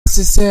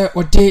se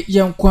ode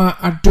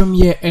yankwa adom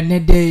ye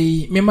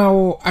enedei mema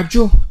wo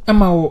ajo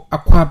ema wo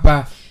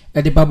akwaba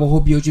de babo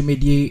hobi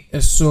ojumedie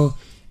so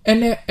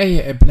ene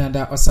eye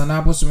ebnada osana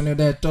abosom ne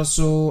da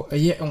toso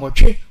eye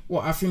enwotwe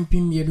wo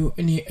afimpim yelu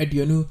eni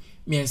aduonu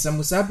miensa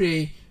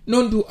musabre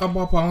nondu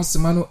abapa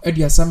hosema no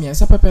aduasa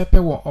miensa pepepe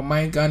wo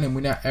oman Ghana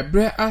mu na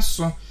ebre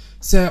aso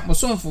se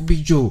mosomfo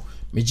bijo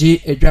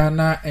meji edwa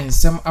na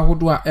ensem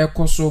ahodo a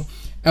ekoso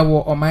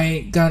ewo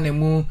oman Ghana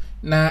mu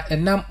na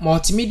enam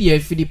multimedia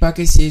fidipa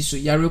kese so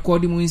ya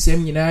record mu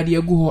nsem nyina de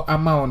agu ho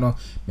ama ono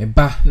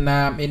meba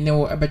na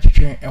menewo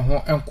ebetwetwe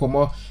eho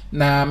enkomo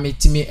na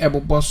metimi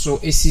eboboso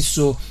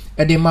esiso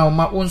ede ma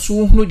ma wonso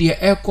hunu de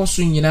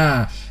ekoso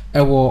nyina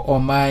ewo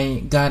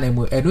oman Ghana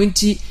mu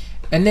enunti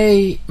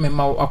ene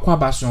mema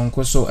akwaba so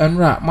nkoso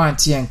enra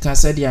mantie enka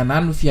sede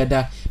ananu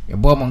fiada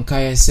mebo mo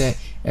nkaye se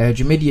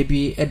dwumedie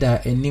bi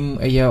eda enim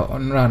eye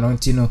onra no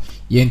ntino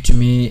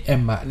yentumi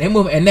emma na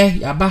emom ene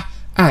yaba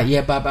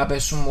ye baba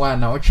besumwa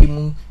na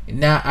otwemu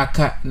na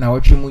aka na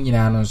otwemu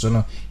nyina no so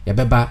no ye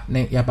beba na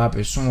ya baba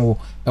besumwo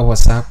ewo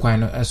sa kwan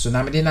no so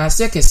na mede na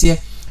ase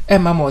kese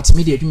emma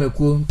multimedia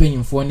dwumakuo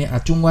mpanyimfo ne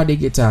atunwa de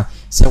gita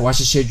se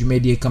wahyehyɛ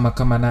dwumedie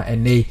kama na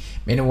ene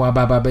mene wa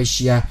baba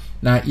behia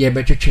na ye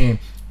betwetwe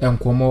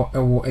enkomo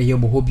ewo eye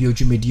bohobi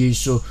dwumedie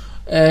so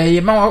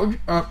ye ma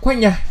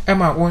kwanya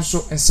emma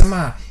wonso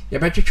nsema ye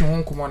betwetwe ho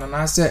nkomo na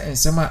ase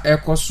nsema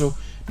ekoso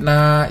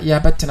na ya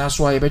betena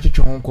so a ye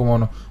betwetwe ho nkomo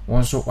no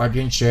wonso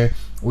wadwenche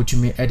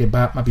otumi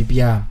edeba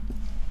mabibia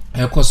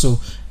ekoso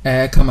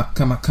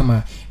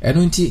kama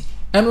enunti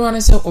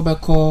enwane se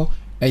obeko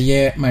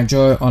eye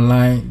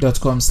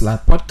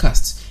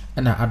myjoyonline.com/podcast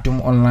na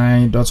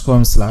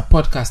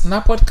adumonline.com/podcast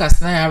na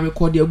podcast na ya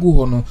record agu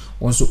ho no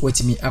wonso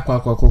otimi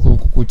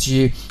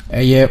akwakokokutie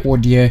eye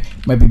wodie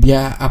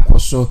mabibia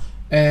akoso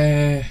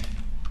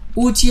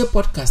utie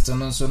podcast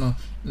no so no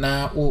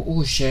na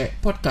o share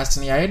podcast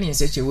na ya ni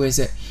seche we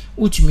se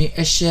utumi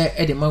share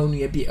edema unu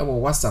ya bi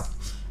ewo WhatsApp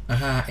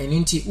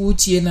eninti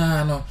utie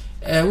na no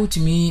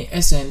utumi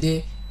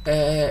send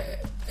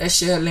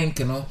share link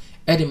no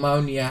edema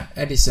unu ya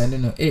send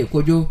no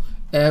kojo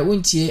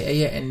untie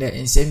eye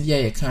ende nsem bia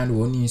ye kan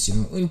wo ni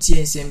nsim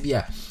untie nsem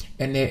bia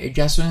ene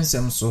edwaso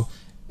nsem so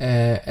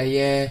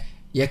eye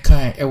ye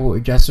kan ewo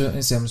edwaso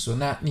nsem so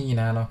na ni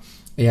nyina no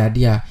ya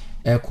dia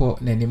eko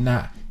nanim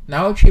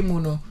na otwe mu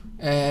no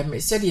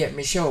said ye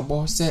me share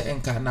obo se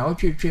enka na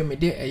otwetwe me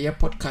de eye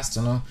podcast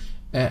no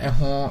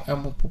eho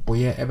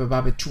emupopoye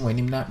ebeba betu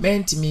anim na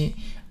mentimi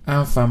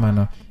amfama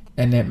no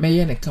ene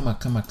meye ne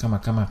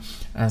kama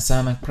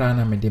ansana kra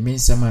na me de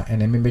mensama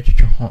ene me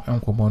betwetwe ho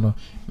enkomo no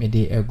me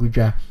de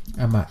agudwa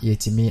ama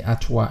yetimi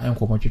atoa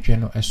enkomo twetwe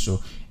no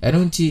eso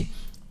enunti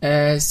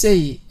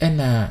sei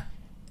ena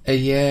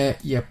eye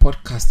ye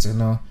podcast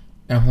no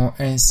eho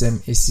ensem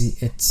esi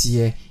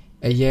etie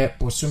eye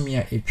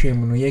posumia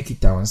etwem no ye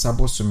kita wonsa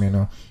bosumi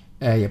no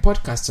ye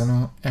podcast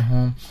no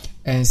eho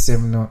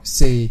ensem no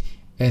sei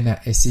ena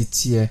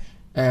esitie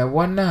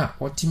wana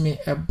otimi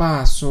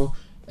eba so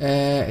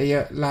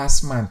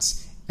last month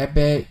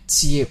ebe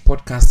tie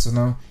podcast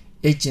no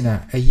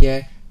ejina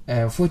eye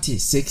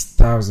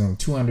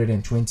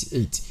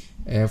 46,228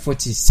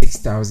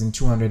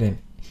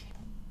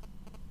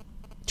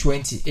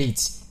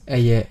 46,228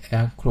 eye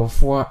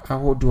krofo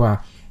ahodo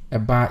a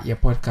eba ye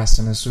podcast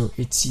no so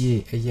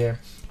etie eye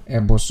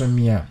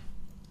bosomia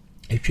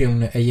etwem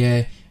no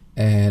eye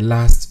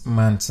last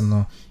month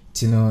no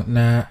tino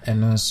na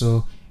eno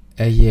so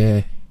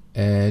eye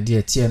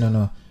de tie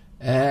no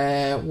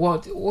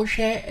what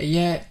share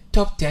eye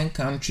top 10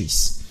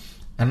 countries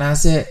and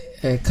as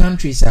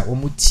countries a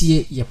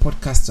omutie ye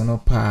podcast no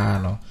pa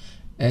no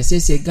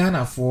say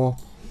Ghana for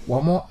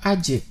womo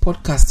age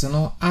podcast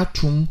no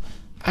atum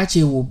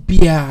ache wo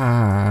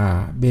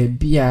bia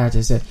bebia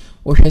je say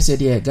o hwe se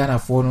de Ghana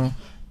for no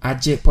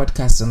age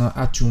podcast no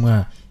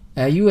atum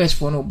a US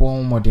for no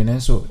bon modern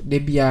so de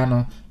bia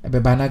no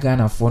ebeba na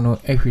Ghana for no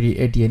ehwiri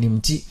edi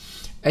anim ti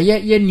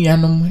ye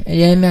nuanom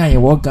ye na ye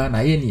wo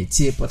Ghana ye ni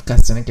tie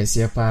podcast no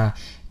kese pa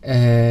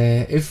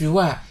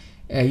everywhere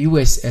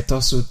US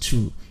etoso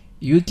 2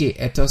 UK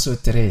etoso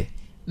 3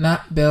 na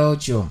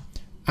Belgium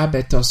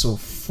abetoso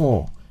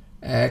 4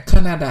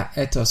 Canada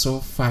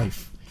etoso 5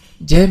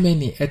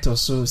 Germany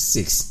etoso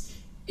 6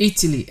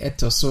 Italy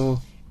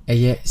etoso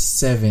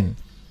 7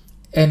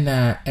 and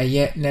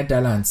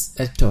Netherlands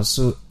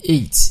etoso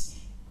 8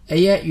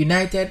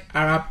 United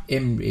Arab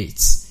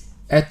Emirates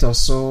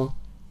etoso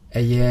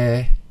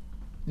 9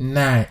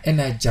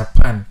 and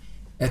Japan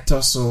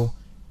etoso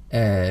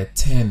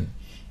 10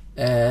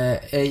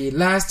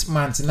 last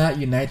month na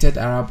United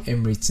Arab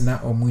Emirates na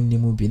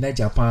omunimu bi na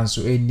Japan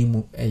so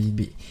enimu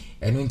bi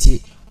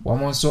enunti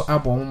womo so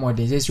abom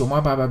modern say wo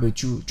mababa be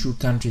two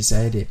countries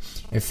aide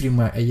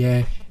efrima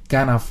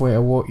Ghana for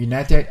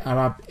United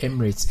Arab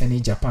Emirates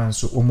and Japan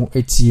so omu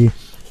etie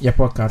ya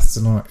podcast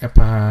no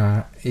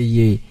epa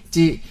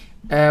ti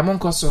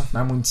monkoso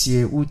na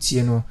muntie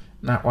utie no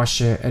na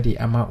wahye edi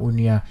ama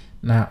onua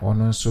na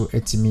ono so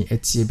etimi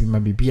etie bi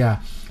mabibia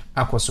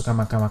akoso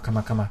kama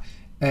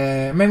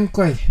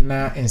Memkoi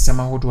na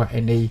ensama hodo a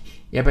ene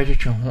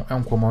yebetwetwe ho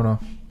enkomo no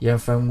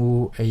yemfa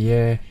ngu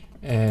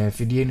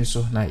fidie no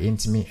so na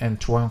yentimi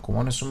entoa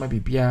enkomo no so ma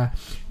bibia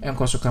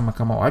enkoso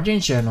kama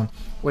wadwenche no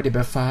wo de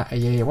befa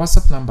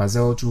WhatsApp number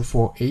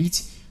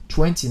 0248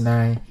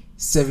 29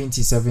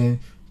 77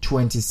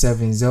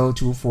 27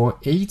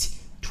 0248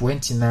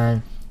 29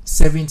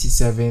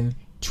 77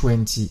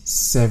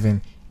 27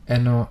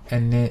 eno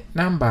ene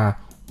number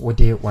wo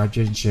de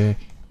wadwenche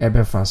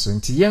ebefa so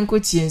nti yenko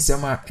tie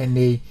nsema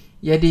ene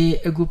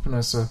yede group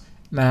no so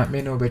na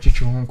me no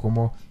betwetwe ho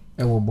nkomo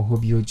ewo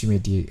bohobi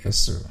ojumedie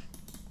eso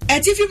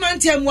atifi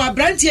mantem wa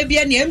brantie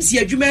bia na MC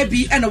adwuma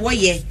bi ana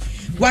woye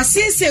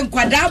wasese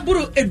nkwada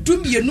buru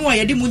edumienu a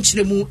yede mu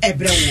nkyeremu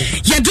ebrewo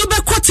yedu be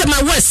kwotema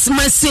west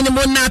masini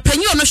mo na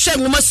panyi ono hwe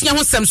nwomasuya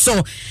ho sem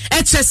so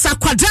ekyesa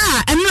kwada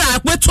enra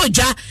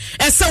akpetoja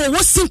ese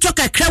wo sinto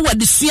kakra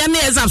wadesua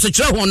na exam so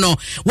kyerɛ ho no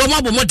wo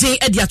mabomode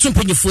ade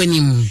atompanyefo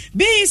anim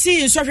BC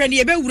nsɔhwɛ ne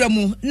yebewura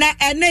mu na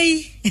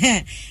enei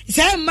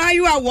sɛ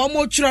mayu a wo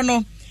mo kyerɛ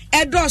no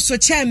edoso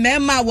che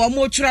mema wo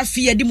mo twra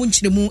fie di mu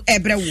nkyeremu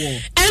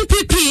ebrewo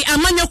MPP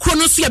amanyokro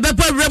no so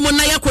yebeba remo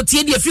na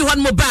yakotie di afi hɔ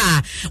no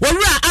ba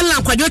wowura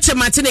Alan Kwadwo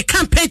Chemate ne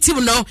campaign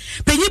team no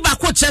penyi ba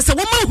ko kyerɛ sɛ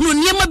wo ma hunu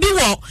niema bi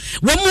wo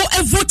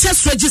mo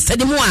voters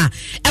registered mu a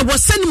ɛwɔ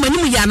sani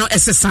manim ya no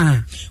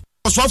ɛsesa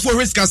so for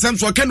risk asem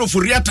so ken of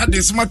riata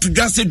de sma to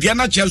dwase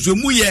duana cheso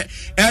mu ye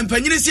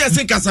empanyini si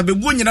ese kasa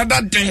bebu nyina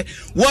dade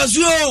was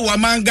yo wa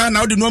manga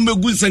na de no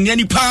megu nsania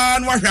ni pa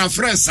no ahwe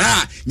afres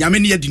a nyame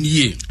ne yadi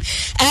niye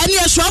ani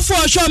asofo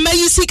hwo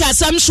mayi sika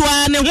asem so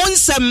a ne ho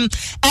nsem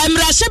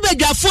emra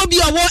hyebedwafo bi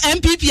owo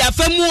MPP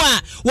afamu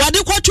a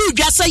wode kwotu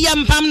dwase ye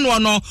mpam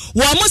no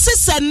wo mo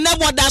sesen ne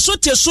boda so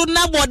te so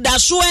na boda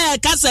so e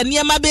kasa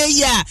niema be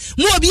yi a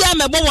mu obi a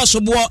mebo wo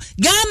sobo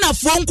Ghana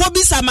fo nko bi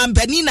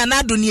samampani na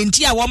nado ne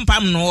enti a wo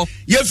no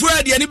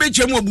yefua de ani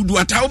bechem obudu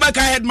ata wo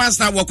beka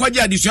headmaster wo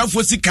kwaje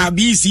adisuafo sika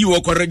BC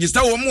wo ko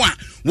register wo mu a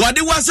wo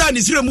de wasa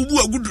ni sire mu bu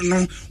agudu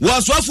no wo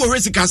asoafo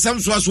resika sam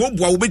so aso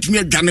obu a wo betumi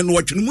adwane no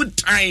wotwe mu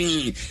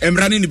tan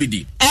emrane ni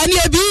bidi ani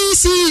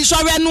BC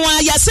sowe no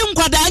a yase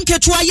nkwada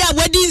nketua ya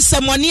wadi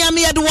nsemone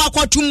ame ye de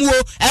wakotumwo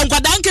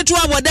nkwada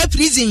nketua woda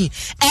prison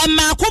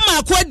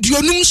mako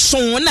aduonum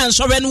so na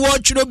sowe no wo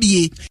twiro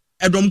bie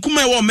edom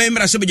kuma wo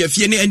memra se beja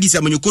fie ne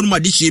ndisa manyoko no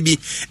madihye bi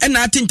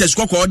na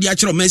atintasikwa kwa odi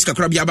akere meska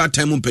kra bia ba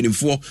time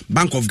mpanimfo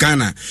Bank of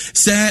Ghana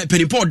se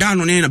penipol da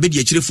no ne na bedi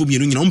akere fo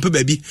mienu nyina ompe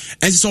baabi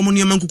ense so mo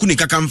ne mankuku ne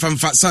kaka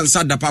mfamfa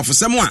sansa da pafo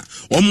sem a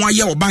omo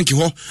aye wo bank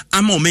ho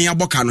ama omen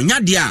aboka no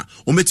nyade a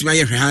ometimi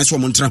aye hwehan so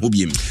mo ntena ho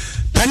biem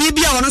pani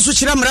bia wono so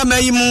kyerɛ mra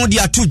mayi mu de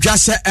atu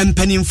dwase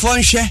empanimfo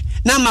nhwe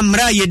na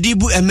mamra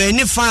yedibu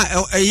emani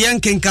fa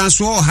yenkenkan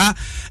so ha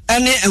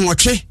ene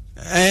enwotwe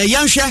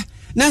yanhwe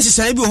Nancy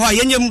say bi ho a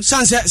yenyem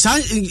sanse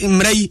san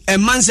mrai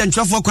emanse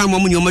ntwafo kwan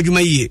mo nyoma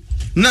dwuma yie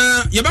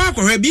na ye ba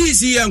ko hwe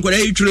BC enkwara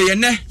yitwire ye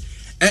ne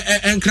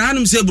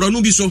enkranum se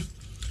bronu bi so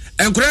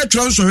enkwara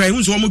twon so hwe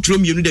hu so mo twiro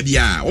mienu da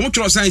bia wo mo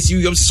twiro science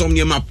yom sesom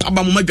ne ma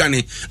paba mo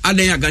madwane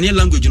adan ya Ghanaian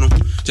language no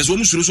se so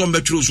mo suru so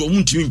mbetwiro so mo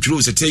ntimi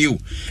ntwiro se teyo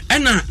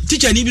ena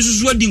teacher ni bi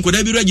susu adi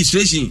nkoda bi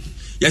registration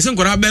yase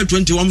nkora ba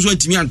 21 so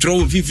ntimi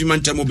antro fifi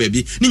mantamo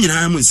baabi ni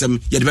nyina mu nsem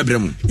ye de bebre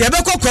mu ye be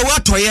kokwa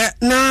watoye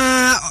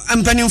na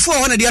ampanimfo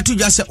ho na de atu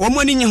dwase wo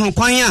mo ni nyi ho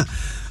kwan a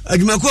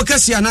adwumako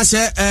kase ana se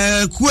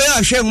kuwe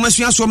a hwe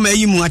ngumasua so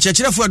mayi mu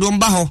akyerefo do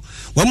mba ho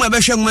wo mo be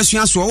hwe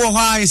ngumasua so wo ho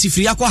a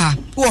yesifiri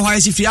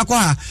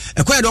akwa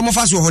ekwa do mo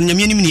fa so ho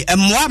nyame nim ni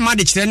emmoa ma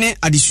de kyere ne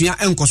adesua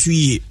enkoso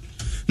yie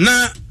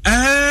na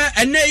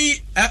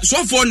enei so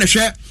fo na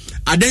hwe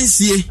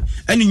adansie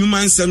ani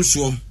nyuma nsem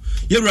so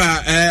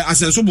yewra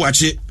asenso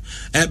boache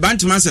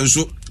bantima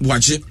asenso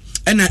boache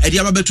ena edi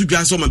aba betu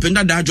dwa so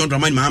mapenda da John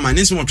Dramani Mahama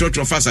ne so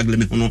motwotwo fa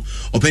sagleme hono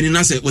opani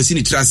na se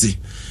wasini trase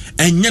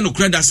enye no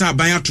kreda sa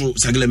aban ato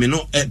sagleme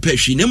no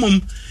pehwi ne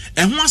mom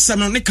ho asem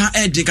no ne ka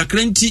edi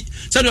kakra nti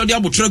se de odi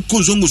abotre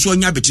konzongo so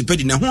anya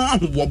betipedi ne ho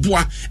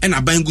ahoboboa ena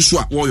aban gusu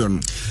a woyo no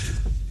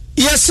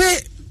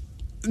yese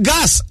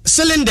gas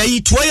cylinder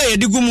yi toya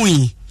yedigumu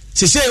yi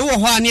sese wo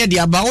ho ane de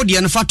aba wo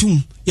de no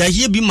fatum ya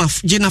hie bi ma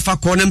gina fa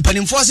ko na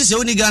mpanimfo sese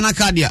woni Ghana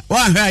kadia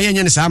wa hwa ya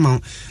nye ne sama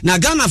na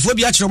Ghana fo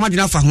bi a kyerɛ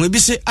madwena fa ho ebi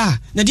se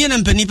na die na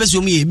mpani pese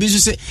omu ye bi so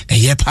se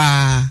eye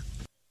pa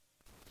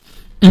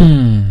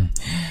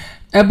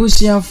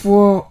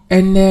abusiafo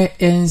ene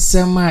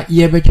ensema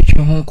ye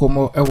betwetwe ho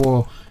nkomo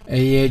ewo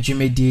eye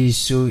dwumedi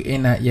so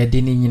ena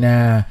yade ni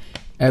nyina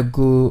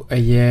agu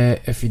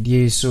eye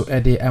afidie so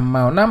ede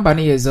ama number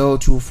ne ye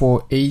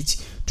 0248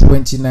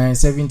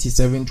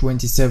 2977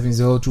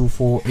 27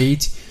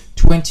 0248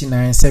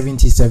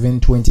 2977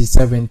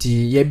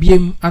 2070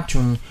 yebiem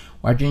atum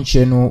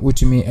wadwenche no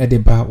utumi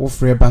edeba wo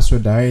frɛ ba so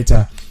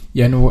director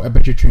ye no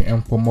ebetwetwe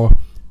enkomo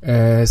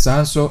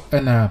sanso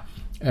na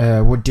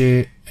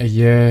wode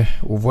ye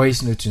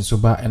voice note nso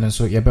ba eno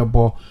so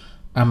yebebo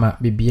ama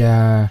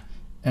bibia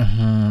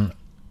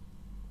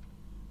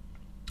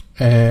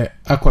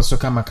akoso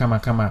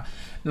kama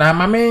na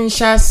mame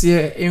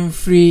nhyase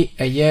emfree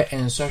eye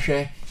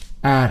ensohwe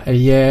a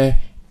eye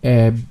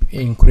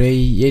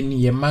nkrai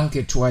ye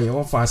market wa ye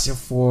office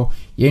for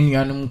ye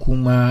nuanum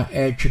kuma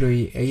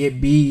twere ye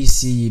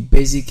BEC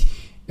basic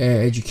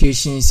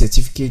education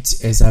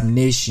certificate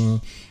examination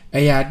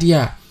ade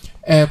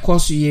a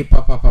course ye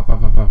papa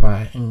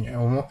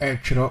omo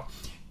twere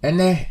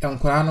ene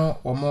nkora no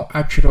omo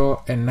atwere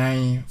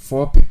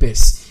 4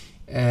 papers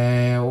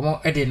omo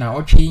ede na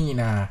otwe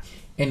nyina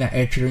ena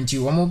twere nti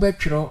omo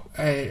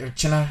betwere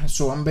china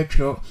so omo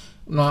betwere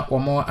no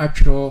omo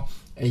atwere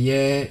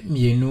ye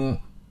mienu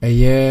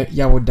eye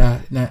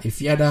yawoda na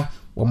efiada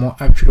womo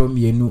atwero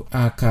mienu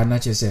aka na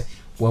chese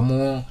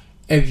womo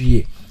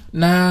awie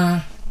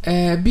na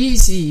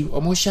BC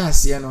womo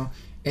hyase no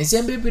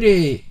ensem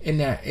bebre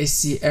na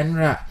esi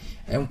enra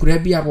nkura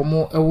bi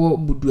abomo ewo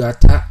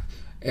buduata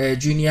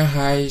junior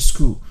high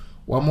school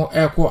womo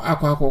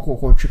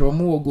akwa twero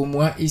mo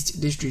ogomua East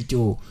District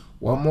o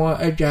womo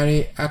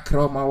adware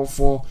akra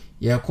mawofo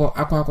yeko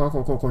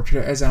akwa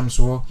twero exam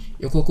so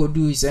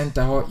yekokodu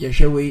center ho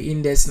yehwewe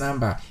index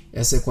number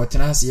yese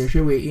kwotenase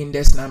yehwewe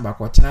index number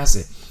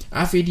kwotenase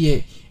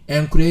afidie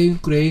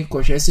enkurei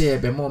kohwese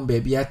yebemo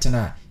mbabi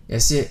atena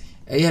yese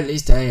eye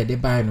list aye de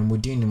buy no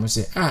mudin mu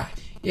se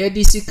ye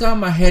disika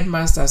ma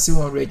headmaster se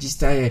won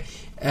register ye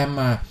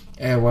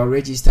wa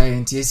register ye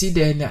nti esi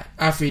de na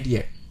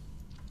afidie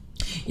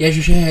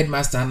yehwehwe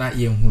headmaster na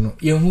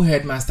yehu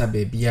headmaster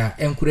baby a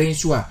enkurei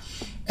so a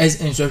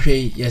as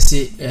ensohwe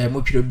yese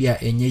motwero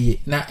bia enyeye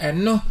na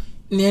enno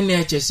ne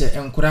echese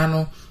enkura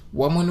no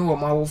womo ne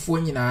womo awofo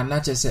nyina na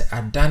chese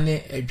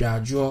adane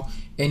adwajo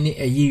eni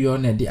ayiyo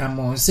na de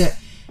amon se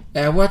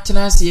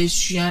watena se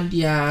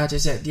esuandia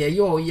chese de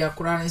yo ya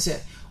kura ne se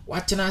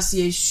watena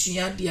se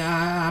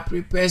esuandia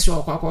prepare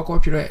so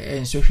kwakwakwatwero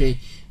ensohwe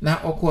na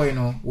okoy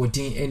no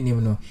wodin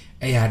enim no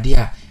eyade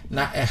a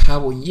na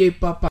hawo ye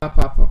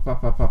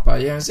papa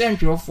yense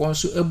ntwofo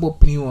nso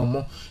ebopin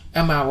womo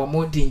ema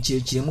womo din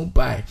nchechiremu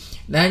bai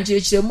na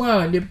nchechiremu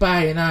a de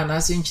bai na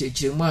anase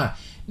nchechiremu a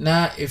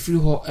na efiri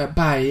ho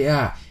bai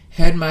a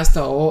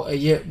headmaster o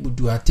eye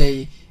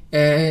buduatai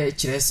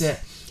kirese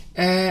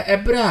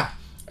ebra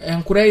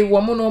enkurai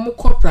womo no mo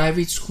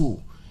private school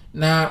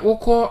na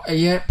woko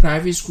eye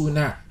private school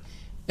na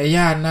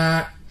eya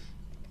na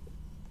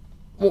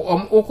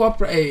woko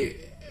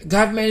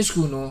government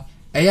school no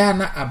eya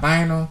na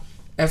aban no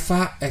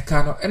efa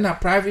eka no na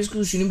private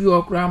school shunu bi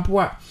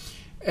okrampo a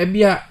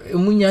ebia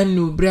emunya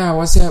no bre a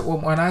wose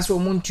anase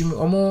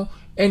omo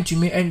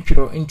entumi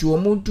entwero nti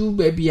omo du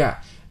ba bia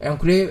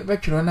enkure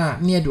betwero na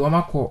ne de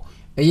omakọ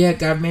eye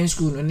government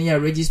school no ne ya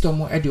register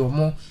mo de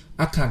omo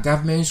aka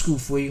government school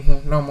fo yi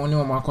ho na omo ne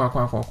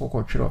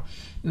omakọ twero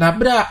na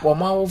bra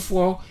omo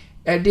awofo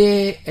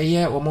ede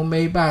eye omo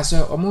mai ba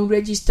so omo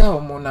register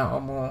omo na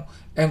omo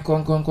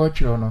enkonkonko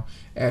twero no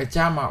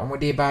chama omo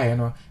de ba ye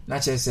no na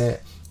chese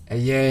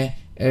eye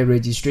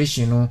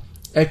registration no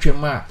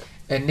etwema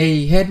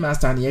ene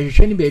headmaster ne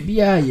yehwehwe ni ba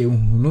bia ye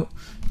hunu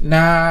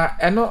na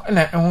eno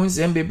na ehun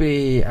sem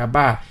bebe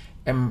aba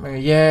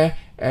ye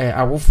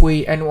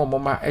awofoi ene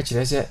omoma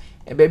ekire se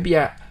ba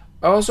bia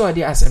also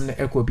dey asem na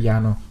ekobia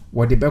no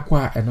wo de bekọ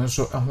a eno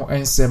nso eho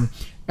ensem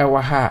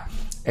ewa ha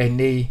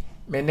ene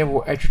mene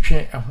wo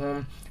atwetwe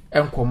eho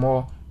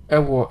enkomo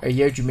ewo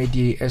eye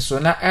adwumedie eso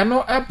na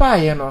eno eba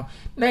ye no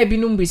na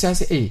ebinum bisa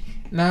se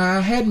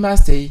na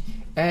headmaster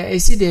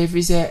esi de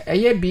fi se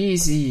eye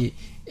BEC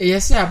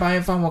yesi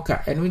aban fa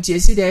moka enu nti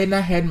esi de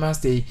na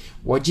headmaster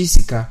wo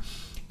jisika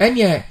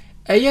enye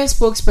eye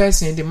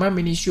spokesperson the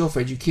Ministry of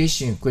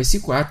Education kwesi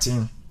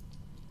kwatin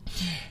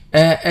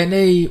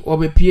enei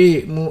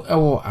obepie mu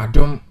ewo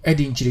adom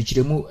edi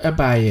nchirechire mu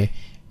ebaye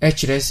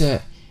ekire se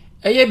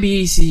eye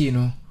BEC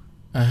no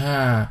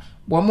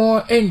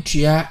bomo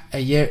entua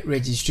eye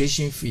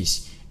registration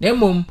fees na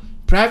mom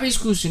private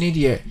schools ni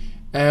de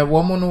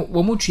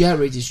womo tua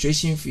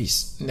registration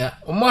fees na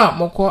omo a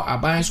moko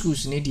aban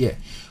schools ni de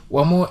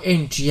womo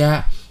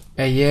entua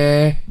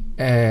eye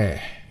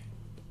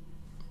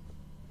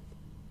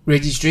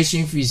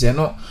registration fees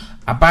no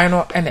aban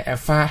no ene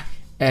efa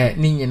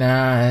ni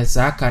nyina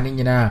saaka ni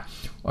nyina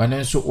ono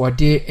nso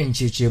wode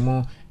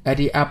enchechemu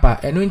ade aba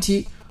eno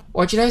nti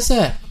okire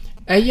se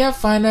eye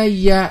final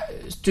year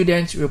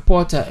student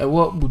reporter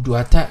ewo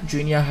buduata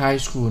junior high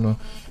school no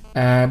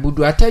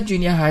buduata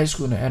junior high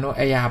school no eno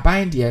eye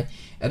aban de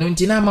eno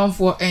nti na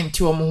manfo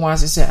enti omo ho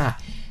asese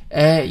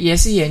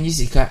yesi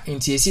yenyisika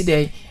nti esi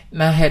dey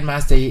na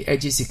headmaster yi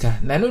agisika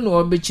na no no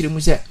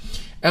obechiremu se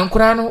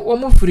enkura no wo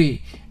mu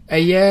free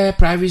eye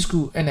private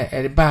school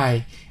ena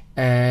buy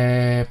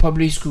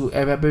public school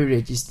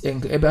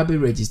ebe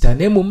register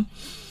nemum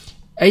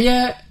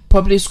eye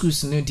public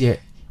schools no de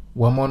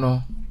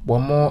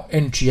womo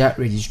entry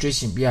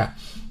registration bia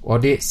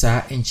ode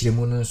sa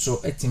enchiremu no so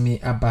etimi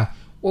aba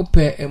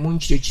ope emu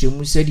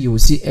nchirechiremu sedi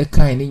osi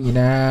ekan ni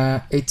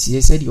nyina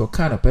etie sedi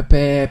okan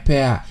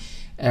pepepe a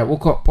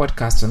woko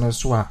podcast no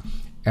so a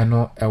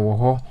eno ewo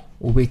ho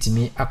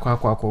obetimi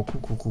akwa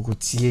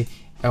kukukutie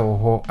ewo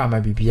ho ama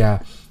bibia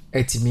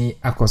etimi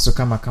akoso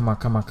kama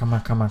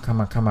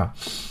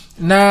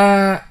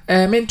na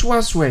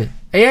mentoa sway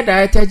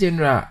Director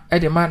General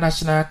Edema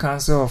National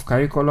Council of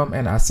Curriculum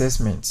and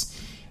Assessment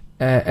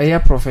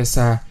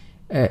Professor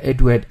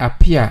Edward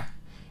Apia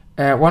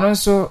one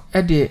also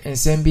ede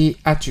ensembi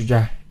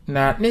atuja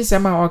na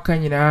ninsema waka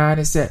nyina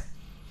ne se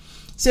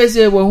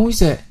wo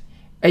se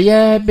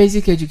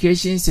basic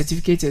education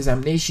certificate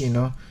examination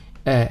no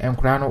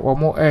enkura no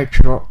wo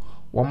twero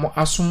wo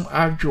asum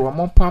adwo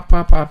wo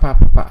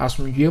papa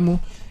asumdwemu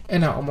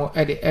na wo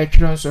ede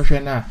twero nso hwe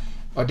na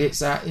ode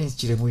sa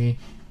inchiremu yi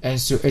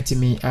enso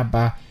etimi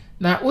aba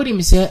na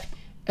wodi se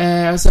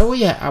sa wo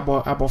ye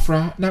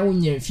abofra na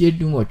wonye mfie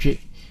dunwotwe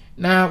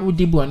na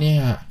wodi bone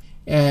ha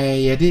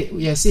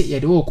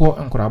yede wo ko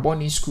nkorabo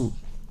ni school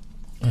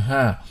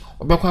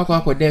obekwa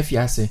kwa da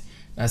fiase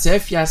na se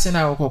fiase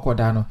na wo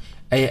koda no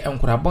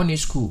nkorabo ni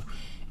school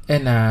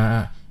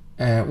na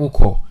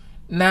woko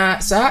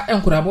na sa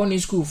nkorabo ni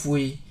school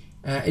fuyi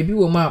ebi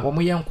wo ma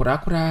wo ye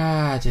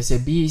nkorakora chese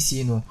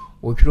BC no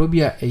otwero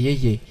bia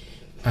eyeye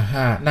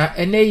na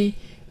enei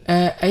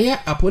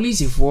a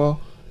police for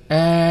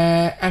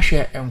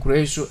ahwe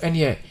nkroesu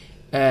ene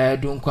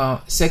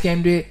Dunkwa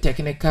Secondary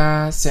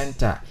Technical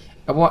Center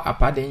about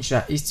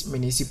Apadensha East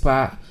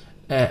Municipal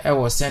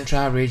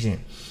Central Region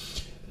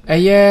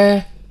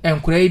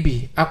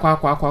enkroebi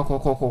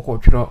akwa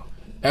twero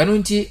enu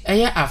nti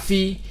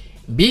afi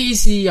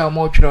BEC ya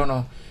mo twero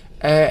no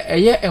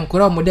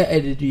enkro mo da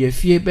eduye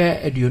fie be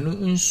eduonu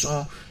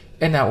nso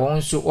na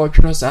won so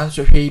otwero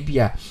sanso hwe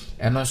bia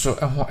eno so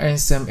ho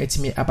ensem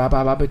etimi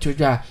ababa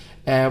betodwa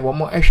wo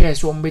mo ehwe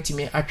so mo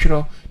betimi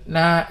atwero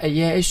na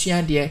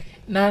asuade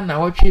na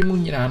wotwe mu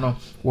nyina no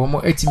wo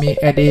mo etimi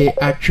ede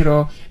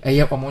atwero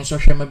omo nso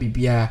hwema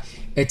bibia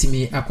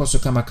etimi akoso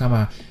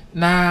kama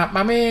na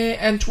mame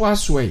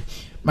entwaswe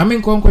mame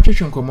nkonko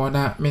twetwenkomo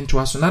na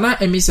mentwaso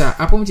na emisa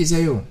apomti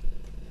se yo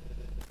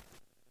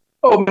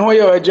me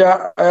hoye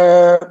aja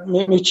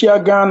mi chia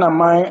Ghana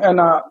man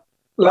na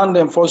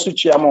London for su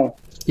chia mo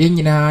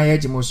yenyina ya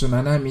jimoso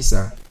na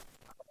misa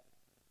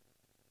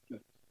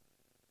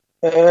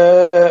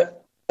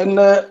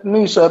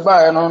news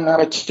ba no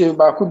na chi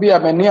ba ku bia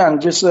mani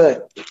anje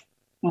se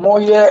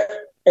moye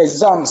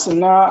exams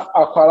na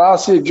akwara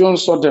se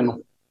Johnson de no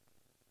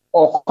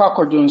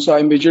okwa Johnson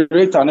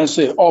imaginator na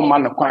se o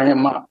man kwan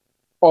ma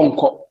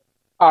onko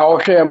a o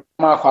hwe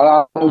ma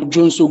akwara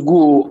Johnson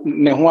go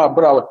ne ho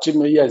abra o ti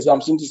me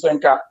exams nti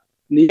senka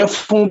ne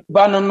yefun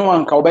ba no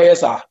anka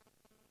obeyesa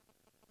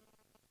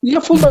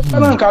yefun ba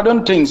no anka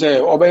don't think say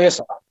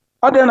obeyesa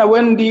adena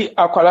wendi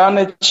akwara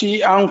na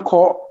chi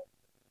anko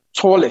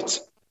toilet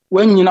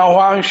when you know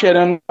one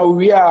sharing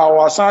we are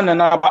our son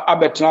and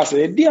abetna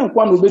say di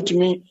nkwa no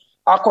betumi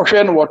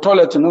akohwe no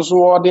toilet no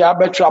so de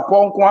abetra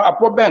ponkwa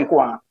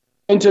aprobenkwa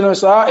intino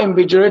sa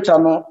invigilator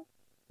no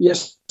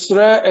yes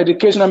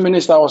educational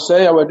minister or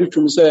say I would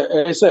do say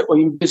or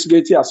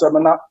investigate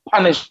asabana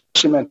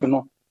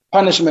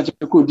punishment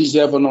could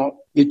deserve no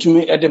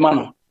betumi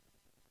edemano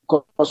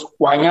because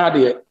wanya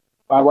de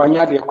kwa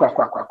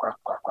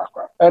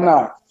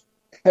na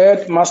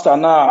headmaster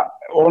na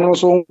ono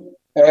so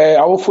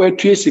awofo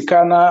atue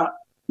sika na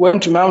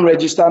went to man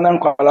register na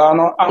nkwala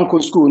no anko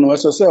school no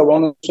so say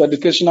one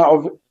educational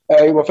of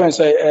offense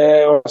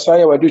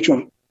say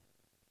waduchum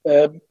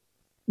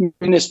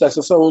minister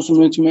so also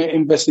meant to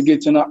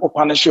investigate na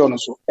operation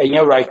so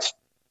enye right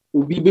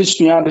we be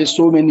student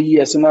so many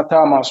years na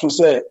time so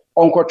say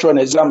onko tro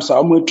na exams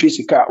a mo atue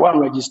sika one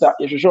register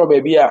you sure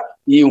baby a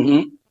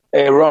yehu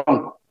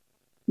wrong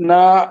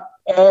na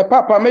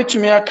papa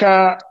metumi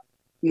aka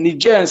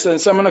Niger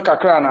nsem no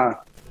kakra na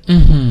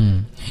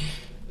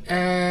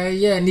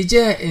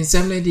Niger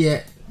nsem no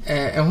de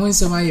ehun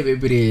nsem aye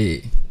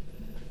bebre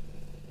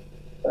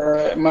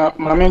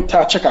ma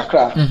menta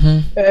kakra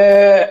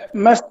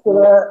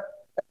master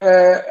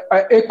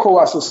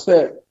ECOWAS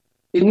say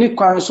any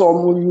kwan so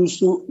mo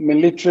use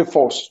military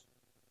force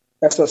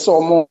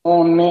so mo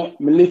on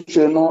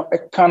military no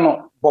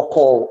ekano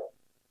boko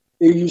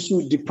use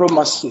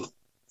diplomacy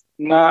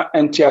na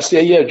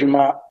entiase ye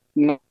adwuma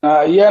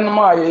na yen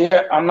ma ye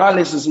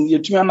analysis ye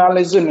tumi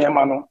analyze ne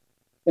ma no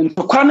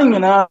ntokwane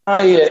nyina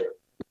ye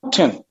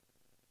Putin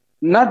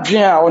na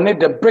dwen on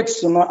the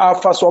BRICS no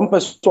alpha so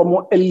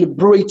mo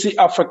liberate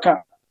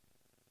Africa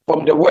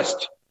from the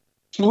west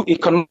through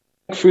economic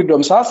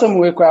freedom sasem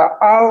we kwa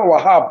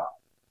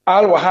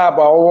al wahab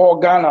o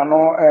Ghana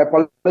no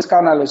political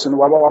analyst no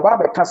waba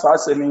be kasa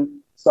asemi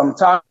some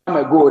time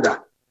ago da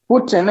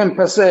Putin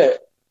empese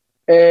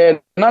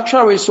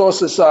natural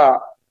resources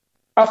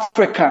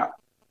Africa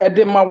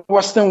edema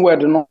western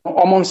world no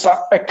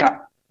omonsa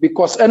eka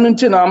because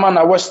anything na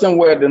na western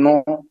world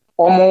no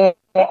omo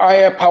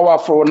aye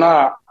powerful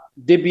na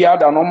debia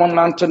da no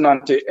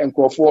nante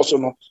enkofo so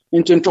no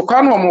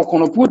ntintoka no omo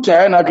kono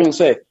Putin na dwen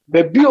say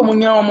bebi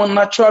omunya omo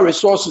natural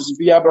resources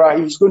bi abra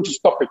he is going to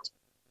stop it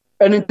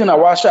anything na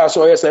washa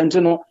so yes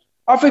no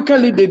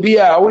African leader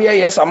bia we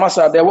yes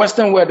amasa the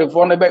western world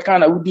for no be kan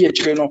na wudi e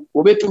kire no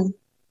obetu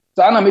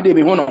sa na me de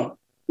bi ho no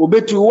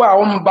obetu wa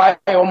o mba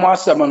o mo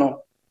asem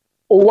no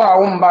o wa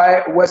o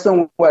mba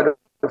western world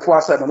for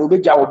asem no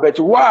obeja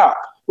obetu wa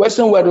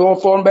Western world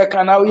on phone back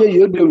and now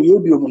you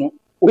do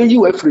when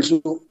you were free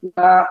so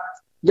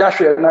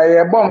Joshua na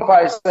ye bomb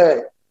pie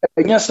say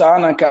against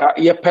ananka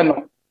ye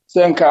penno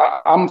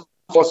senka am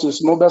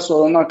forces no be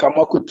so na ka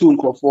makutu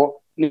nkofo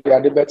ni ya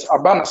debate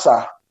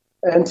abanasa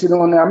and you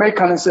know the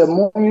Americans say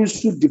more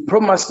use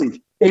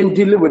diplomacy in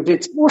dealing with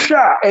it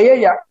usha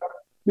ya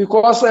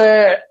because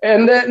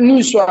and the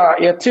news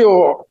ye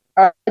tell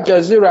Al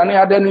Jazeera and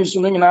other news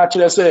no nyina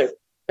kire say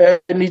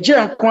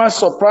Niger can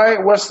supply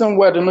Western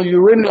world no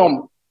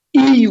uranium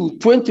EU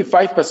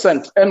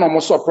 25% and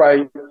almost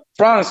supply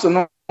France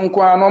no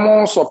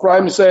more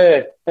supply me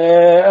say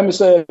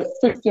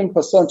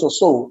 15% or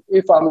so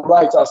if I'm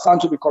right I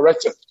stand to be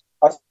corrected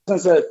I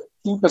think say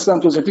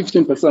 2% was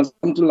 15%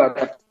 something like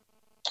that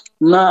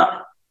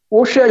now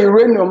we share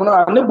uranium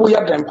no ne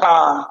boya dem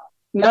pa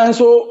na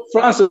so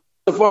France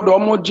for the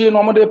omoje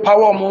no mo de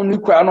power mo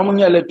nuclear no mo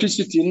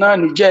electricity na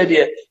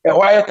Nigeria e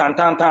why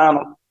tantantan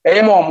no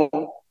e mo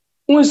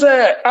we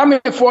say army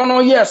for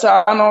no yes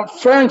no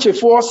French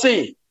for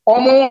say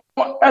omo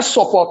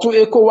support to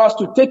ECOWAS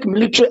to take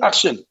military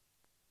action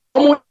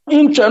omo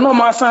interest no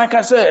ma san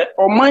ka say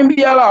o man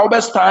biara o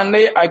stand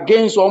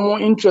against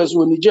omo interest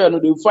with Nigeria no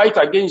they fight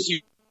against you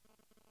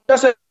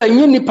just say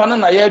any nipa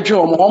na ye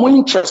dwen omo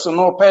interest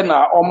no pe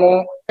na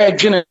omo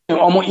edwene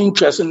omo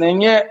interest na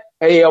nye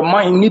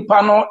man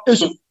nipa no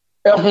esu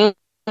ehun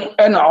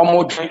na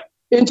omo dwen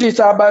it's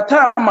about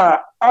time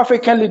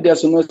African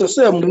leaders no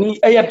say muni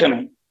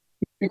eyedene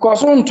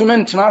because on to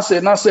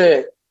maintain na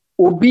say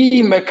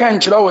obi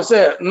mekanchira we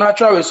say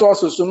natural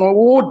resources no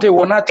wo de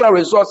natural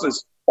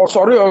resources or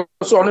sorry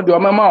no de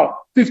mama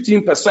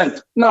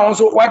 15% now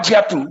also what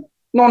happen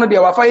no de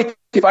wa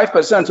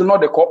 85% no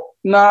de ko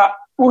na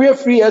we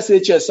free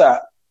SHS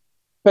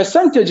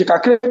percentage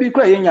kakra bi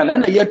kra yenya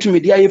na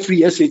yetumi dia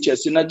free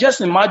SHS na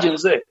just imagine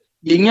say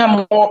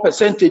yenya more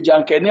percentage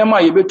anka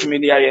nema ye betumi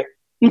dia ye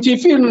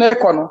nti feel na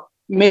ekono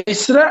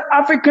Mesra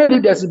African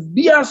leaders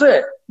bia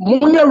say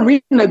monya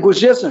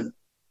renegotiation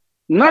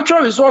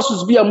natural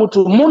resources bia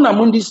mutu mona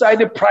mun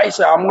decide price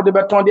amode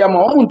beton dia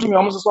ma omuntu mi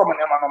omuso so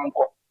manema no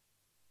mko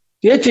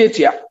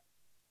tietia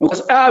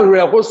because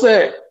area who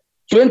say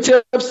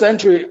 20th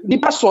century the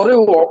pasore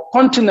wo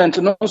continent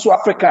no so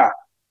Africa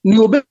ni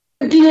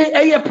obedie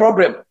eye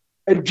problem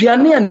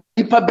aduane an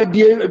nipa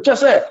bedie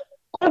just say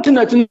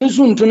continent ni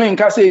so ntumi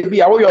nka say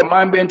bia wo your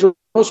man bento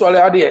no so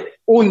ale ade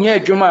onye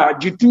adwuma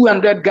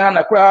G200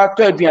 Ghana kwa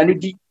to aduane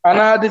di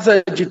ana de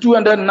say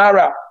G200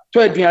 naira to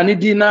aduane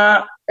di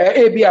na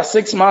be a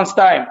 6 months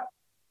time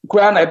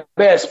kwa na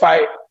best spy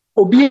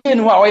obi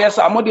enu a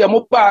oyesa amode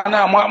mo pa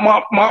na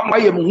ma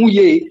ye mu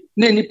ye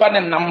na nipa ne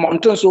nam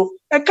monton so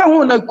e ka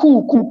ho na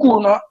ku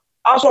no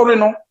asori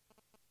no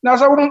na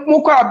so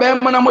mo kwa be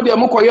ma na mode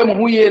mo koye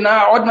mu ye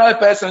na ordinary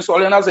person so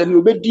le na say ni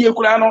obedie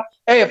kura no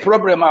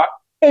problem a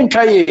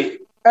entwa ye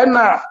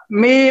na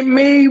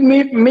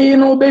me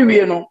no be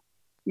wie no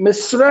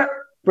Mr.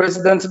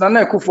 President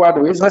Nana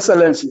Akufo-Addo, His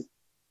Excellency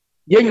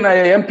yengina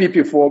ye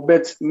MPP for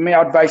but me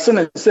advice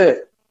and say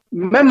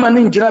memma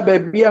ni ngina ba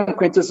bia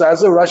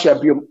criticize Russia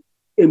biom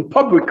in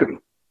publicly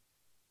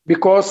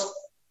because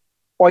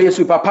oye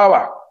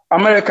superpower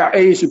America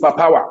a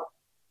superpower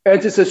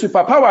it is a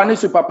superpower and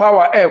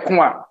superpower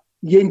ko a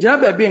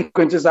yengina ba bia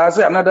criticize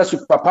another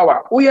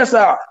superpower o yes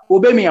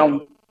obemi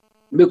am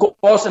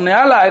because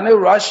na ally na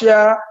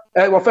Russia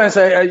offense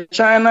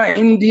China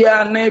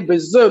India na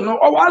Brazil no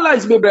all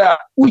allies be bra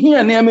wo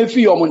hia na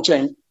emefi yo mo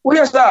nchen. Oh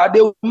yes,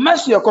 they will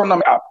mess your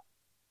economy up.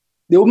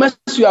 They will mess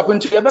you up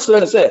into your best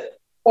say,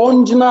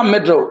 Onjina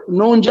medal,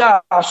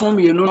 nonja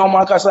asumi, no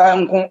makasa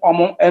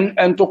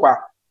and toka.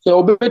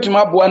 So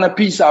obetima buana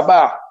piece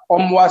aba,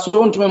 was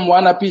don't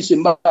one piece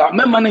in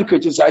men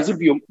criticize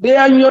you. They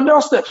are in your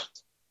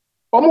doorsteps.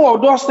 More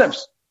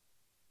doorsteps.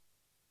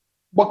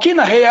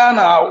 Burkina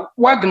Hayana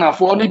Wagner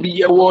for only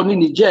be a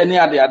warning in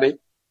Nigeria the other.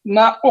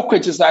 Na o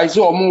criticize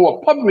or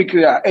more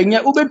publicly, and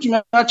yet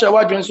ubetima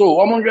wagon so,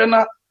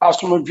 Omongena.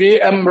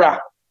 Asumdwe Embra.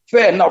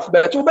 Fair enough,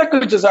 but to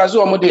criticize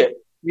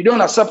we don't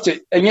accept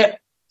it. And yet,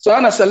 so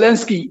Anna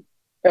Zelensky,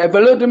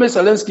 Volodymyr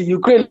Zelensky,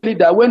 Ukraine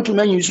leader, went to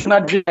many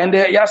not and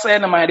yes, I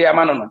am my dear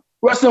man.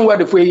 Western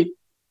word of way,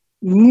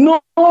 no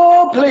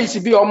place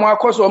be on my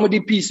course or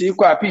peace,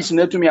 equal peace,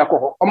 net to me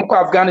alcohol,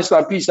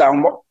 Afghanistan peace,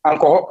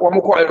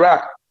 alcohol,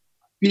 Iraq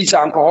peace,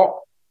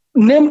 alcohol.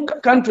 Name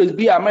countries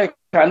be America,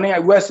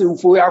 Western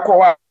for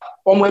alcohol,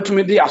 or to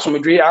me the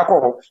Asumdwe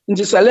alcohol. In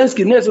the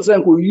Zelensky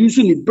necessary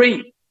using the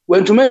brain.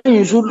 When to me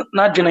use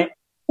not gene,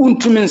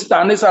 untumin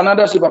stand is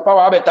another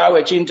superpower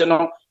betawe change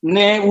no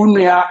ne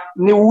unia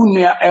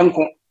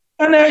enko.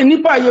 And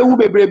nipa ye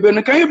ube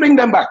brebe, can you bring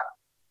them back?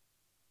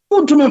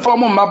 Untumin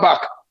form my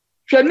back.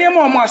 She name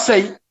on my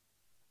say,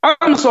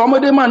 I'm some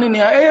of the man in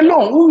here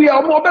alone. We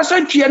are more best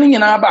training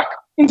in our back.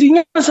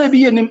 Into say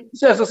be him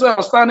says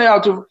standing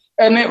out of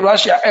any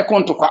Russia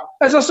ekontoka.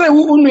 As I say,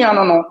 unia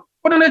no.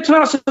 But the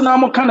international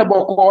mo kind of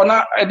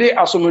corner a day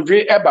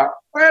asomdwe eba.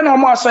 I no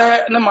more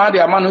say na ma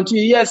dia manu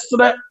ti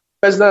yesterday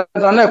President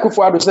Nana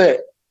Akufo-Addo say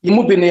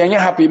yimu bi ne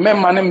happy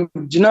memma ne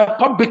gina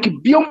public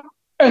biom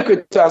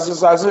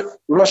enketazaz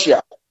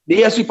Russia.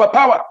 They are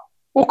superpower.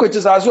 Who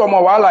criticize you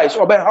more allies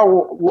or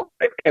how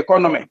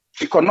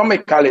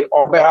economically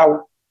or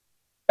how.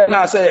 And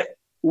I say,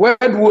 where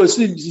do we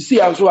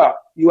see as well?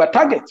 You are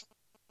target.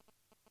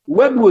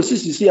 Where do we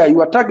see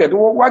you are target?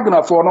 We're going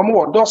to for no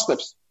more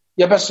doorsteps.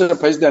 Your best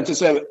president to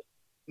say,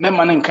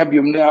 "Memman and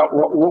Cabium now,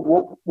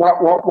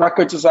 what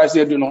criticize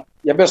you know?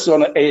 Your best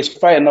on a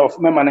fire enough,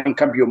 Memman and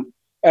Cabium."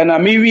 And I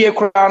mean, we a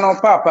crown on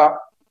Papa,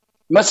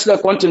 Master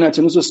Continent,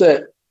 and also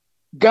say,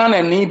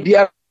 Ghana need be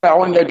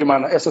on your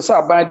demand. As a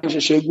sub binding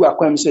Shegu,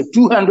 I say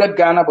 200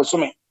 Ghana for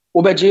some.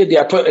 Obeje, they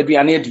are to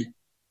Adrianedi.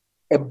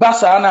 A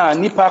basana,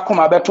 Nipa come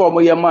about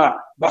Moyama,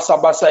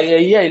 Basa,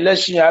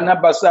 election,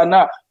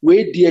 Basana,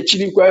 wait, dear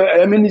Chili,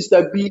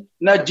 Minister B,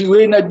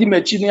 Najuena,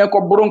 Dimechini,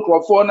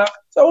 Bronco, Fona.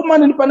 So,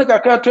 man in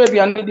Panica trade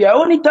and the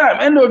only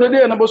time, end of the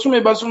day, and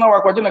Bosumi Basuna,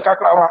 Aquadina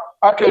Cacao,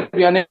 I could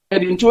be an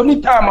into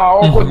only time I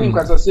all think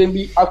as a same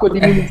be, I could be,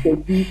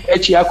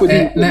 I could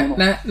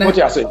what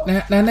you say.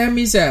 Nana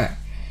Misa.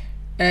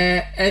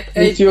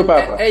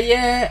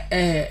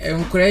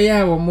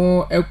 Korea or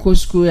more eco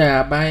school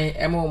by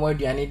Emo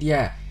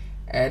Modianidia.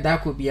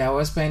 That could be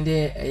our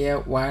spending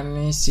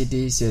one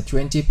city,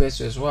 20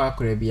 pesos, or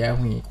could be a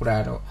wing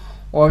crowd.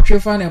 Or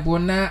Trifan a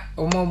bona,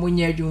 or more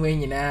munya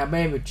doing in a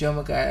baby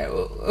Jomoka.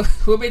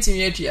 Who bet him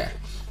yet?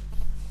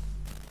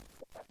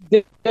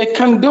 They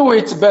can do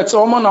it, but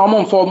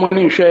someone for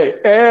money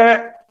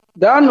share.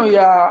 Dano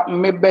ya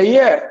me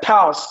baye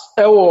task,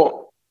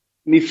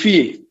 me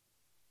fee.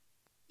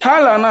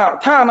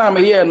 Tana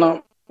me ye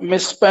no me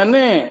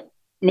spending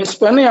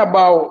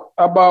about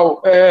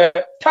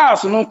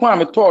task no kwa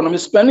me to no me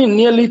spending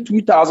nearly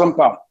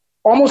 £2,000.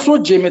 Almost so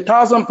je me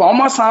 £1,000.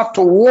 Almost had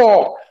to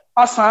war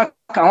asa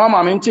kan wa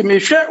ma me nti me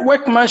hwe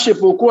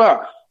workmanship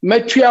okwa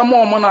metria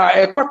mo na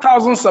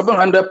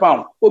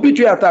 £1,700. Obi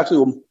tua tax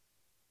o.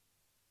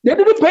 They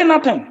didn't pay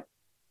nothing.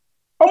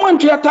 Omo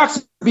tua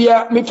tax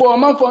bia me for a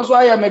month so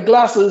I me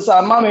glasses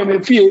and mama me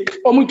fee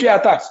omo tua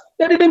tax.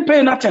 They didn't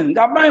pay nothing.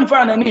 That buying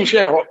fan any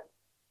share.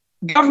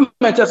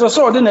 Government as a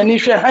sort in any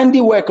share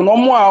handiwork no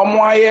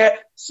more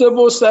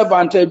civil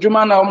servant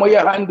adwuma na omo ye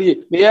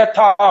handy me ye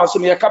tiles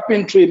me ye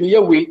carpentry me ye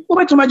we.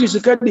 Obetuma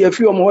jisika de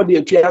afi omo de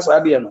atua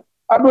asade no.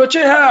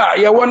 Abroche ha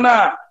ye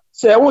wona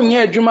se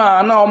wonye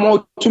adwuma na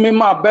omo tumi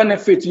ma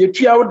benefit ye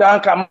tua wo dan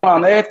ka ma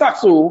na ye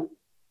tax o.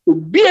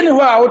 Obi ani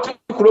ho a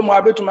wotukuro mu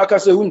abetuma ka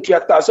se wuntua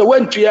tax se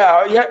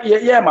wantua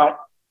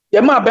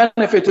ye ma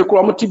benefit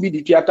kuro mo tibi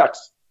di tua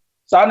tax.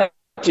 Sa na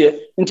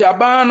nti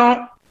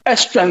abano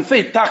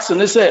strength tax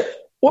ne say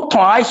what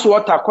ice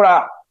water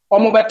kra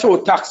omo beto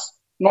tax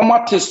no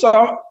matter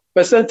some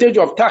percentage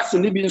of tax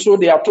ni bi so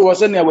they are to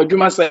us na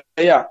wadwuma say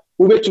ya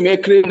we bet to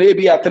make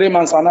maybe at 3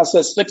 months and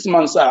 6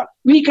 months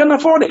we can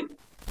afford it.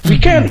 We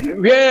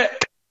can where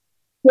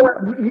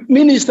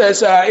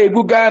ministers a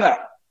good Ghana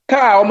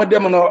ka omo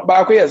dem no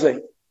ba ko yesay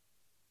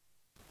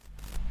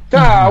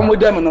ka omo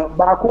dem no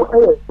ba ko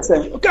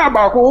yesay ka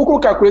ba ko ko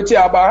calculate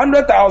about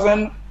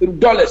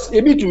 $100,000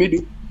 e bi to me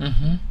do.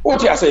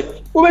 What you say?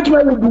 We went to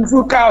do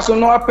full cars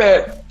no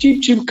pay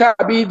cheap car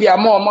be the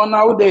more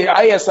now the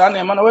ISN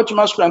and man which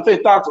must transfer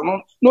tax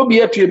no be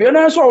a tribute.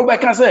 And so I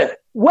can say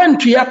when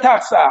to your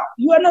tax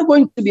you are not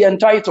going to be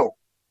entitled.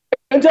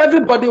 And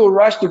everybody will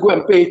rush to go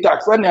and pay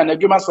tax. When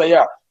you must say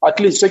at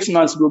least 6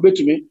 months will be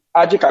to me.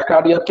 Ajika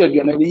cardia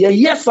tribute.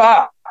 Yes,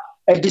 sir.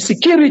 The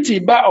security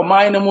by o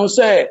mine mo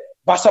say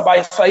basa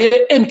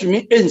say to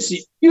me NC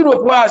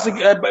Europe was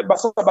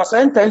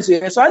basa intense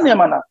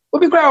mana.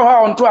 Obi kra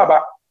ha on to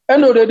aba.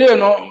 End of the day,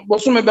 no,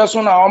 Bosume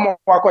Besona,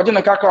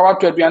 Aquajina Kakawa,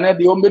 Biane,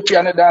 the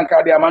Ombetriane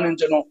Danka, the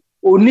Amanino,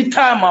 only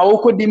time I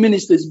could the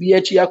ministers be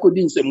a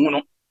Chiakudin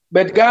Semuno,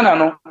 but Ghana,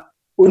 no,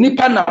 only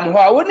Panam,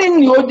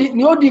 only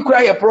no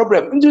decry a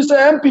problem. Into say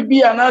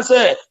MPB and I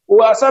say,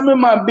 or some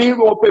man being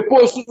or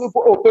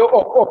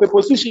a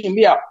position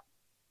here.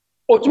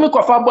 Or to make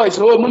of our boys,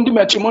 oh, Mundi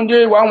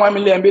Machimundi, 1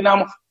 million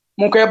Binam,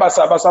 Munka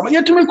Basa,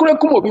 yet to make a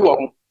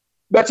Kumo.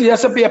 But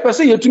yes, a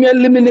person you to me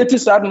eliminate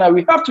it now.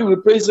 We have to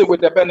replace it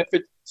with the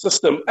benefit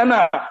system. And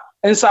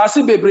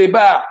Sasi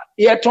Bebreba,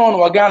 Eton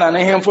or Ghana and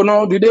him for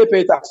no do they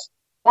pay tax?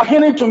 Or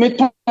Henry to me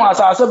as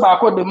I said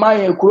back the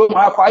money and Chrome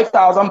have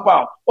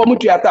 £5,000 or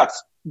mutia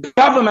tax.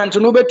 Government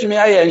no bet to me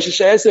and she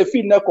shares a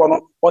fee corner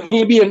or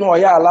he be no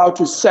allowed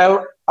to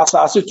sell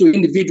assassin to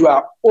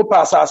individual or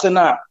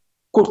passasina.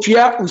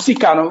 Kutia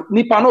Usikano,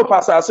 Nipano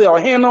passase or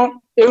Heno.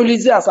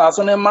 Elize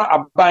asasone ma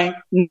aban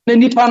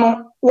nipa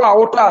no wa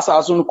woto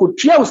asaso ko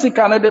tua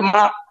usika na de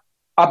ma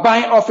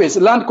aban office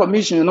land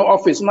commission no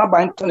office na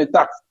ban ton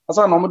tax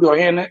asa no mo de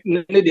ohen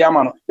ne de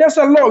ama no. There's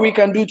a lot we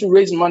can do to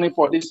raise money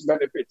for this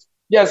benefit.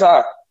 Yes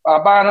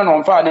aban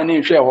no mfa na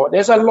ne hwe ho.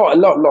 There's a lot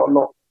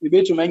we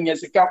be to manya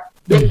sika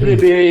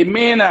be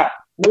mena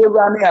we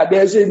run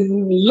there's a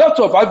lot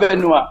of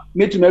avenue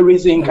me to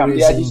raise income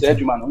there this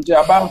edman nti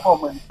aban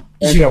form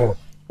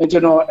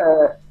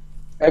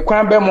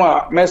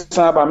Ekwambemwa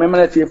mesa ba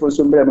memele tie fo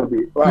so mbre mo bi.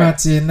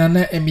 Mati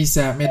nana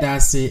emisa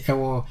medase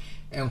ewo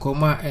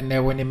enkoma ene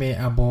woni me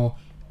abo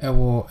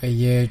ewo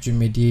eye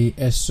dwumedi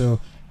eso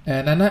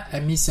nana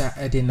amisa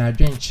ede na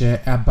adwenkyerɛ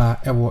aba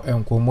ɛwɔ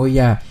enkomo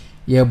ya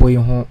yɛbɔ yi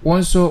ho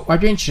wonso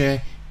adwenkyerɛ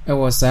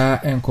ɛwɔ saa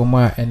enkomo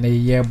a ene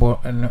yɛbɔ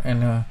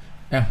eno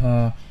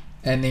ɛho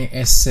ene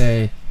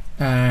ɛsɛ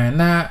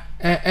na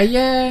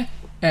ɛyɛ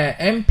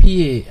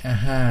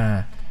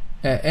MPA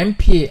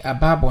MPA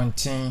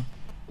ababonten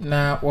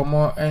na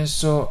womo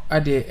enso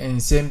ade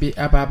nsɛm bi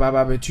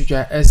ababa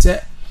betudwa ɛsɛ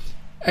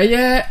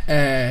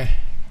ɛyɛ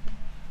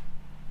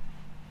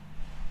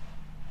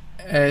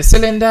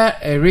cylinder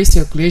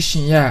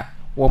recirculation ya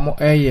womo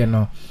ɛyɛ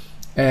no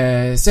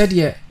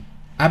sɛdeɛ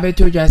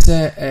abetudwa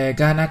sɛ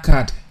Ghana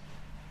card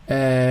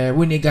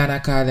woni Ghana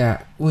card a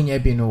wonya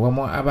bi no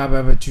womo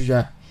ababa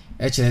betudwa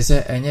ɛkyerɛ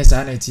sɛ ɛnyɛ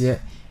saa netie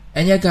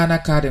ɛnyɛ Ghana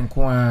card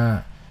nko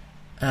a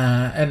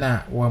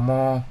ɛna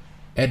womo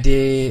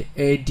ɛde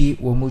edi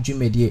womo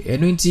dwumedie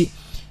enu nti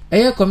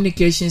ɛyɛ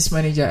communications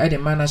manager at the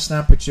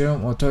National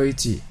Petroleum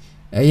Authority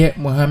ɛyɛ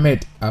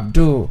Mohammed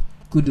Abdul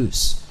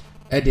Kudus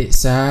ɛde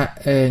saa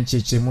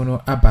nkyekyemu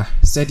no aba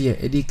sɛdeɛ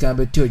ɛdi kan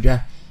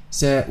betodwa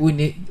sɛ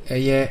woni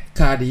ɛyɛ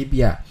card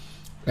bi a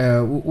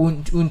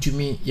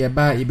untumi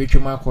yɛba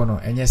yɛbetwam akɔ no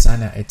ɛnyɛ saa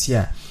na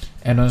ɛtia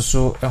ɛno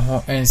nso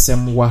ɛho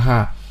nsɛm wɔ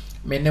ha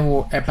me ne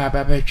wo ɛba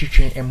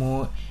twetwe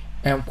emu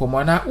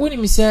nkɔmɔ na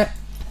wonim sɛ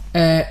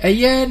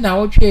ɛyɛ na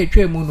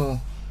wotwe mu no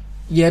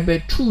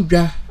yɛbɛtu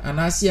dwa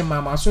anase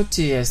mama so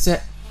te sɛ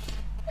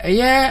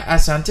ɛyɛ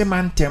Asante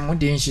Mantem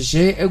de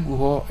nhyehyɛ egu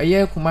hɔ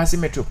ɛyɛ Kumasi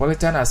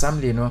Metropolitan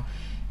Assembly no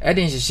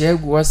ɛde nhyehyɛ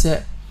egu hɔ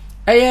sɛ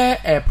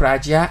ɛyɛ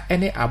pragya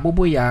ɛne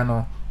aboboya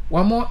no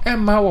wɔmo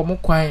ɛma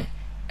wɔmo kwan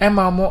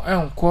ɛma wɔmo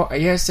ɛnkɔ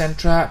ɛyɛ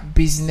Central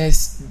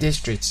Business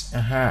District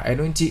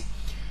ɛno nti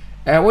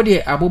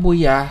wode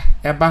aboboya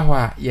ɛba hɔ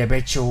a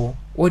yɛbɛkyew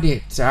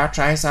wode saa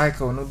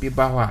tricycle no bi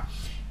ba hɔ a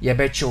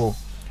yɛbɛkyew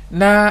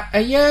na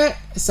ɛyɛ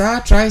saa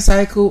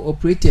tricycle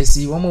operators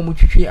wɔn mu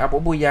twitwi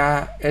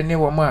aboboya ɛne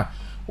wɔn a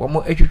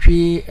wɔn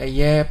atwitwi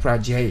ɛyɛ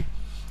pragya yi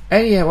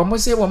ɛyɛ wɔn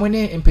sɛ wɔn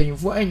ne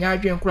mpanyinfoɔ anya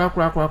adwen kura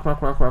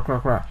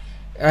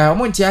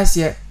wɔn nti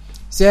aseɛ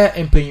sɛ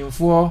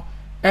mpanyinfoɔ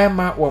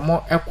ɛma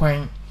wɔn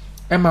ɛkwan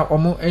ɛma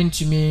wɔn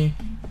ntumi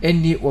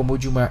ɛni wɔn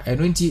dwuma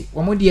ɛno nti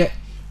wɔn deɛ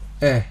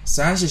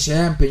saa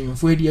nhyehyɛ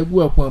mpanyinfoɔ edi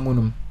egu akwan mu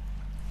no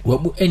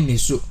wɔn ɛni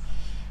so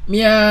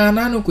mia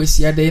nanu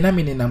kwesi ade na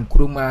menam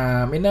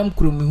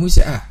kurom hu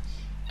se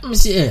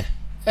msi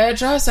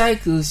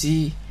tricycles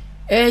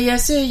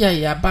yese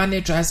ya ba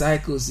ne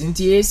tricycles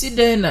nti esi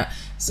den na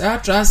sa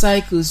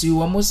tricycles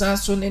wo mo san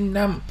so ne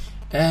nam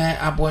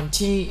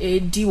abontin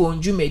edi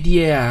won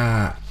dwumedie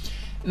a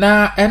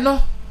na eno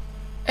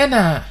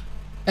na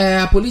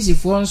police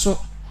fo nso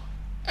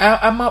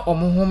ama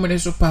omohomre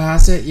so pa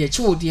se ye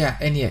chiwodi a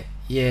ene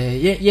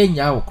ye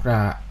nya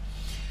okra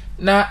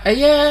na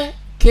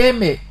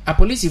keme a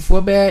police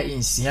for bear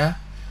in sia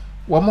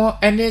womo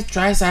any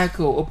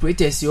tricycle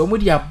operators womo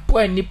dia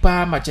boy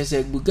nipa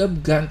machese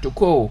buga to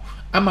ko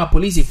ama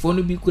police for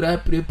no bi kura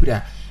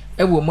prepra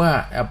ewo mu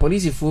a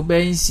police for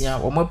bear in sia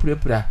womo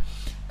prepra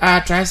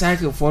a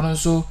tricycle for no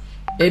so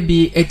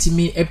ebi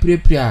etimi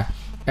prepra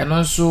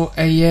eno so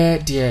eye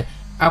de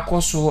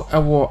akoso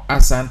ewo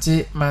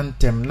Asante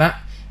Mantem na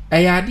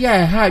ade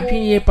a ha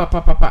adwinye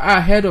papa a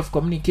head of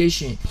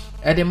communication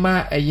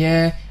edema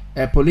eye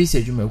police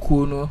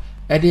adwumaku no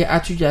ede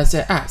atudwa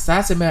se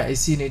saa sema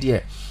esi ne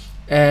de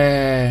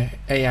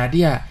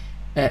ade a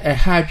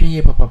ha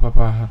adwinye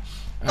papa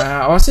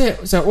o se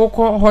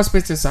wokɔ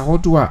hospitals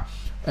ahodo a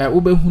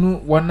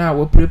wobehunu wona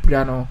wo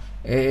prepra no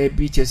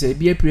bi chese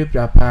bi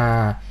prepra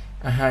pa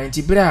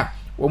nti bra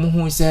wo mu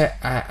hu se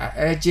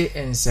eje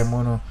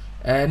ensemo no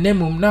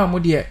nemum na mo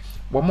de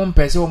wo mo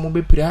mpese wo mo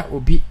bepira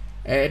obi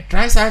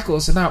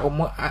tricycles na wo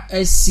mo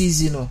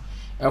season no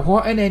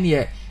ho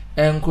enene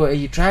enko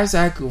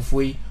tricycle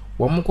foi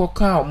wo mo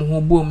koka wo mo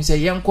ho bom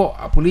se yenko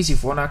police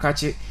fo na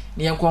kache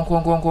ne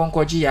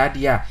yenko ji ya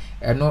de a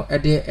eno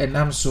ede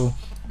enam so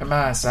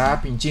ma saa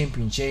pinchen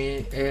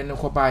no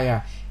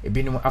kobaya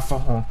ebinum afa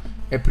ho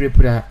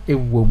prepra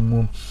ewo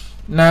mu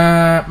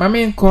na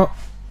mamenko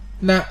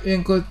na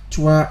enko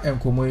twa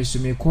enkomo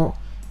esumiko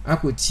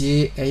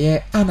akotie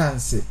eye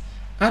ananse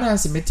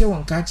mete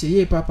won kache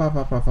ye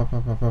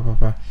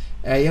papa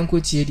yenko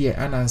tie de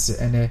ananse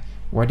ene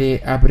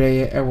wode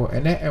abreye ewo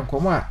ene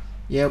enkomo a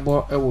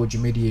yebo ewo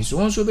dwumedie so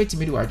won so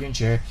betimi de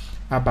wadwenkyere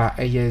aba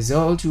eye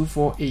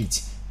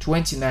 0248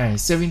 29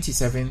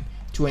 77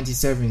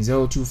 27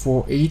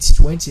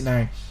 0248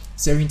 29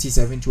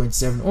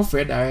 77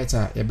 offer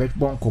director ebet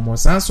bon komo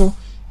sanso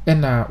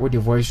ena wo the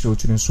voice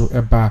note no so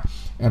eba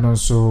eno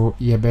so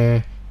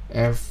yebe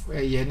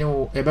ye ne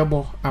wo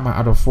ebebo ama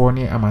adofo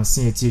ni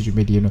amansen eti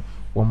dwumedie no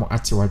wo mo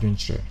ate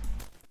wadwenkyere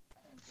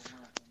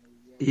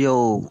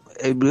yo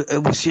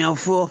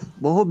ebusianfo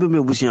bo hobe me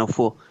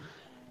ebusianfo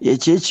ye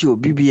chechi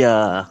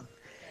obibia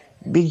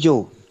Big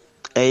Joe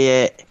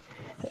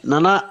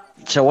nana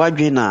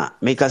chawadwe na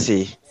make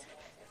say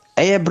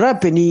bra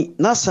pani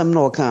na sam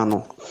na oka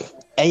no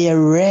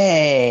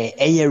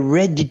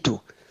ready to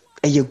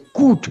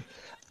good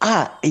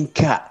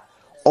nka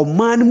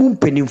oman mu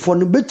mpanimfo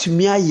no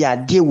betumi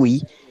ayade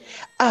wi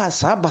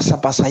saa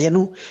basabasa ye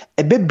no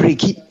ebe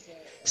breaki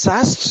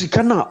saa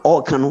sika na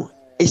ɔka no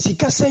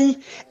esika sɛn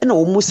na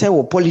wɔn sɛ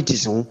wɔ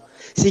politics ho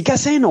sika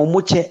sɛn na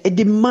wɔn kyɛ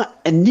de ma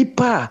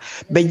nipa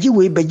bɛgye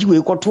wei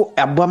kɔto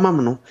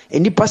aboamam no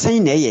nipa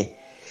sɛn na ɛyɛ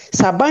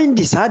saban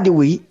di saa de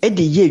wei de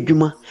yɛ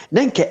adwuma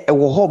na nke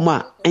ɛwɔ hɔ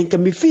ma nka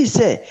me fi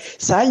sɛ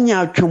saa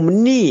nya atwom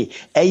ne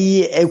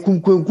ɛyɛ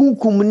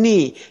ekunkunkum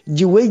ne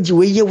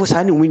giwe ye wo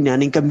saa ne winya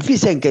ne nka me fi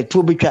sɛ nka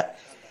tuo betwa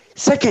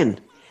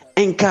second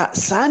nka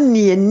saa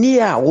ne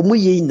a wo mu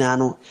yɛ ina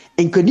no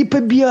nka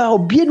nipa bia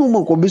obie no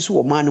mo ko besu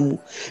wo man mu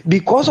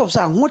because of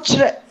sa ho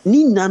kyerɛ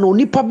ni na no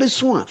nipa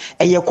besu a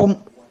ɛyɛ kom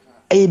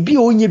ɛyɛ bi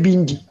onye bi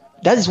ndi.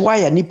 That is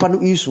why nipa no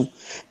isu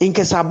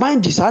nka saban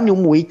di saa ne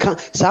mo wei ka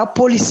saa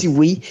policy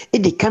wei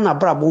de ka na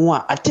bra bo ho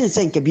a aten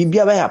sɛ nka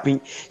bibia ba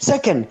happen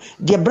second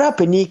de bra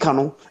pani ka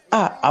no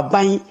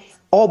aban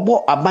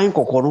obo aban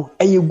kokoro no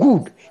ɛyɛ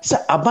good sɛ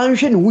aban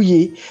hwɛ ne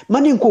wuye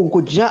mane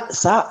nkonkodua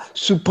saa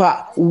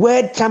super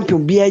world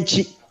champion bia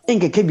chi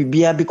nkeke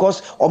bibia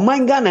because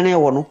oman Ghana na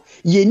ɛwɔ no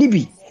ye ni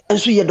bi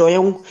enso ye do ye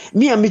ho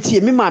me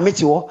ameti me ma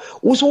ameti wo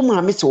wo so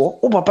ma ameti wo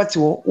wo papa ti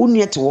wo wo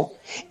nua ti wo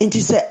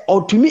enti sɛ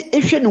otumi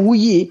ehwɛ ne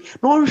wuye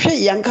na ɔhwɛ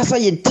yankasa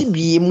ye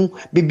tibie mu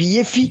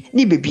bebiye fi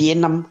ni bebiye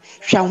nam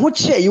hwɛ ho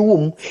kyerɛ ye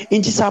wom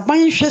enti sɛ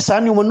aban hwɛ saa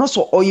ne mo no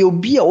so ɔyɛ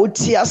obi a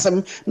otie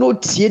asɛm na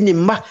otie ne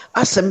ma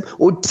asɛm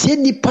otie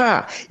nipa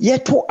a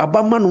yɛto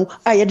abama no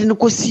a yɛde ne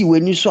kosi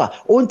wani so a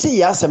ɔnte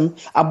yɛ asɛm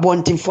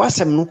abɔntenfo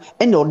asɛm no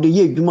ɛna ɔde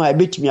yɛ adwuma a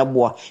ebetumi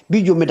aboa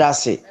bidwo me da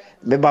ase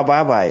be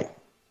bye.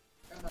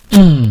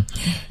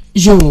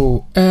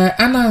 Yo,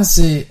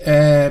 anansi,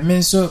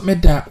 menso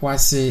meda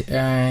wase,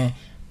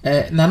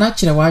 nana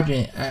chere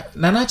wadwen,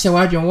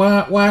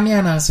 wa ni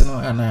anansi no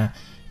ana,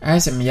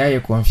 ayese mi yaye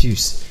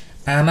confused.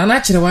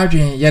 Nana chere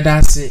wadwen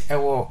yedase,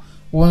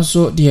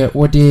 wonso de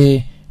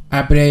wode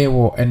abre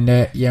wo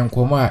ene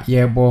yenkomo a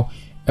yebo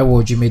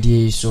ewo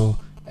dwumedie so.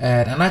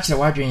 Nana chere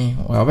wadwen,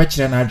 wa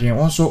chere na adwen,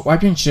 wonso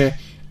wadwen chere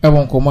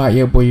ewo nkomo a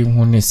yebo yi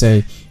hu ne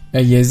say,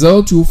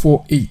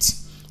 0248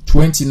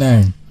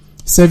 29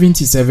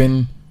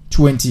 77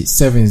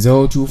 27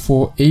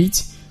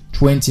 0248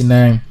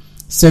 29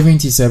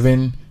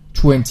 77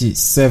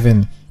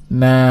 27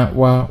 na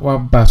wa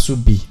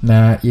basubi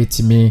na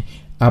yetimi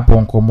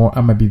abonkomo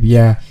ama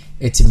bibia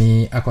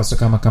etimi akoso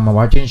kama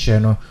wadwenhye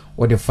no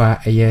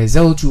odefa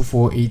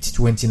 0248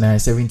 29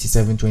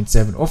 77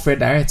 27 offer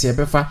direct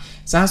yebefa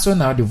sanso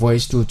now the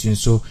voice to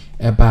so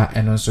eba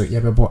eno so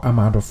yebebo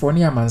ama adofo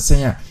ne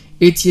amansen a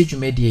etie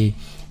dwumedie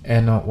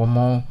eno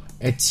womo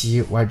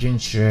etie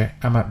wadwenhye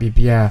ama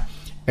bibia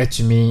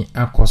etumi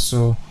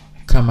akoso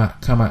kama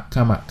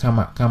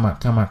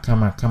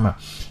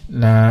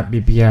na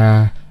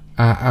bibia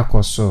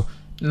akoso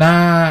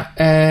na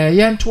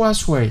yento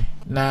aswe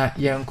na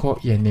yenko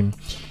yenim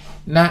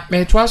na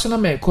meto aso na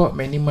meko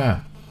manima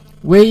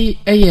we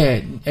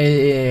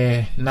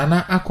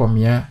nana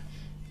akomia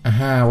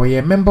we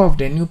a member of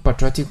the New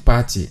Patriotic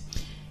Party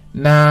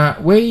na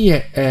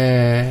we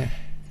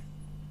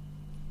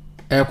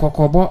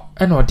kokobo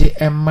eno de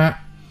emma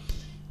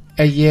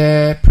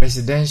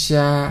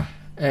presidential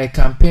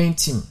campaign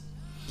team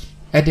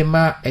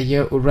edema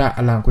ora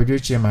alankodwo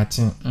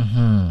chematin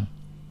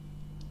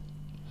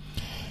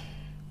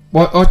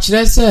bo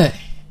ochire se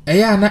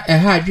na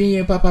ha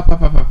adwenye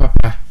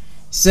papa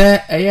se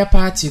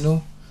party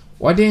no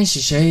wode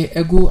nhihye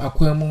egu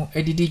akwamu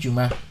edidi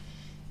dwuma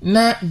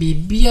na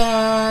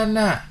bibia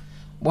na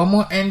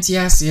bomo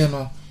entiase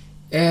no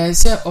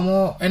se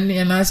omo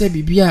na se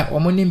bibia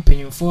omo ni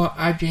mpanyimfo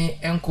adwen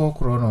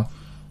enkokoro no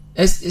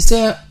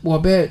se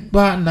wobe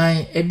ba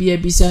nan ebia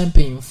bisa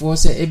mpanyimfo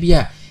se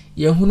ebia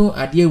yehunu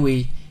ade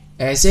we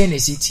se ne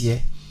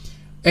sitie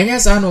enya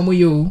sa na omo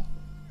yo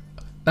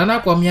nana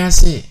kwamia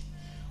se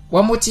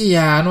wamoti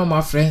ya no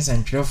my friends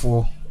and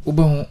trefo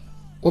ubehu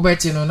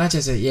ubeti no na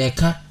chese ye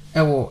ka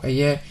ewo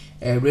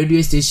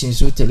radio station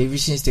so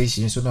television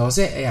station so na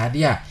se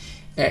ade a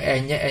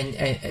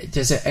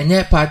chese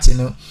enye party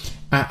no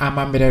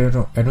amamere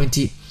no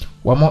enunti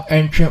wamo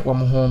entwe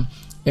wamo ho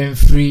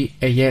emfree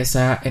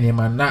sa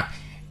enema na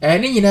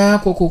ni nyina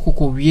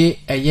kokokoko wie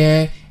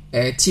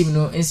team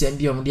no nsem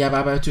bi omde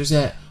ababa to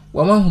se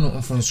wamo hunu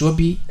mfunso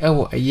bi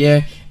ewo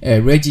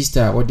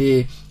register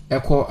wode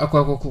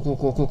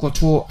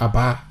to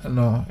aba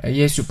no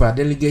super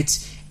delegate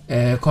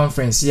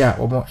conference ya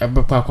omo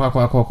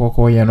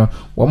kwa ye no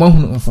womo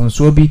hunu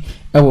mfonso bi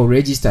ewo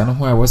register no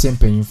ho a wose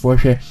mpanyimfo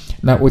hwe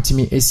na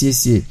otimi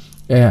esiesie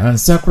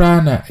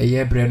ansakra na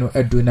bre no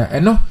aduna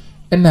eno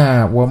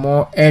na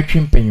womo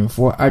etwe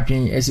mpanyimfo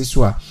adwen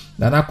esiso a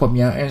na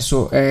komia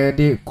enso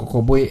de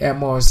kokoboi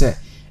emo se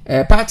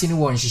party ni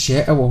won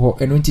hihye ewo ho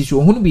eno nti so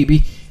hunu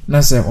bibi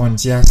na se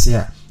onti ase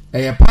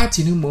a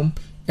party ni mum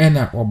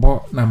ena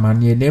obo na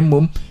manie na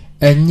mum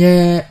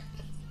enye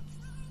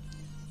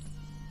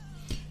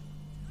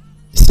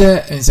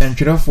se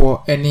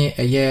nsentwerefo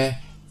ene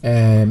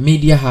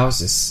media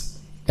houses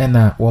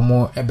ena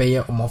womo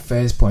ebeye omo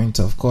first point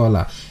of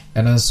call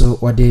and so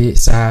wode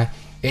sa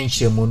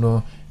enhyemu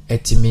no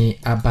etimi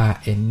aba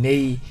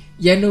enei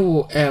yɛne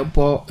wo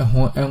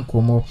ho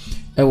enkomo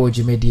ewo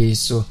dwumadie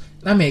so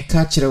na me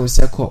ka kyerɛ wo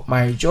sɛ kɔ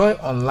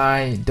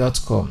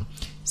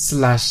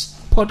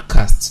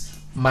myjoyonline.com/podcast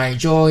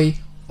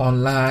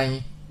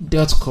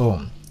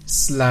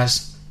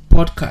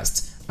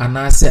myjoyonline.com/podcast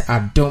anase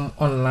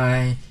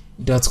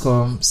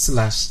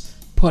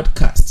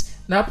adomonline.com/podcast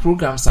na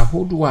programs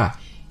ahodo a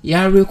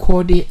ya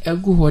record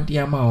egu hodi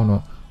ama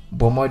ono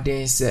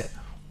bomoden se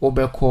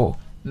obekọ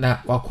na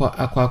wakọ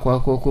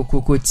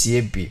akwa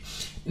tie bi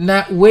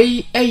na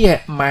wei eye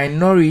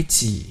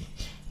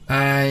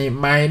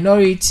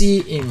minority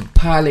in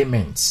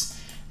parliament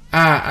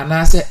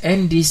anase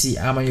NDC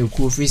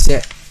amayoku fi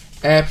se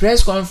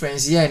press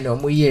conference here no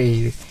mo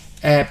ye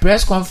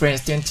press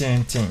conference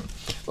 10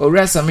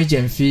 ora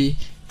samejemfi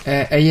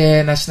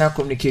national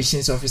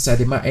communications officer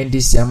de ma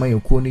NDC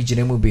amayoku ni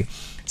gine mu bi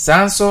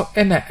sanso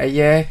na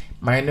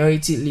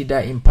minority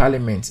leader in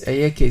parliament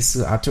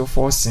case ato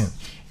forcing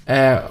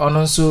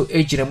ono nso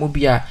ejire mu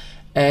bia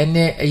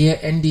ne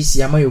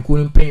NDC amayoku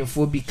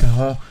mpanyefo bi ka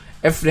ho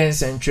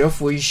friends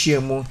ntwefo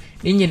nhyiamu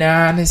ni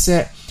nyinaa ne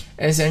se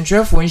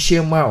nsentwefo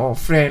nhyiamu a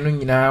ofre no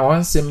nyinaa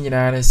wonsem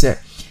nyinaa ne se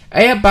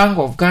Bank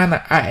of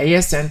Ghana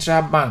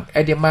Central Bank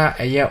edema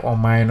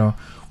oman no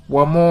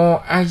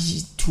womo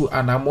ajitu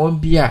anamon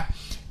bia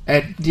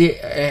de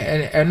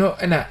eno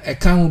na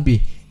eka ho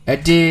bi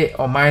ede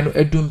oman no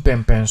edum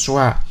pempenso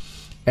a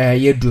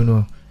yedu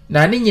no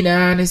na ni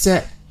nyinaa ne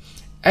se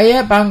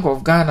Bank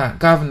of Ghana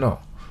governor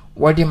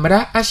wodi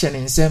mra ahye ne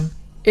nsem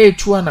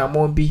etu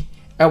anamon bi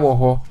ewo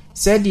ho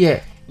said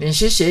ye ne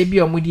nhyehyɛ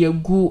bi omudi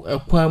agu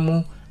akwan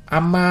mu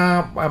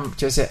ama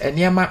chese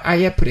eniema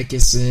aye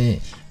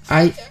prekese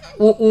ai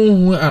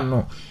unhu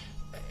ano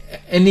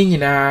eni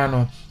nyinaa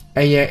no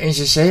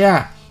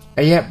nhyehyɛ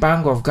a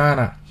Bank of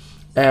Ghana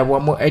wo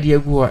mo ade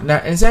agu ho na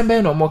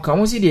nsɛmbe no mo ka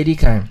ho si de edi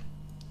kan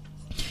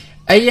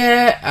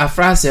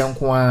afrase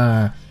nko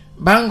a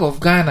Bank of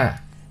Ghana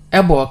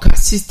ebo ka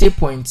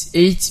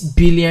 60.8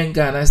 billion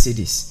Ghana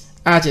cedis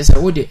a chese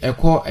wo de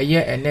ekɔ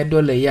ene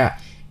dollar ya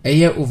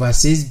over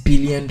 $6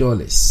 billion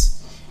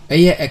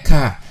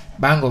eka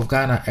Bank of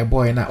Ghana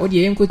eboy na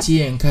odi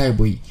enkoti enka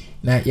eboyi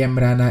na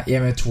yemra na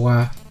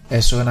yemetoa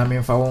eso na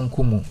memfa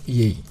wonkumu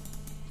ye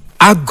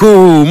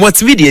ago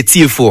multimedia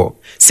tie4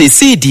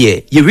 say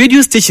die ye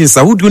radio stations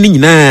awodo ni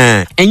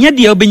nyina enya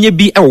de obenya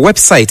bi e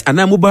website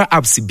ana mobile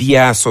apps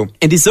bia so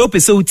and this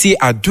opese uti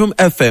Adom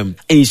FM,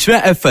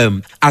 Inshira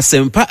FM,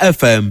 Asempa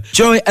FM,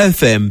 Joy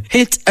FM,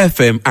 Hit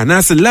FM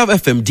and Love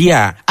FM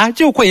dia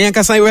aje kwa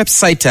yankasa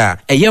website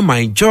eye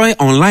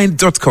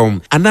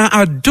myjoyonline.com ana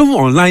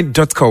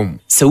adomonline.com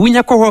so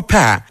winya kwa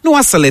pa no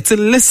waselect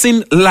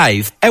listen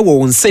live ewo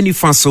wonsani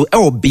faso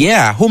ewo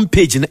bia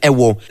homepage na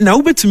ewo na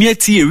ubetumi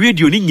atie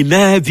radio ni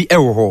nyina bi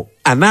ewo ho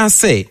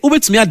anase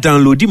ubetumi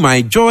download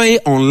my Joy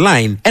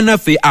Online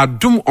NFA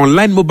Adom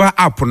Online mobile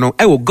app no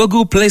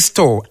Google Play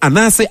Store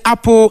anase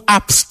Apple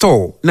App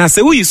Store na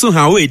se we use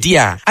how we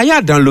dia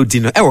aya download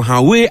no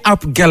Hawe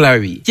App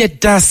Gallery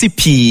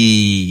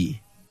yedasipi.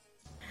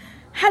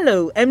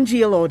 Hello,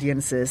 MGL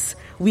audiences.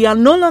 We are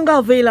no longer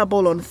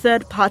available on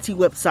third-party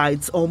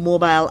websites or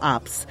mobile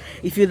apps.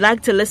 If you'd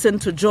like to listen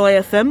to Joy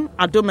FM,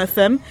 Adom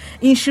FM,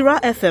 Inshira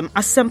FM,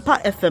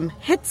 Asempa FM,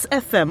 Hits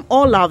FM,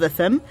 or Love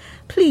FM,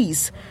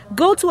 please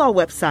go to our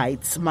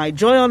websites,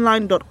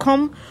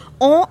 myjoyonline.com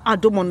or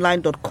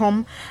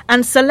adomonline.com,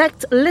 and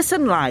select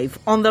Listen Live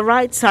on the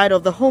right side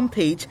of the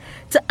homepage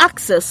to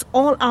access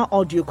all our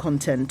audio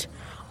content.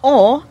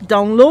 Or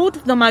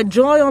download the My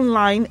Joy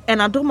Online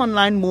and Adom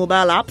Online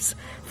mobile apps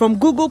from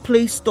Google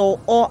Play Store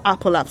or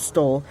Apple App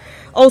Store.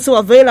 Also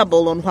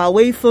available on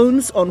Huawei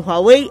phones on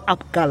Huawei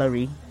App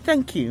Gallery.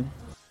 Thank you.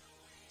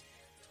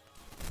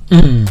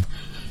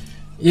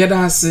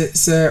 Yeda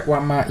se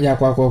wama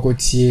yakwa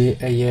tie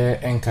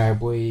enkai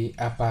boy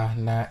apa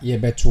na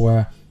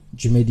yebetoa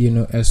dwumadi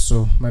no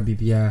eso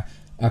mabibia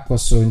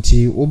akoso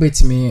nti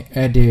obetimi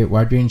ede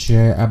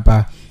wadwenche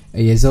aba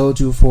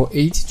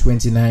 0248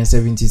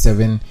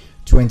 2977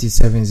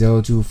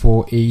 27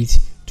 0248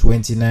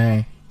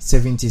 29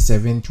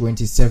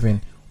 77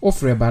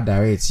 offer ba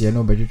direct ye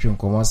no bedwetwe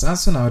nkomo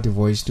sanso na the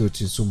voice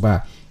to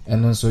suba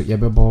eno so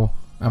yebebo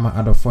ama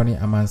adofoni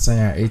amansan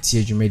a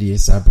etie dwumadi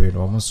sabre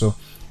no so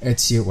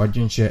etie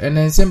wadwenche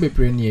enensem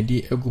bepre ne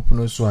yedi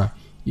agupuno so a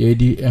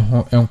yedi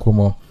eho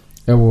enkomo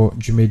ewo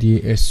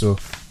dwumadi eso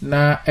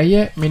na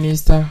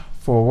Minister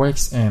for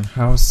Works and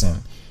Housing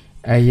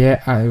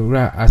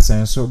Ira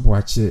Asenso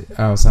Boache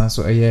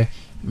Sanso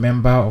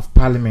Member of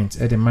Parliament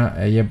Edema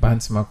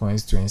Bantima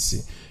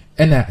constituency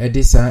ena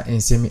edisa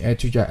ensemi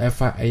etuja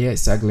efa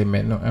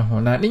sagleme no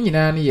ehona ni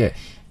nyina ne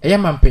ye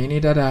mampani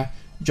dada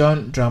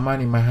John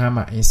Dramani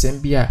Mahama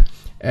ensembia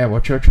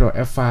wotwetwo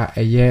efa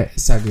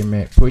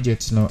sagleme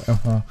project no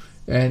eho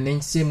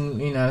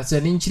nensem ina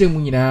se ninchire mu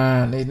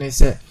nyina ne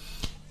se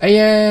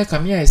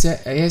kamia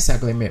se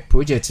sagleme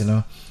project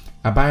no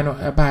aban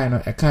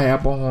no eka ya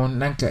bo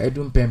nanka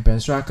edum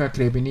pempenso aka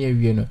krebi ne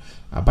awie no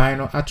aban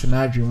no ato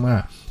na adwemu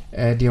a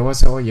de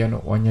wose oye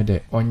no onye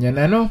de onye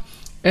na no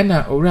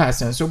ena owura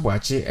asenso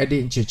boache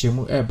ede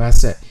nchechemu eba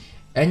se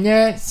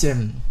enye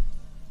sem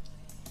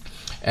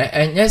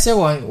and yes,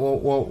 why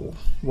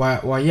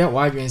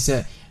you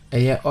say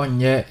on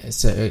ye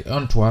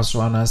on to us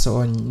one as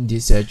on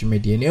this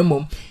media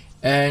mum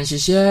and she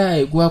share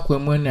a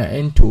guacamona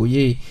and to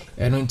ye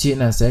and on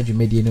tina said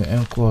media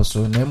and course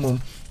so nemum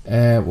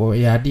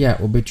yadia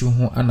obetu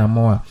ho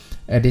anamoa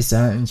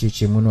edisa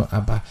nchichimuno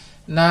aba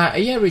na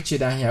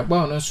Richard ahia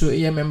ba no so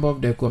member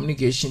of the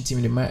communication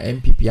team ma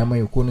MPP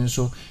amayokunu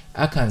so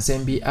aka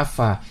nsem bi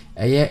afa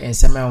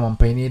ensema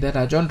wampani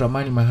that John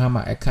Dramani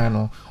Mahama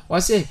ekano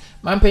wase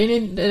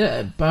mampani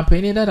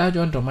that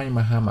John Dramani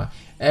Mahama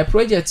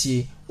project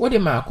yi what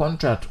ma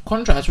contract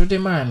what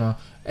ma no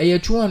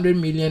 $200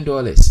 million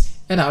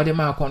and how the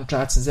ma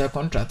contract say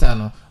contract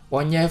no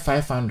onye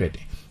 500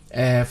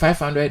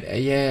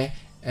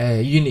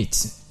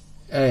 unit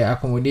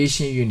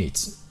accommodation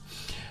unit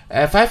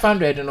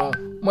 500 no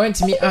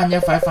mointimi anya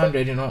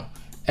 500 no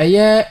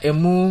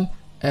emu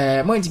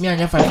mointimi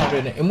anya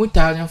 500 emu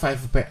 1500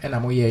 pe na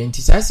mo ye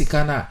nti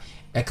sasika na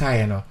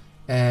ekaye no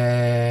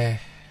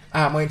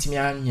mointimi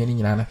anya ni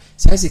nyina na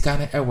sasika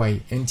na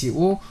ewai nti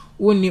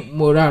wo ni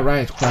moral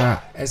right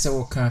kwa ese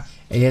wo kan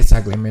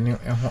saglemeni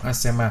ho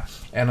asema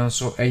eno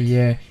so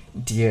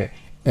die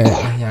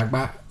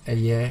anyagba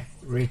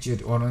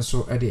Richard ono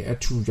so de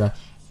atudwa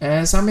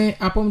same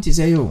apom ti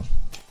say yo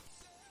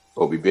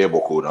obi be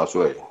boko na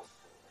so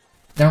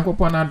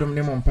Danko na dum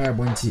ne mo mpa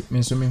bonti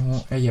menso me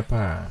ho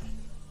pa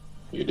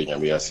yede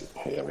nyame ase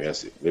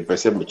me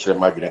pese me kire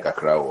madwene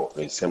kakra wo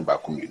ensem ba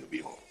ko mienu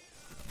bi ho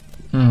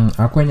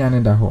akwanya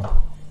ne da ho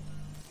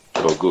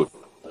oh good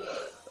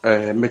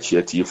me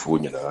chia tifo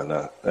nyina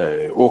na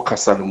o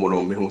kasa no mo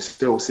no me ho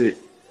se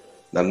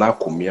na na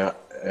komia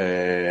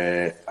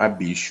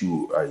abi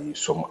issue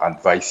some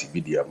advice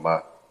bi dia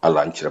ma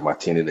ala nkyere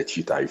matene na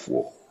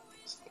chitaifo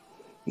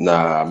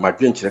na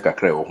madwen kyere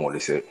kakra wo ho le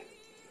se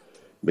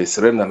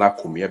besere na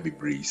komia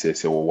bibri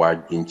se wo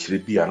wadwen kyere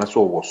bi ana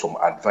so wo some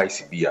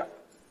advice bi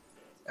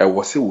a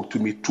wo se wo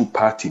tumi two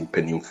party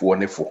mpanimfo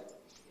ne fo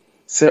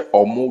se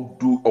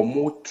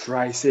omo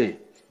try say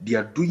they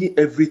are doing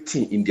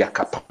everything in their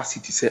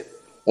capacity say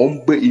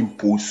ombe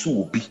impose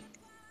obi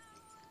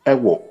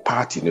wo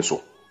party ne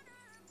so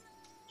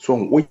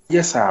we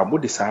yes mo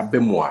de sa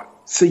bemu a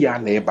se ya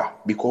na eba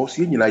because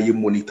ye nyina ye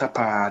monitor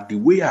pa the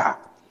way a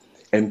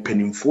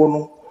empanimfo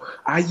no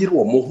ayire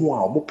omo ho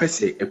a omo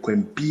pese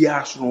ekwan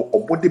bia so no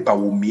obode ba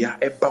wo mia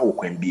eba wo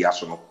kwan bia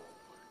so no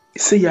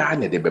se ya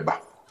na de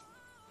beba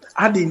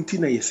adenti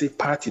na ye say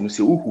party no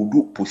se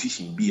uhudu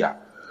position bia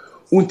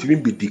untimi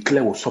be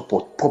declare wo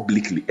support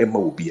publicly ema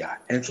wo bia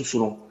enso so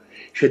no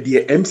hwe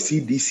de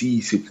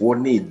MCDC sefo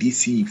ne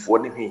DC fo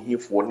ne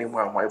hwehefo ne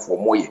mwanwanfo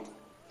moye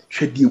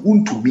hwe de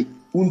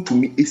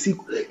untumi esi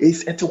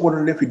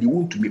etekono na hwe de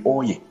untumi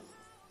oye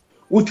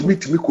untumi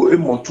timi ko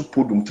emonto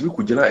podum timi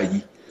ko gina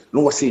ayi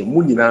no wo say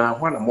mu nyina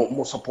ho na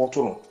mo support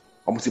no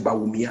omo se ba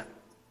wo mia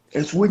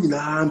enso wo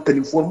nyina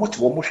mpanifo mo te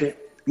wo mo hwe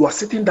you are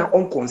sitting down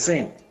on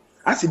concern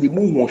as the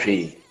mu ho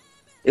hwe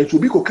enso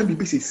bi ko ka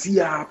bibi se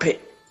sia pe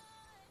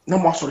na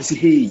mo asori se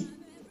hey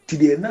ti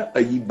de na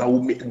ayi ba wo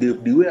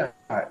the way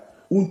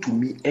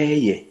untumi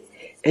eye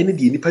ene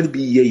de nipa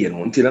bi ye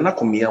no nti na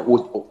komia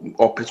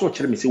o peso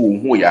kire me se wo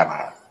hu ya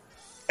na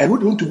eno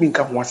de untumi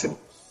nka ho asem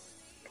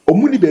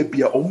omuni ba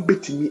bia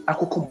ombetimi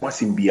akoko mo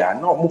asem bia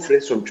na omo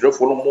fresh on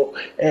twelefo no mo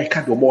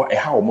ka de omo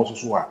ha omo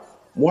so a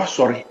mo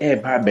asori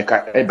ba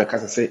beka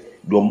se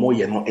de omo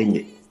ye no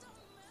enye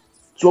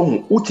so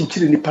hu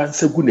utinchire nipa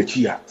nsagu na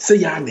chi a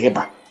se ya na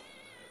eba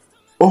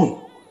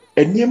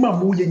eniema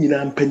mo ye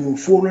nyina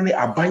mpanimfo no ne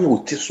abanye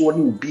oteso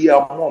ne obia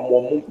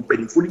mo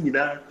mpanimfo ni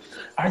nyina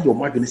ayo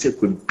madwene se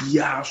kwam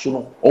bia so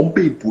no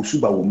ombe iposu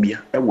ba wo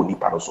mia wo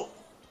nipa no so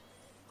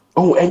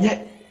enye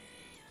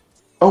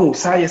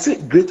sa ye se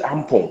great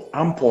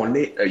ampon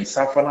ne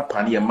isafa na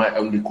pane ma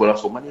Nicola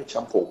so mania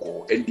champo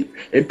ko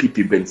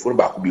MPP benfo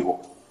ba ko bi ho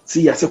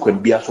si ya se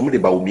kwam bia so mo de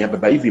ba wo mia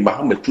ba even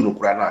Muhammad tu no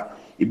kura na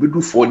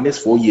ebedu for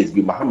next 4 years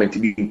bi Muhammad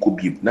bi nko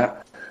bi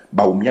na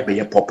ba wo mia be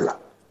ye popular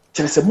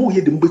chere se mo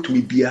ye de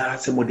mbetumi bia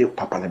se mo de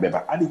papa na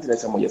beba ali tire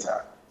se mo ye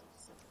sa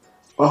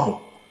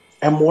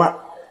emwa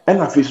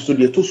ena face so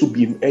de to so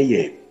bi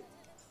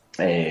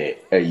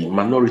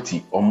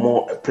minority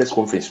omo press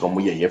conference no mo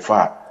ye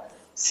fa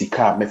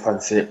sika me fan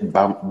se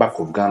Bank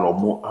of Ghana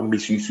omo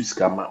ambitious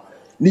sika ma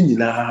ni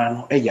nyina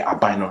no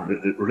aban no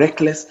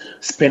reckless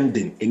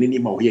spending eneni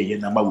ma wo ye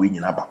na ma we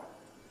nyina ba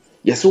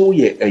yes wo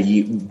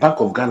ye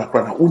Bank of Ghana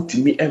kra na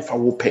untimi emfa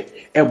wo pe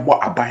ebo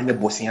aban ne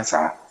bosia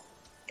sa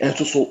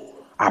enso so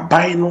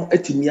aban no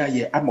etimi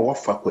aye ama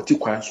wafa kwati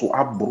kwan so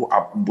aboro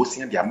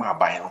abosia de ama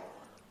aban no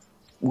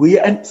we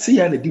see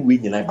ya na di we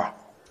nyina ba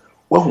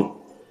wahu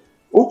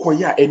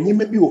okoya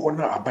enima bi wo ho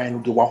na aban no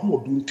de wa ho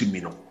odu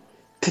ntimi no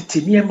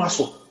tetemi ema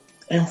so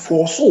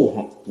enforce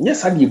ho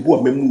nyesa na ebu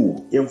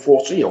amamu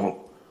enforce ye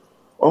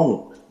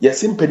ho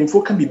yes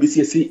impenifo can be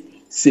busy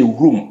say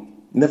room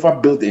never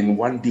built in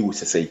one day we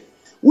say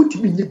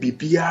wotimi nye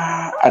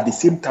bibia at the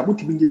same time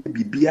wotimi nye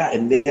bibia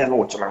enne na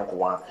wo kyera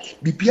nko a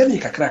bibia ne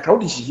kakra wo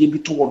de hihie bi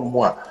to wono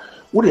mo a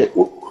wo de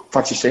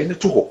fa hihie ne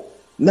to ho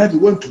na de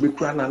want to be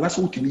kura na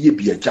so wotimi ye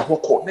bia gya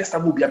hokọ next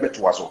time obi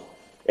abeto aso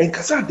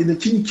enkasa de na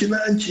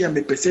chinchina anchi a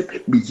mepese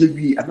beje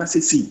wi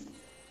anase sei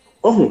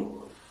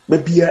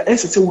mabia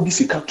ese se wodi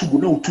sika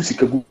tugu na utu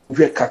sika gu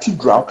hwe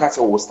cathedral ka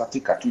se wo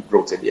start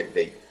cathedral se de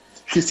ndey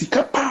hwe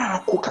sika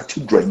pa ko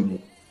cathedral yi mu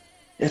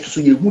eso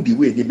so ye hu de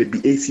we de mebi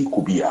AC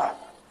kobia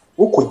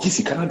wo ko gi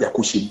sika na de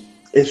akohye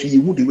eso ye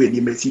hu de we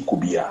de mesi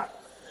kobia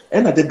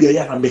ena de bia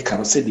ya na meka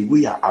no se de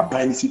we ya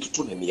aban ni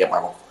situtu ne ne ma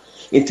no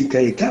enti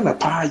kai Ghana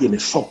pa ye ne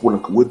shop wona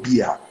ko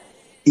bia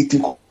eti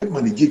ko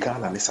manage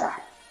Ghana ne sa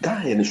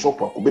Ghana ye ne shop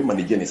ko be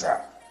manage ne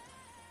sa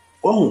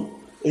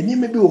eni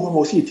mebi wo ho ma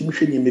o se eti mi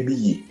hwe ni mebi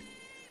yi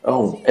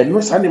and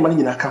no Sunday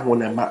money in a car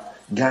on a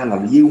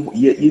Ghana,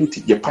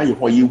 ye pay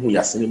ho ye who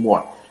ya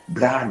cinema,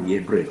 brand ye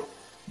bread.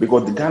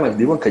 Because the Ghana,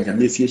 they won't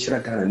can see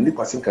Ghana, and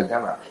Nipa Sinka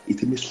Ghana,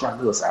 it may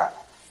struggles are.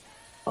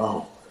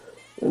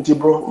 And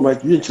bro, my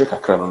you check a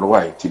crown on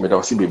why, Timid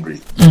or Sibibri.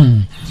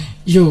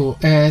 Yo,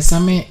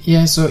 Sammy,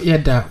 yes, so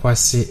yada was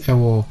say,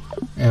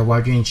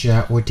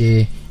 Wadrincha, or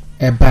de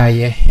a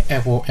buyer,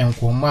 ever and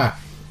Koma.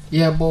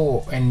 Yeah,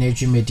 bo and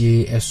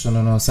Nejimedi as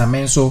soon as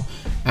I so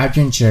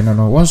Argentina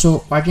no one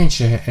so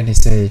Argentina and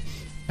say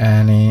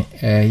and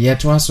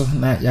yet once so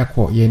not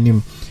yako ye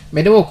nim.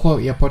 May they call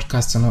your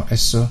podcast no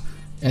as so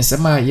and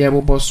some ye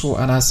bo so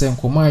and I send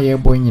Koma ye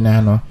boy in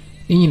ano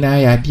in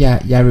idea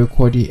ya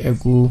recordi a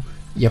go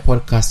your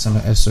podcast no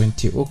as so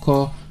into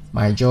oko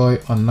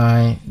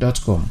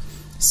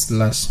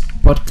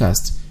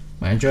myjoyonline.com/podcast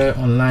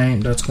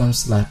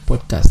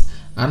myjoyonline.com/podcast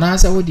and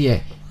as I would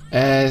ye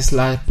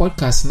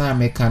podcast na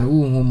mekan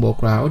wu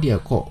mbokra odi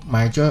ekọ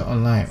my joy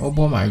online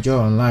obo my joy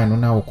online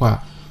na wokọ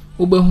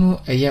obehunu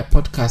eye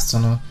podcast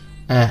no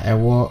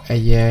ewo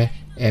eye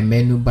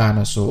menu bar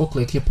no so o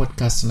click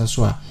podcast no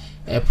so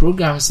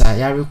programs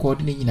ya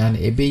record ni nyina na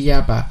ebe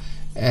ya ba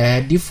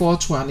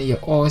default one ye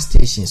all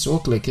stations so o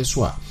click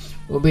so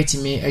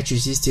obetimi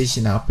choose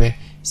station ape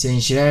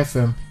Senshira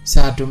FM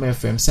Sadom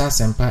FM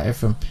Sasempa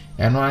FM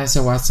eno an se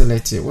wa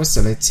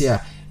select a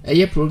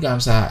eye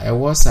programs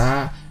ewo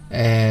sa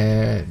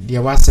the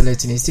was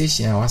selecting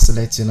station was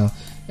selecting no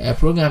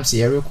programs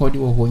here record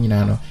wo ho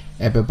nyina no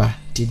ebeba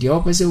ti the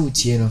opposite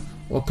utie no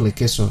o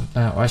click so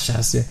na wa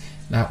shase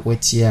na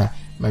watia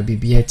ma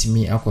bibia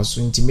timi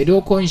akoso nti me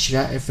do ko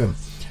Nshira FM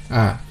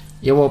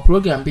ye wo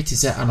program bi ti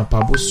se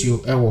anopa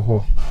bosio ewo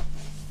ho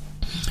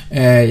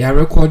ya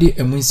record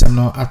emunsem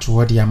no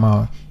ato de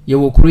ama ye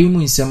wo kuro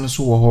emunsem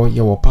so wo ho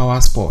ye wo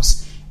power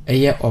sports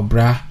eye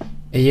obra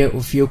eye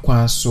ofie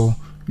kwan so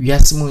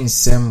wiasemu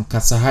nsem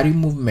kasahari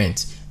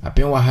movement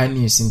apenwa ha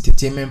news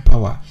entertainment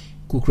power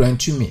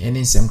kukrantumi ene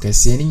nsem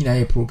kase ni nyina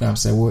ye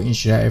programs wo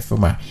Nshira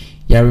FM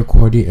ya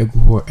record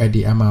eguho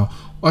edi ama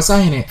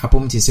osahene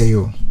apomti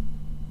seyo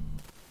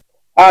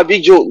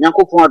bijo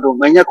nyankopon adom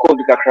manya ko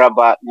bi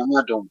kakraba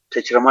nyamadom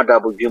techirama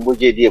bo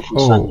dwemboje di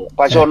efusane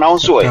pacho na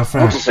onso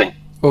mutisen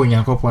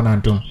nyankopon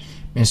adom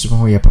mensumo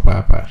ho ye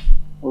papa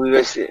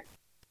wese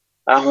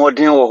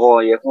ahoden wo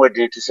ho ye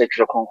hoden te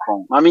sekre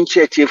konkron mami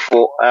nche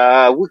tiefo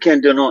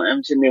weekend no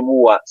emse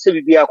memu wa se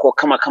bibia ko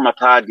kama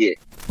pa de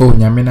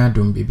nyame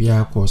adom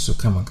bibia ko so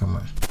kama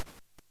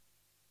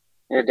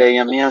de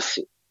nyame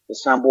ase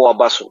sambo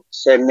abaso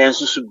se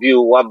nensusu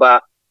bio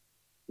waba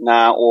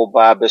na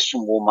oba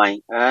besumbo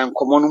man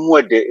nkomono mu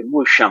ade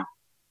emu hwam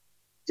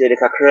de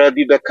kakra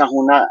bi beka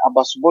ho na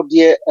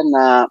abasobode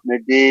na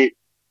mede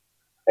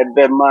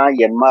ebema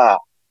yema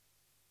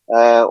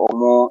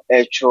omo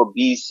echo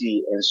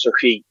BC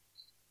ensohwe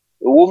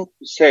ewom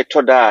se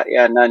toda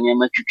ya na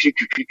nyema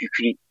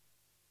twitwi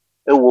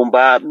ewom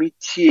ba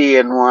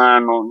mitie no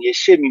ano ye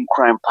hye mi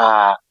nkran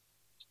pa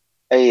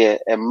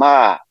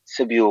ema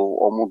sebio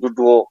omo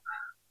dodo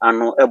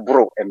ano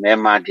ebro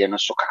emema de no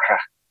so kakra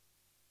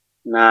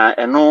na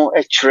eno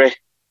echre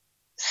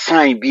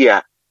sign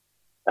bia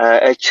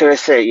echre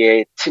se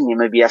ye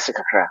tinima bia se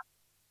kakra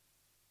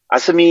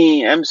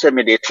asemi emse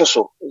me de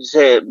toso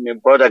se me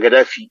brother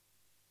Gaddafi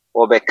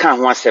obeka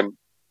ho asem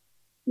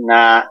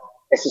na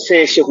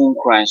esese hye hu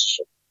nkran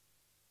so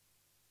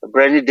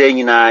brand de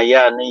nyina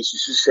ya na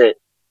isusu se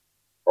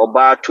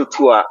oba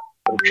totu a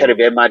twere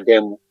be ma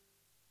dem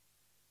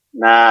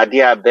na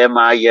dia be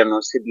ma ye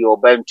no se bi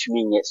oba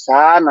ntumi nye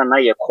saa na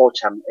ye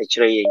culture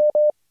echre ye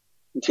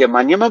nti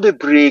manyema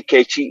bebre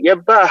kachi ye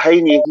ba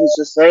hai ne hu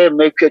se sai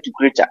makwa to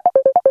greater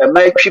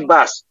ma twi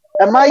bus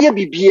ma ye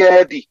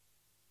bibia bi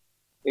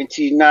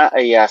nti na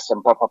ya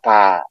sempa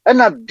papa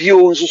na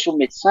bio nso so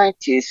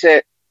metsantie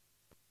se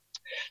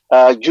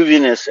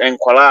juveniles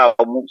enkwala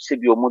omu se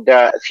bi omu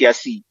da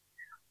fiasi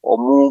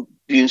omu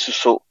bi nso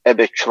so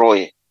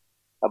ebetroye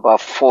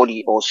about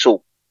 40 or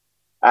so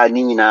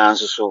ani nyina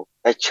nso so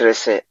ekire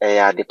se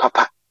ya de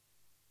papa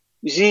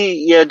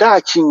zi ye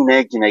da chi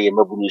nyina gina ye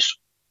mabuni so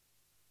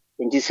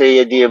nti se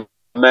ye de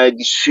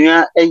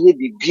magisua eye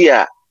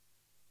bibia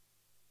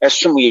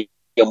esum ye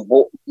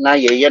mbo na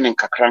ye ne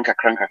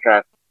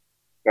nkakra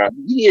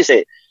ye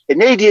se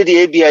ene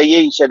de bia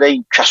ye nhyeda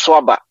ntwaso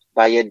aba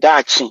ba ye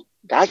dachi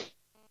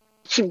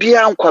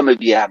bia nkwama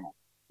bia no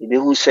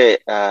ebehu se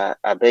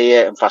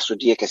abeye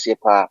mfasodie kese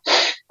pa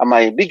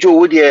ama bijo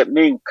wo de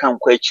me nkan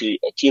kwa akiri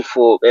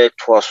atiefo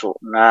toaso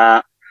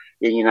na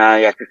yɛnyina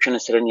yɛatwetwe no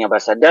sere ne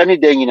abasa da ne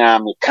da nyinaa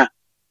meka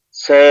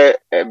sɛ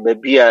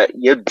baabi a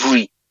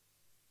yɛduri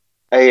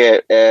ɛyɛ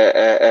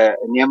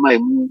nneɛma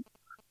emu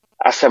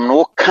asɛm no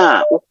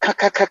woka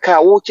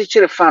kakaka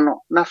wokyekyere fa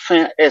no na fa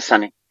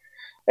ɛsane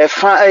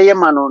ɛfa ɛyɛ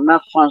ma no na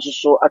fa nso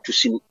so ato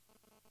sini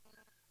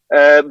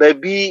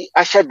baabi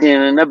ahyɛ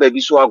den na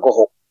baabi so agɔ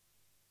hɔ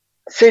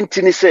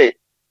senti ne sɛ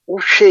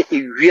wohwɛ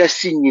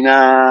ewiase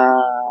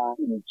nyinaa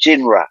in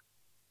general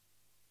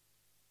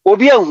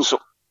obi ahu so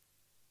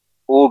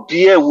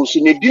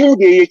na binom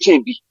deɛ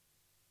yɛkyɛn bi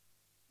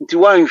nti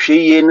wanhwɛ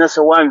yie na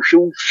sɛ wanhwɛ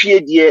wo fie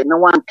deɛ na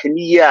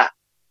wankani yie a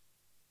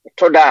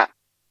ɛtɔda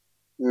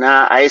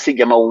na ayɛ sɛ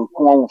gyama wo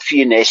nko a wo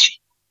fie na ɛhye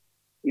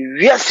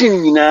wiase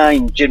nyinaa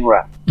in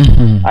general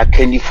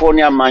akanifo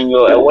ne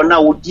amanyɔ ɛwɔ na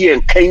wodi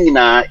nkan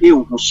nyinaa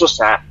ɛnhu so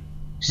saa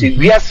sɛ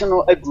wiase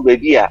no adu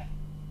baabi a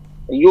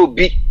ɛyɛ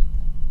obi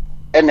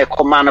ɛna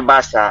kɔma no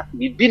ba saa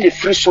bibi ne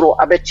firi soro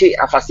abɛte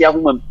afase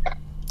ahoma mu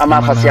ama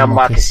afase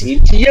ahoma akɛse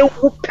nti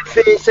yɛhu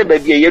pɛfɛ sɛ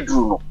baabi a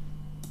yɛduru no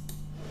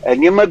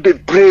nneɛma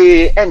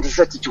bebree ɛnte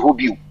sɛ tete hɔ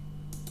bio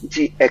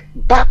nti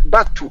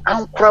back to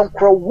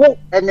ankorankora wo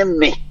ɛne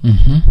me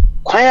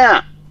kwan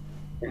a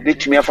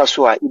ɛbɛtumi afa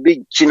so a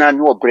ɛbɛgyina ne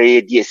ɔbrɛ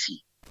yɛ di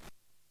asi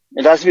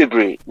medase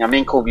bebree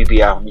nyame nka wo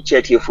bibia mekyɛ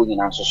atiefo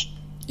nyina nso so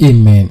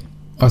amen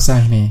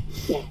ɔsahene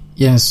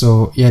yɛn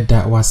so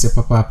yɛda wase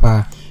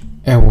papaapa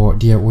ɛwɔ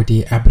deɛ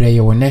wode abrɛ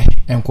yɛ wɔ nɛ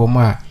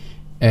nkɔmmɔ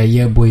a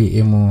yɛbɔ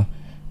emu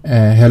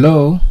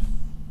hello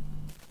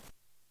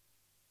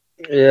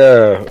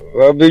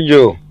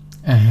wabijo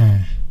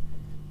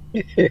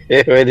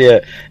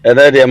wedia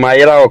ɛna deɛ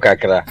mayera wo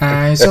kakra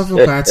sɔfo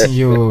kwaten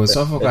yo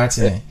sɔfo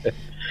kwaten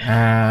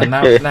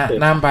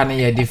number no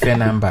yɛ different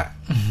number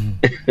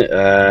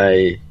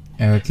ai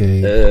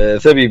okay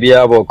sɛ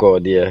bibia bɔkɔ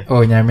deɛ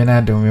nyame no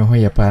adom me ho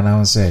yɛ paa na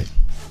wo sɛ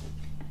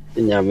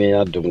nyame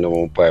adom no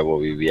mo pae wɔ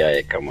bibia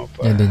yɛ kama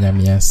pa yɛde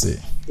nyame ase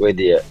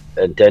wedia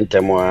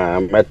ntɛntɛm a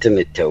mɛte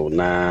ne tɛw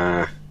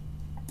na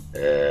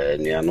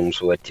nuanom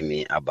so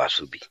watimi aba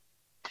so bi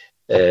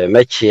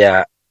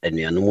mɛkyea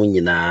anuanom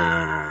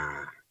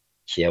nyinaa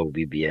kyea wo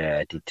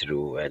bibia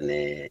titiro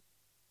ne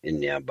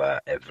nnuaba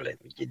Evelyn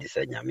gye di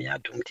sɛ nyame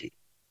adom ti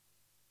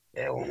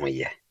wo ho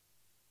yɛ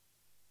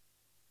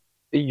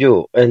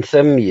Ijo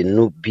ensɛm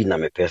yenu bi na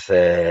mepɛ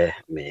sɛ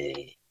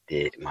me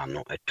de ma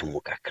no atumu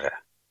kakra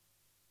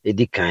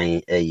edi kan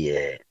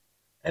ɛyɛ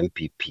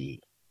MPP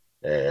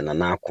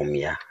Nana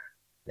Akomia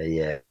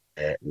ɛyɛ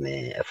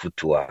ne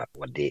afutu a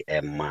wɔde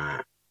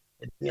ɛma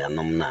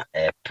aduanom na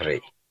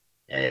ɛpre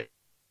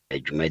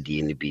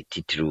adwumadie no bi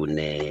titiri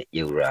ne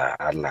yɛwura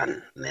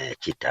Alan ne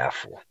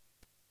Chitafo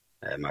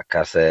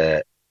maka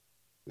sɛ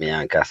me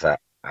ankasa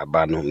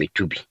aba no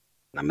metubi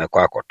na mɛkɔ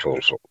akɔto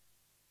nso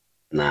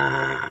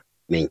na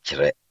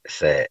menkyerɛ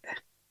sɛ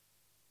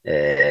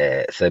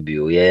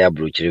bio yɛ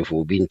abrokyerefo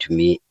obi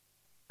ntumi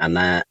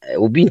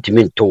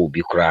ntɔ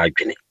obi koraa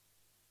adwene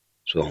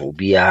so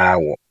obi a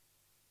wɔ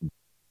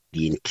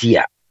di nti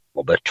a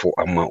wɔbɛto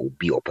ama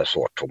obi ɔpɛ so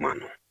ɔto ma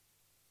no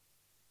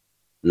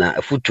na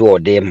afutu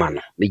ɔde ma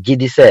no megye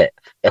di sɛ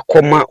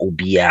ɛkɔma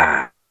obi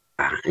a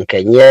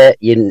nkanyɛ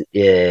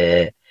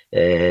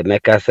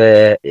mɛka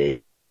sɛ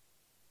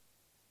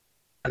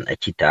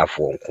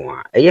Chitafo nko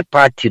a ɛyɛ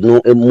party no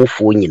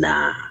emufoɔ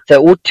nyinaa sɛ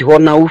wote hɔ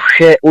na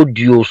wohwɛ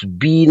audios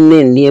bi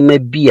ne nneɛma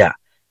bi a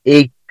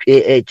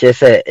kyɛ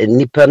sɛ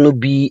nipa no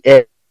bi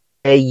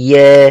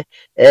ɛyɛ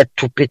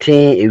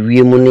tupeten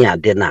ewiem ne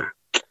ade na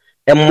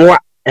ɛmmoa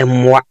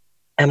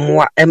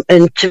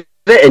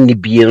nkyerɛ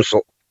anibie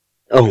nso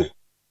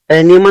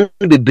nneɛma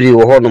no bebree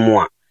wɔ hɔ no mu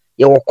a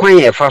yɛwɔ kwan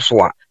ɛfa so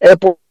a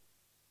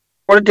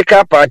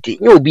political party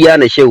nyɛ obiara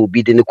na hyɛ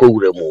obi de ne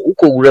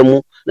kɔwura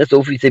mu na sɛ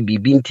ofi sɛ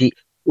biribi nti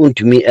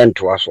ontumi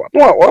entoa so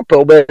no wapɛ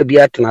oba bi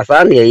atena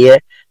saa na ɛyɛ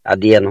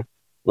adeɛ no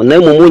na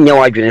mmom nyɛ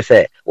wadwene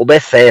sɛ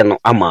wobɛsɛe no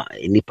ama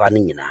nipa no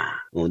nyinaa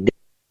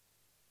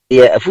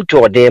deɛ afutu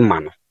ɔde ma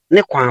no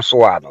ne kwan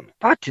so a no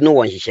party no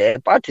wɔ nhyehyɛ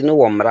party no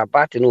wɔ mmara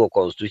party no wɔ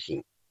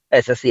constitution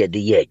ɛsɛ sɛ yɛde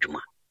yɛ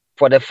adwuma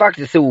for the fact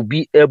sɛ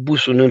obi abu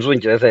so no nso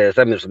nkyerɛ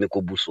sɛ me so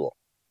mekɔbu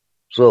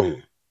so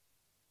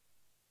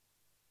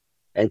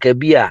enka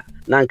bia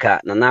nanka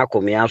Nana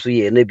Akomia so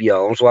ye na bia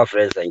onso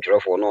afrɛ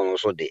nsɛntwerɛfo no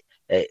so de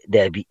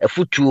dabi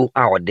afutuo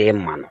a ɔde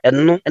ma no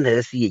ɛno na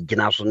ɛsɛ ye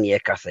gina so ne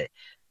yɛka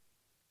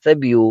sɛ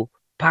bio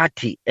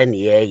party ɛne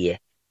yɛyɛ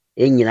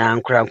nyinaa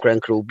nkra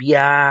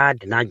obiara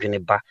de n'adwene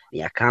ba ne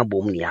yɛka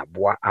bom ne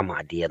aboa ama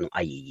adeɛ no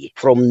ayɛyie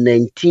from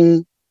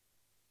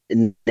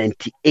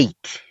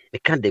 1998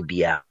 meka da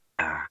bia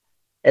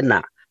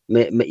ɛna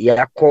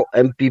yakɔ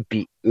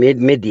MPP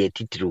me de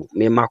titiro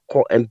me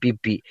makɔ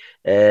MPP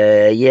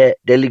ye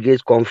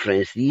delegate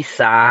conference yi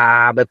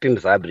saa bepim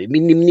saa bre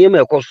minim niam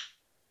ekɔ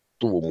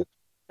so mu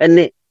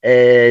ene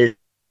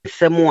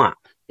sɛmo a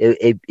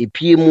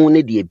epie mu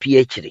ne de epie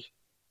akyire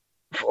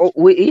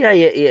we ya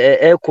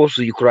ekɔ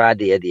so yikura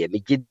de me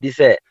gidi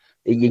sɛ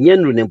yenya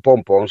nru ne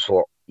mpɔmpɔ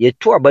nso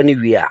yetu aba ne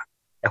wie a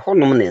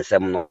ɛhɔnom ne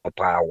nsɛm no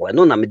paa wɔ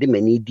no na me de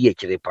mani di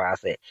akyire paa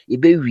sɛ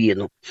ebe wie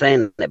no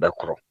sɛn na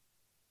bɛkorɔ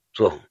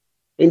so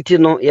enti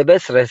no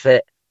yɛbɛsrɛ sɛ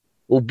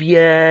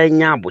obiara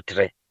nya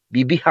abotre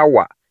bibi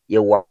hawa ye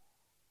wo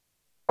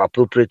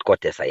appropriate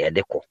quarters a ye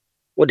de ko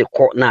wo de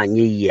ko na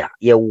anye yi a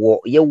ye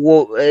wo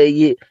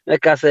ye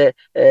meka se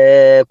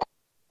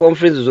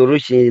conference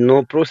resolution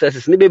no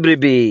processes ni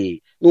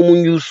bebrebe no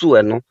mun yusu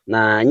eno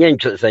na nya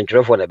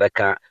ntwentrefo na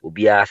beka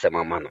obiara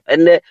semama no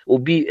enne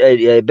obi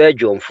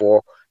Belgium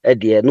for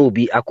de no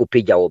obi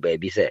akopeja wo ba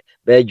bi se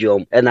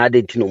Belgium na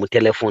adenti no mu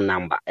telephone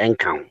number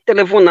enka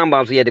telephone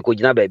number so ye de ko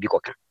gina ba bi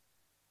koka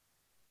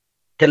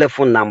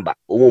telephone number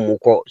omo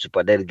ko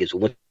super delegates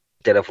omo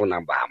telephone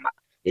number ama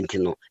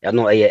intino ya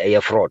no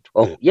eye fraud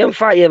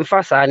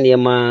yemfa sa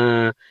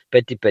niema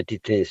petty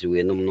things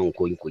we no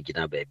nko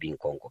gina ba bi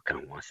nko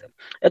kan ho asem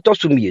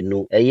etoso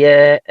mienu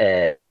eye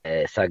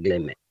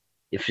sagleme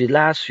if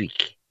last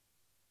week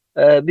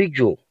Big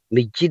Joe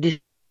me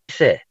gidi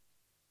se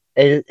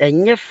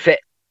enye fe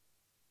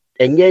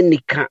enye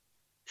nika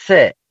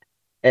se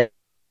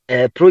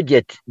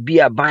project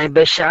bi aban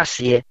be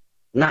hyase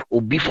na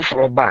obi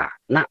foforo ba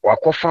na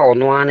wakofa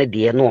ono ane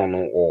de no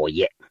ono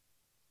oye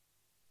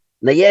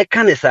na ye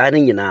ka ne saa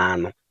ne nyina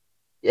no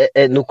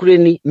nokure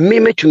ni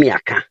memetumi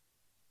aka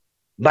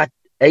but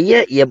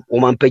ye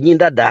omampanyin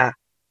dada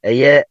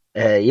ye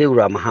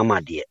Yewura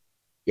Muhammad ye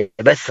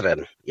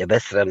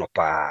besre no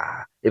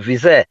pa if we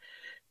say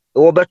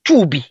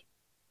obetu bi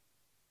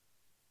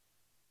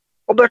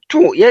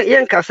obetu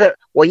ye nka se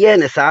wo ye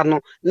ne saa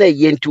no na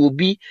ye nti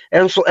obi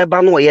enso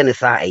eba no ye ne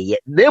saa eye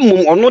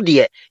demum ono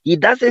de he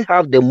doesn't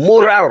have the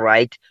moral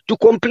right to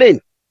complain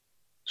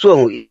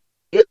so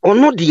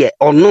ono de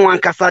ono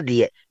ankasa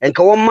de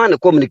enka wo man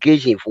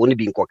communication for oni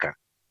bi nkoka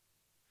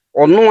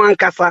ono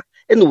ankasa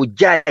ena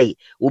ojai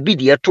obi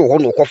de to ho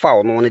no kofa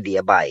ono ne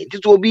de bae nti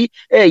so obi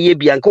ye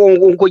bi anka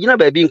onko gina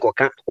ba bi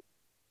nkoka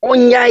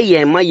onya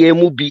ye ma ye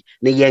mu bi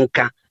ne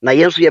yenka na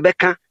yenso ye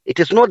beka it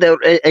is not the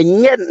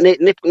enye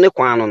ne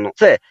kwano no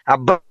say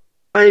aban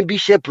bi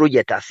share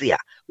project asia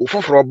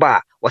ofoforo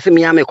ba wose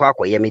me ame kwa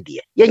akoye me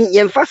de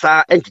yemfa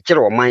saa entikere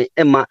oman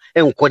ema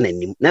enko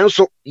nanim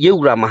nanso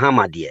Yewura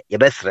Muhammad ye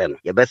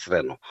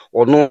besre no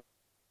ono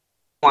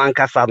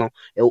ankasa no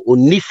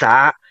onni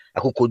saa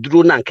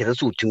akokoduro na nkese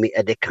so otumi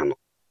edeka no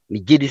me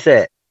gidi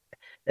se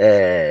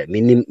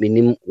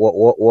minim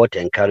what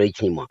encourage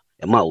him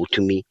ema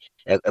otumi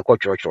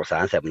ekotwotwo saa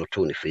ansem no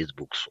to ne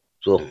Facebook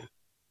so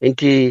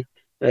enti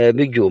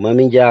Big Joe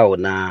maminja o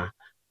na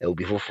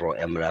obi foforo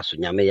emra so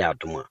nyame ya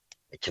adoma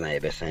ekina ye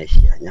besan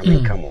hia nyame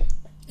kamo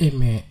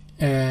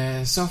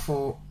amen so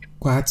for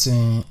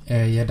kwatin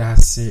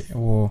yedase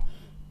wo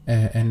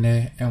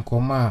ene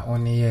enkoma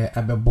oni ye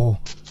abebo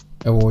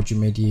ewo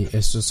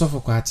dwumedi so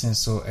for kwatin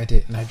so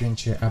ede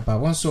nadwenche aba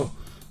wonso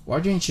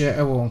wadwenche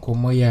ewo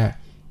nkomo ya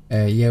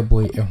ye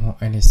boy eho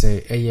ene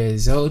say eye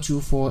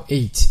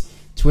 0248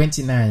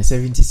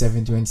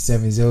 2977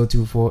 27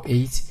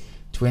 0248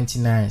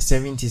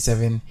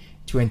 2977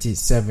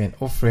 27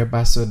 offer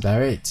baso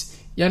direct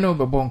ya no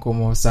bebo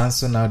nkomo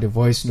sanso now the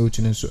voice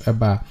note nso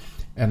eba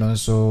eno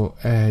nso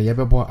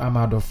yebebo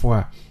amadofo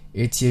a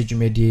etie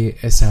dwumedi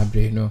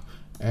esabre no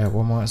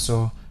womo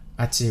so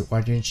ati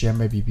wadwenche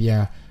ma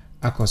bibia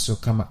akoso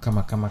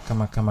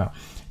kama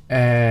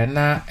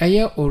na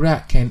eye ora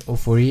ken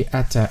ofori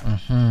ata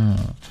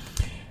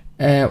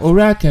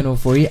ora ken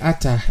ofori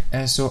ata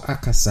enso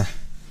akasa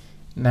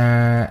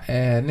na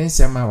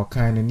nensema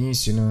wakan no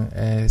nisu no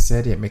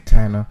said ya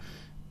mekan no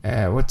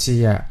what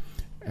ya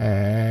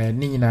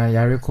ni nyina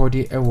ya record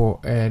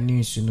ewo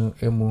nisu no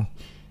emu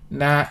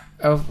na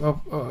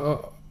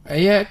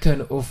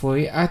ken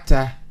ofori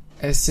ata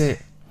ese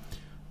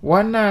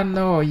wana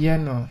no ye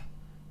no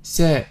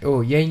se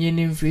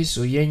yenyin free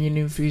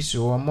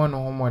so omo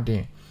no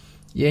homode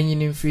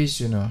yenyin free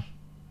so no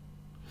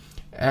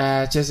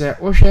chese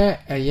ohwe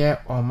eye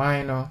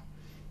oman no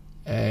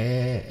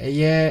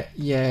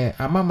ye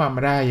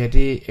amamamra ye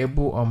de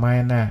ebu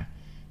oman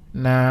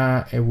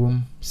na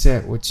ewum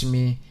se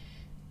otimi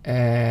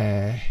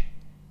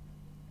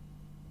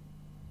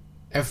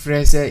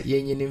efrese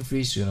yenyin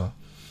free so no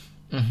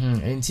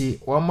enti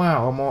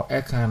omo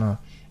eka no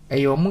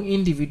eyomu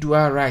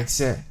individual rights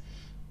se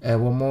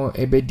womo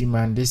ebe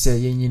demand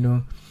se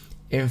yenyino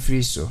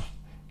enfree so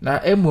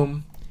na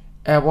emom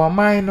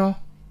woman no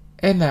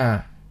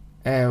ena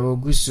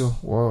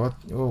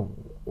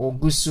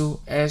oguso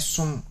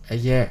esum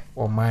eye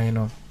woman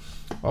no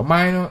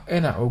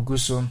ena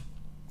oguso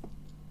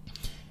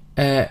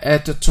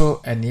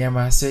etoto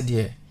eniema se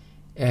de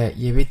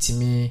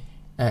yebetimi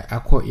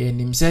akọ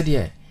yenim se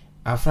de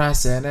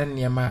afrase na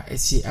niema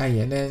esi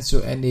aye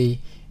nenso ene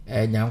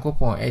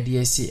nyankopon ede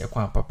esi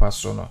ekwan papa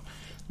so no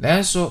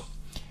nanso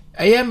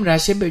ayem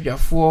rahye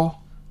bedwafo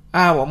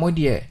a womo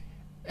de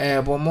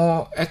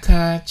bomo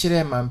eka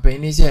kire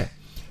mampani se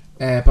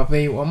papa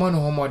yi womo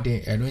no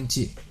homode eno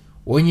nti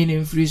wonyini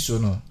mfiri so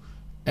no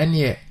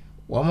ene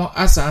womo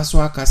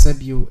asanso akasa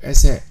biu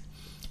ese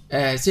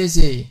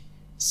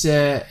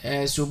se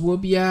sobuo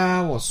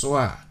bia wo so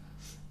a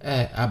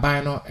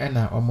aban no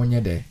ena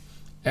omonye de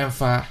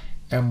emfa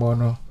embo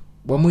no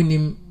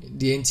bomunim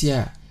de nti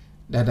a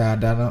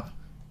dada no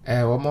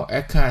womo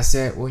eka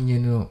se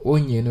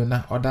onyenu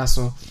na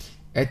odaso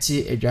eti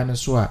edwane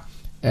so a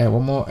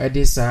womo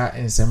edi saa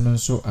ensem no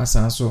so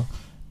asan so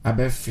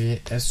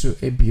abefe eso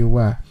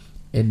ebiewa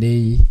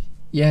eneyi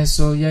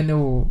yenso yene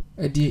wo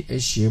edi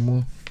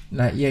ehyiemu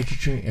na ye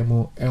twetwe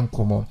emu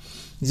enkomo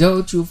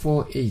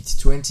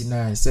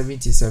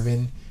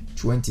 0248297727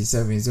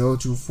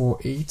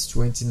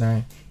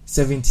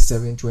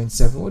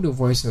 0248297727 what the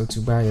voice note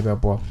to buy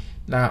ebebo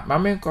na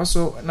mame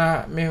nkoso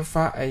na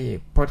memfa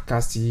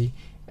podcast yi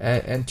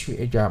into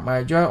edwa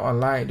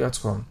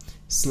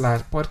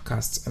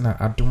myjoyonline.com/podcast na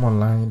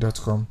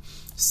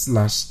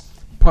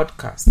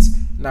adumonline.com/podcast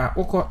na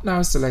uko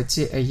na select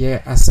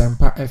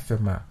Asempa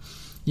FM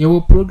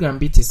yewo program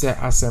bi te say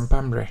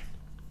Asempa mre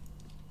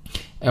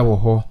ewo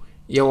ho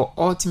yewo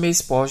ultimate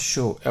sports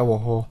show ewo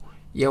ho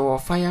yewo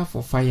fire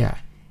for fire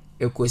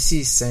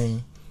ekosi sen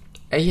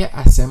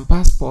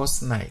Asempa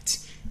sports night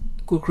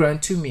kukran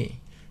to me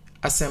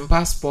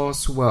Asempa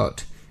sports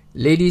world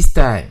ladies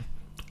time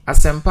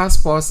Asempa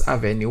sports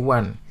avenue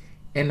 1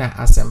 and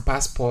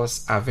Asempa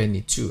sports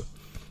avenue 2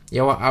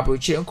 yewo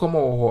abroche nkomo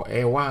ho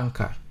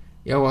ewanka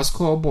yewo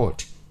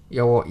scoreboard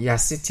yewo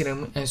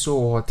yasitirim enso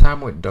ho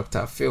time with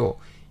Dr. Phil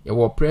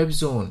yewo prep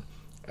zone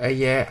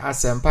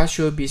Asempa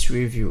showbiz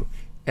review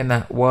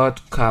and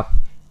World Cup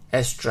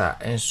extra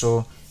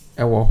enso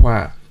ewo ho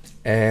a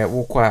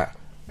wokwa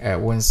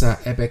wonsa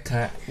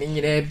ebeka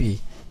ninyina bi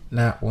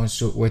na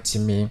wonso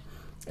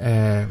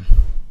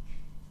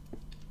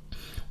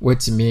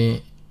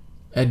watimi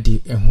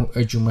edi ehu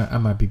adwuma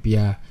ama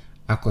bibia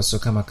akoso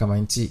kama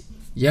nti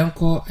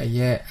yenko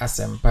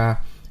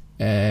Asempa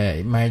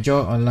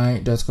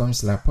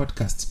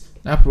myjoyonline.com/podcast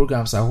na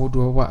programs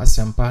ahodo wa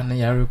Asempa na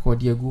ya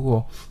record egu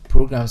ho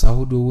programs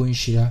ahodo wo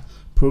nhira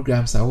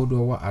programs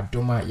ahodo wa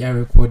adoma ya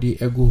record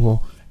egu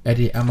ho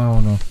edi ama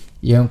ono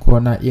yenko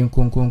na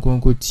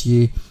yenkonkonkonko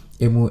tie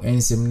emu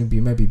ensem no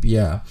bi ma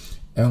bibia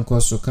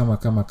enko so kama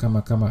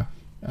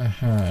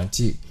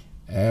ti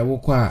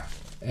wokwa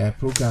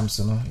programs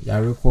no ya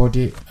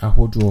record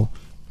ahodo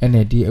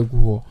enedi egu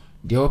ho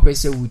de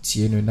opese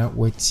wutie no na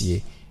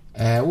watie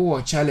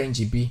wo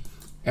challenge bi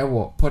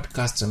ewo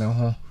podcast no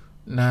ho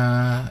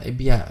na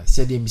ebia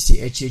sede misi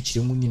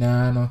echiechire mu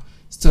nyina no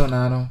still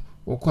na no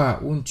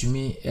wokwa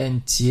untumi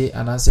entie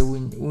anase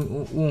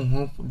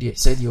unhu de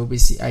sede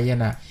obesi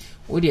ayena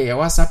wo de ya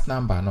WhatsApp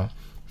number no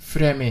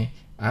frame me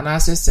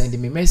anase send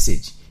me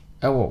message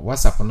ewo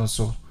WhatsApp no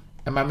so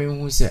ema me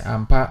hu se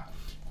ampa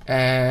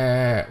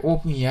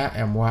open ya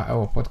emwa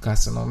ewo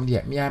podcast no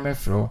me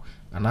amefro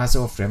anase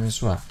o frame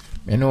so a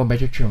me no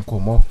betwetwe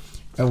nkomo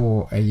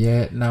ewo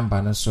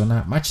number no so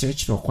na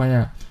machirechiro kwan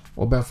a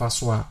obefa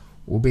so a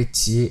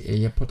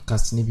obetie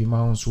podcast ni bi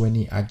ma wonso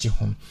ani age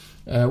hom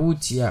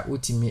wuti a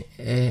utimi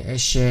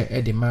share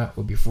edema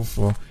obi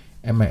foforo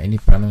ema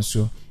enipa no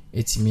so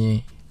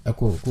etimi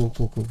ko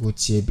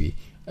tie bi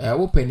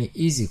open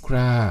easy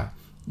cra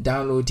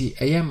download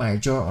the My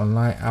Joy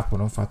Online app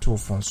no for to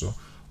phone so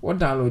what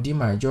download the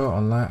My Joy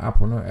Online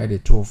app no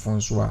edit to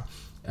phone so a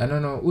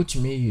no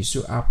utimi use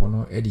app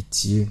no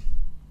edit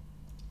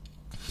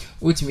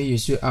ultimate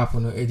use app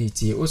no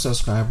edit o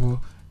subscribe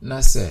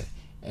na say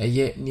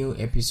new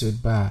episode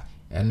ba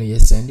and you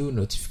send you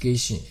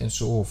notification and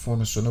so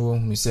phone so no one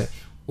who say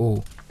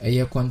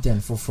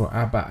content for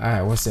aba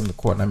I was me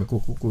call na me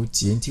kuku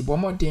tie nti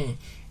bomodin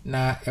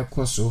na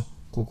ekoso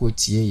kuku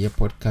tie ye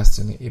podcast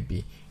no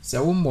ebi say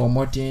wo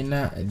bomodin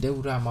na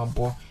dewura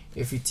amabo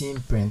 15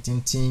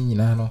 printing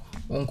nyina no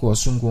onko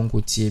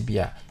sungonko tie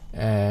bia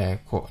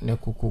ko ne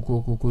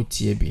kuku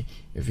tie bi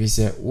if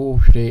say wo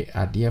hwere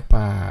ade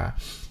pa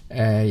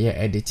ye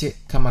edit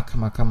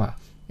kama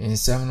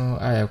nsem no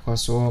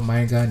ayekoso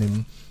my God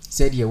mu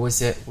said ye was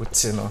say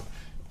wote no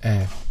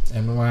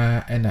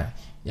enwa ena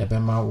ya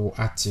bema wo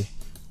ate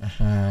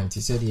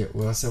nti said ye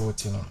wo say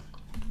wote no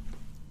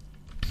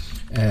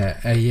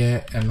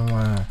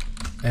enwa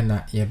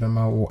ena ya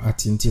bema wo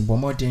ate nti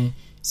bomodin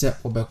se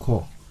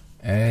obeko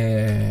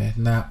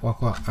na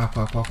akwa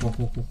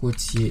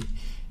tie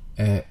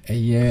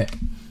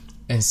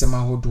ensema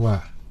hodo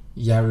a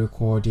ya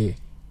record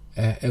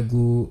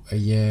egu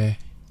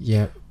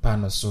ye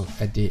panoso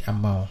ede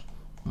amount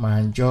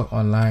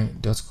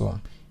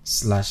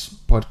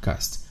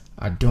myjoyonline.com/podcast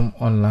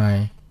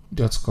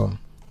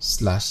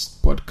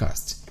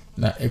adumonline.com/podcast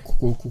na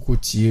ekuku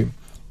tie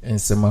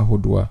ensema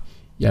hodwa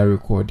ya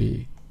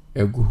record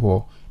egu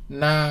ho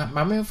na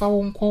mamemfa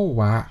wonko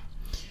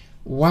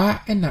wa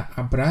ena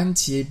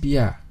abrantie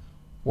bia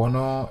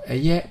wono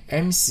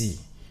MC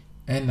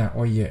ena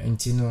oye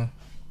ntino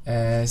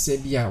se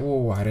bia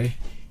wo ware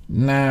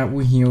na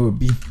wohia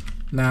obi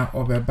na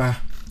obeba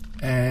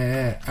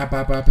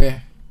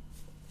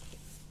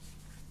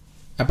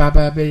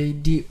abababe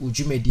di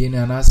ujumedie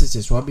na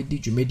anase so abedi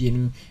jumedie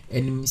no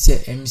enim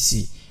se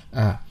MC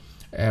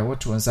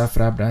what won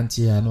safra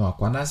brantie ya no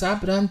akwa na sa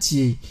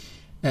brantie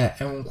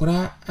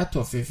enkura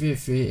ato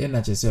fefefe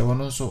na chese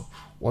wono so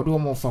wodo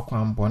mo fa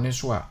kwambone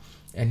so a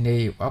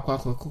ene akwa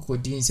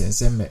kokodi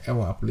nsensem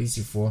ewa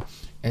police for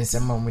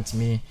ensema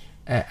mutimi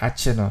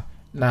ache no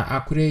na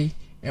akure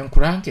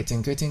enkura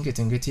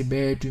nketenkete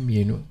be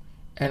dumienu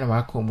ena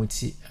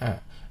makomuti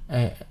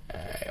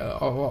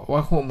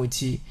wako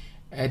muti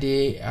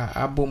ede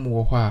abom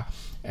wo hɔ a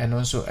ɛno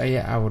nso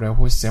ɛyɛ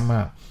awerɛhosɛm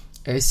a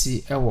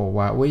esi ɛwɔ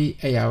wa wei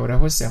ɛyɛ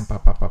awerɛhosɛm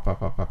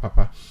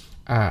papa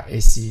a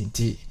esi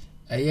nti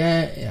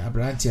ɛyɛ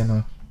abranteɛ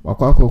no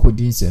wakɔ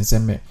di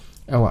nsɛnsɛm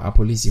ɛwɔ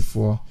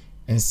apolisifoɔ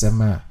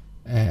nsɛm a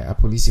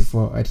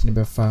apolisifoɔ ɛde ne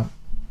bɛfa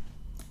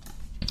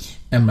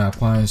mmara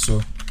kwan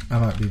so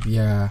ama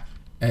bibia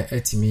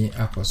ɛtimi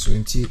akɔ so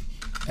nti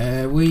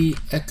wei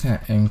ɛka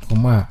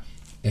nkɔmɔ a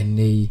ɛnɛ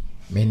yi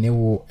mene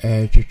wo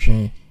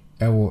twetwe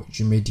ɛwɔ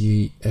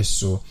dwumadie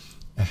ɛso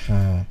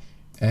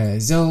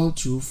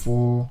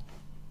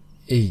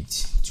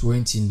 0248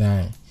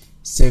 29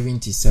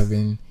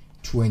 77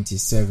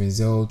 27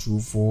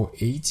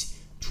 0248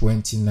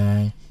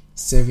 29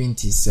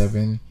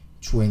 77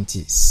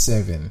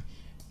 27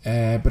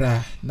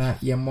 bra na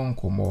yɛmmɔ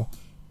nkɔmmɔ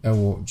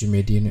ɛwɔ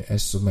dwumadie no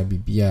ɛso ma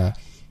bibia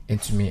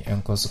entumi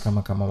enko so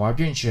kama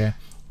wadwenkyerɛ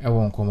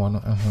ɛwɔ nkɔmmɔ no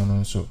ɛho no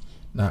nso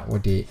na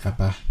wode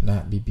aba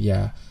na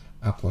bibia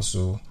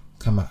akoso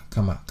kama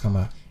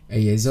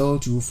ɛyɛ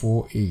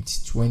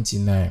 0248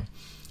 29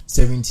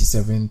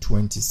 77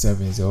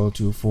 27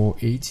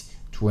 0248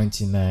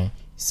 29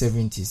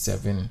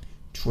 77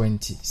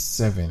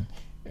 27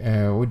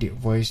 wode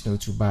voice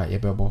note ba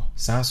yɛbɛbɔ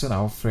saa so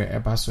na wofrɛ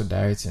ɛba so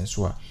direct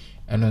nso a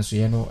ɛno nso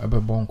yɛ no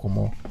ɛbɛbɔ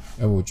nkɔmmɔ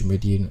ɛwɔ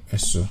dwumadie no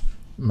ɛso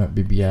ma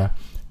bibia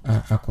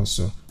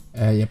akoso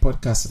yɛ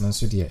podcast no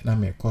nso deɛ na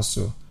mekɔ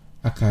so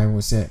akae wo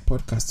sɛ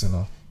podcast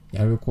no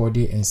ya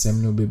recorde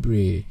ensɛm no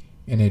bebree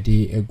ene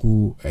de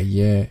egu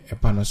ɛyɛ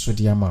ɛpa no so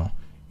de ama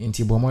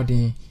nti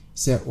bomodin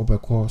sɛ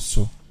obɛkɔ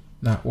so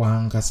na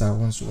wankasa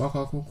wo nso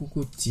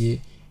wakakoko tie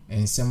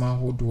ensɛm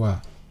ahodo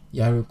a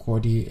ya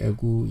recorde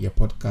egu yɛ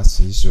podcast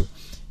yi so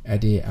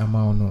ɛde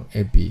ama no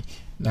ebi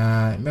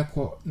na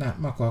mekɔ na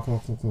makɔ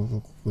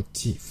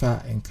ti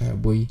fa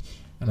nkaeboyi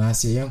na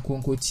sɛ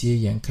yɛnkonko tie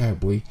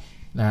yɛnkaeboyi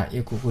na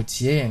yɛkoko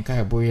tie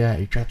yɛnkaeboyi a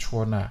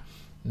etwatwo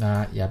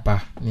na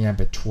yaba ne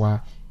yabetoa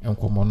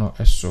enkomo no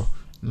eso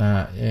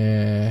na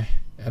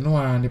eno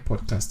a ne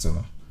podcast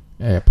no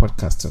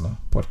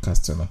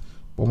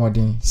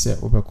bomodin se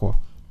obekọ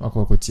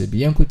makọ tie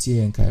bi yanko tie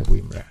yanka ebo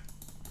imra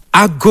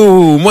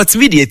Ago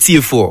multimedia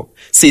TV4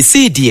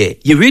 say dear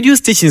your radio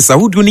stations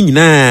ahodo ni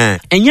nyina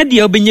enya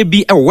dia obenya bi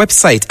e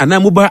website ana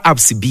mobile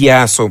apps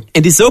bia so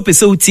and this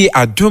episode tie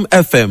Adom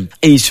FM,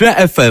 Insura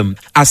FM,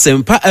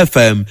 Asempa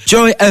FM,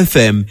 Joy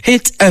FM,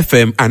 Hit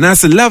FM and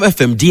as Love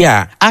FM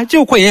dia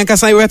aje kwa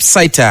yankasa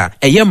website a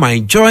eye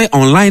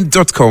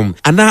myjoyonline.com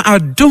ana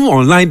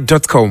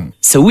adomonline.com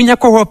so winya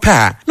kwa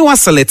pa no wa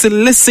select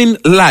listen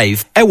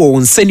live e wo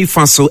nsani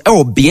faso e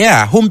wo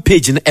bia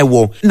homepage na e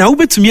wo na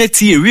ubetumi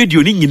atie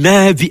radio ni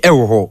nyina bi e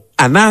wo ho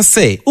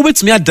anase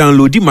ubetumi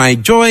download my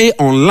Joy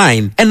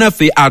Online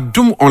enafe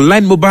Adom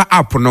Online mobile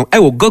app no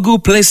ewo Google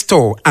Play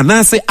Store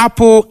anase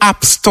Apple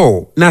App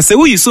Store na se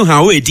wo yusu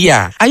ha we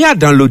dia aya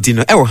download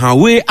no ewo ha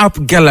we app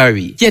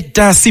gallery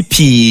yeda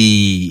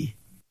CP.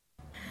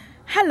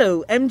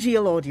 Hello,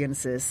 MGL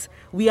audiences.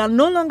 We are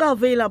no longer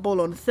available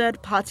on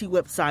third-party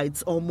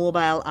websites or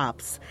mobile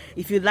apps.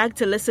 If you'd like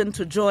to listen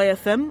to Joy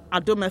FM,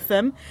 Adom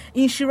FM,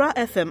 Insura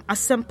FM,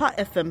 Asempa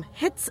FM,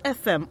 Hits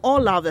FM,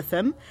 or Love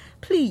FM,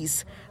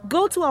 please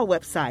go to our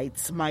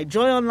websites,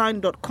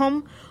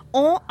 myjoyonline.com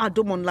or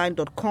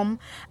adomonline.com,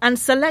 and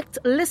select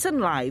Listen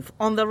Live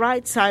on the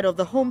right side of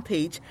the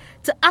homepage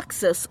to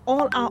access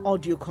all our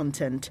audio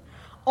content.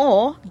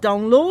 Or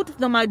download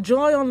the My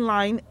Joy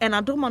Online and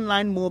Adom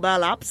Online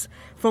mobile apps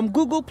from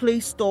Google Play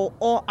Store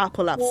or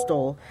Apple App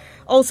Store.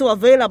 Also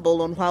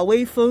available on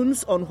Huawei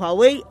phones on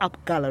Huawei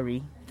App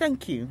Gallery.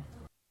 Thank you.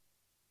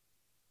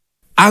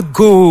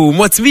 Ago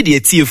multimedia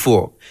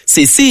TV4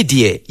 say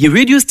dear your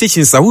radio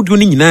stations ahodo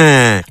ni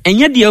nyina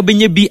enya dia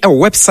obenya bi e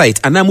website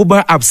ana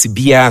mobile apps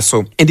bia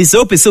so and this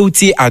episode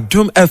tie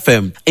Adom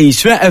FM,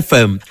 Insura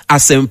FM,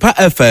 Asempa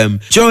FM,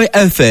 Joy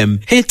FM,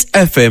 Hit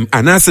FM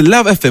and as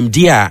Love FM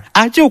dia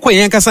aje kwa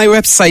yankasa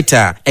website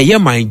a eye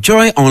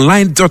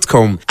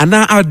myjoyonline.com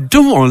ana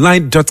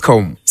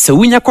adomonline.com so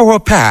winya kwa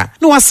pa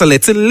no wa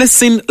select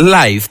listen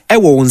live e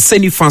wo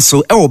nsani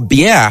faso e wo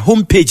bia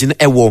homepage na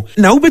e wo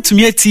na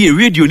ubetumi atie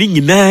radio ni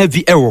nyina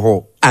bi e wo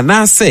ho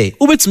anase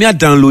ubetumi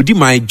download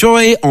my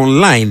Joy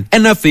Online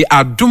enafe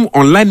Adom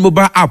Online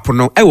mobile app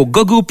no ewo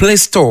Google Play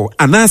Store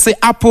anase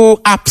Apple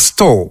App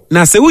Store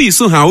na se wo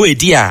yusu ha we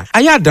dia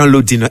aya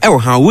download no ewo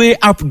ha we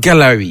app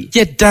gallery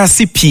yeda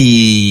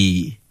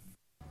CP.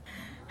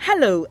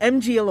 Hello,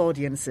 MGL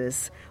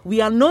audiences.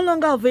 We are no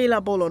longer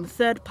available on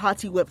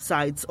third-party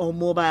websites or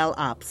mobile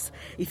apps.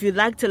 If you'd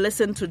like to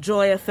listen to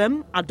Joy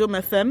FM, Adom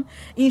FM,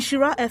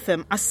 Insura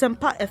FM,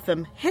 Asempa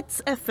FM,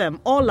 Hits FM,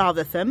 or Love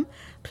FM,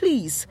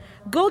 please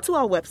go to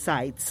our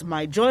websites,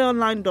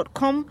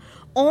 myjoyonline.com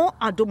or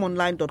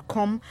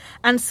adomonline.com,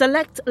 and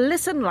select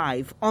Listen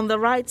Live on the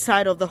right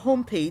side of the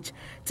homepage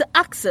to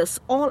access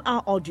all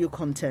our audio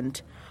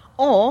content.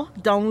 Or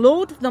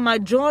download the My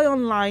Joy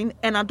Online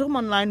and Adom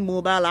Online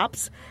mobile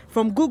apps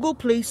from Google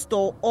Play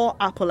Store or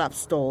Apple App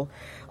Store.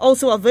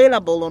 Also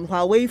available on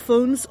Huawei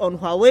phones on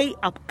Huawei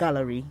App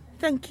Gallery.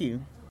 Thank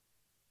you.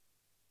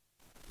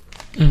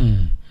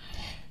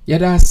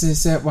 Yada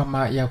se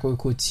wama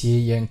yakoko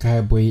tie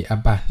yenkai boy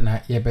aba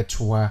na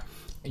yebetoa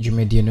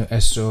dwumedi no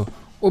eso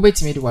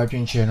obetimi de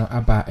wadwenche no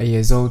aba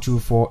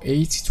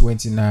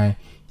 024829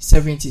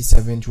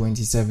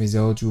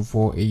 7727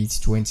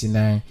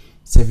 024829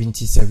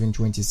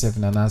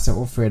 7727 and answer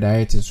offer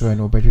diet so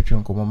no betwetwe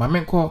nkomo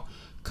mamenko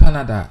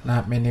Canada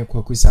na mene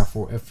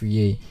kwakusafo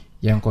afriye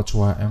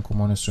yenkotoa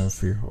enkomo no so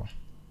free ho.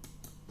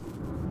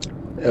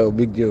 Oh,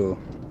 big deal.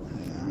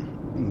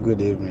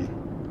 Good evening.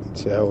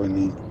 It's how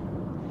we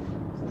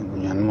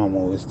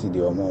Yanmamo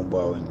studio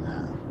mobile in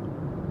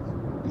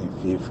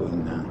FIFA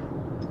in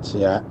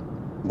Chia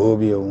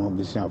Bobby or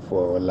Mobison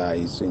for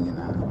lies singing.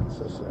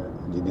 So,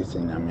 did this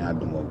in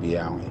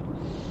Amiadomobia.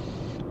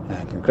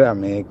 I can cry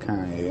me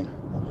can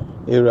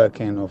era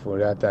can of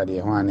Rata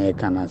the one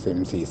can as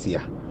MCC.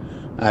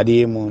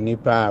 Adimu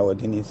Nipa or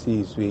didn't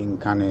see swing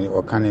cannon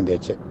or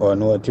candidate or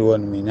no 2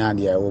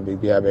 Minadia will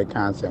be a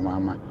cancer,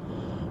 Mamma.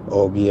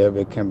 Or be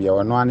able can be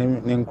on one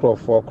in crop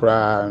for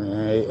cry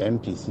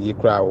MPC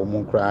cry or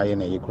moon cry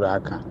in a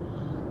cracker.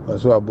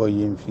 Also a boy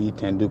in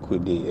feet and do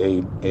could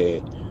a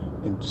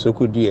so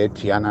could be a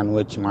Tiana and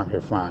watch my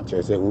fan,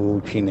 as a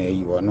who chine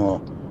you or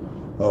no,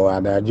 or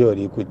other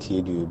jolly could tear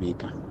you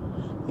beacon.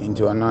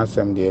 Into an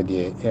awesome day,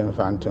 the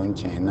infant on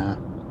China.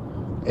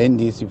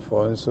 NDC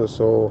for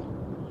so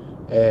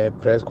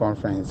press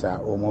conference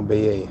or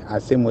mobile,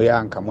 as same way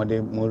and come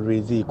with more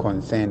reason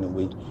concern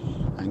with.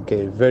 And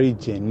very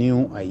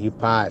genuine a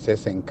yipa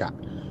sesenka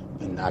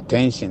in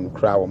attention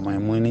crowd my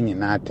morning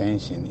in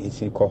attention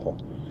is equal.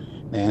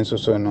 And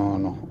so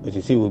no it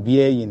is will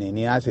be in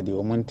any answer the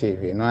woman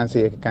TV no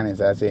answer can as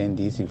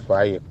NDC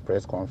fire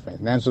press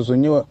conference then so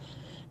new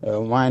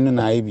mine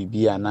na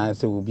IBB and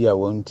answer will be a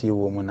one tea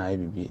woman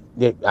IBB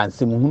and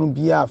some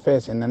be a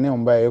first and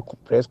then by a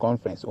press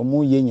conference or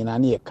more yen in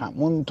any account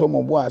moon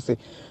tomo boase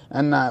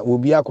and will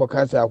be a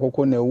cocasa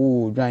akoko ne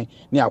wu join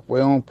near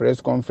Quayon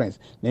press conference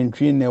then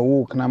train ne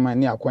wu knama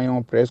near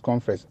Quayon press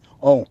conference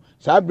oh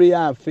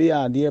sabria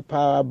fair dear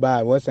power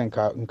by was and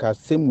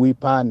same we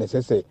power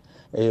necessary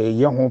a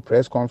young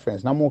press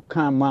conference na mo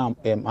kan ma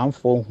am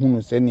for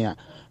hunu senior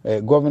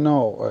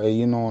governor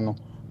you know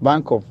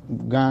Bank of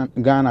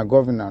Ghana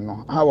governor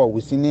no how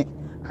we seen it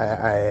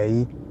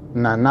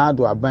na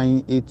nado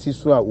aban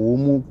etiso a wo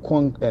mu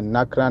kon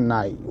nakra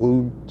nai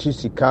o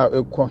chisika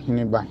ekọ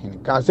hene ba hene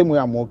ka se mu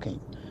ya mo kan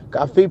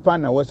ka fe pa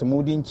na wo se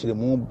mu di nchire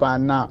mu ba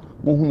na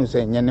mo hunu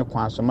se nye ne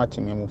kwan so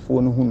mateme mu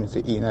fo no hunu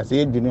se na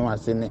se edwini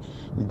wase ne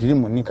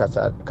dream ni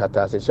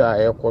kata se sha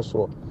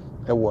ekoso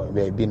ewo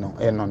be no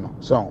no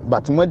so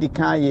but mo di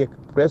kan ye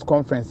press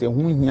conference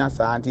hu hia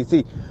sa anti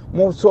say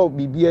mo so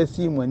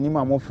BBC mo ni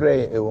ma mo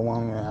frɛ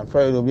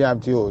frɛ obi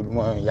abti o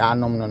ya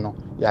nom no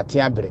ya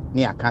te abre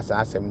ni aka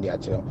sa asɛm de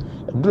akyerɛ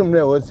drum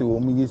re wo si wo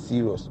mu yi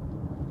serious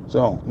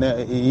so na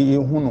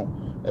hu no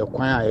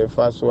kwan a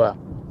yefa so a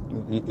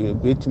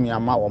betimi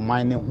ama o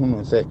man ne hu no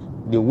sɛ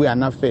the way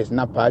na first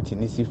na party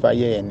ni sifa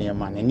ye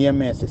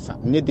nneɛma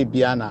esesa ne de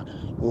bia na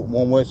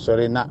mo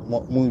sorry na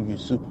mo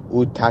use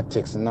o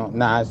tactics no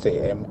na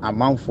say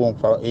amanfo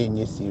fa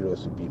enye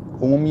serious bi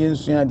mo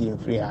miensua de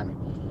free hand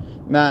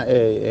na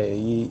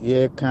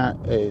ye ka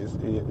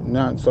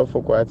na so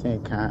for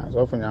quite kan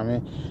so for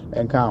nyame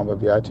enka on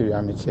ba atu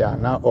ya mechia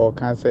na o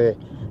kan say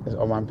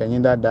o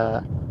manpanyin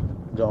dada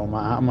John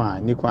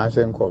Mahama ni kwa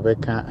se nko be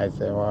kan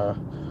ase wa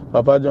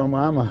Papa John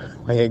Mahama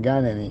we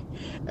Ghana ni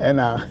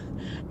na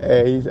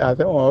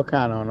ase o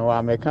kan no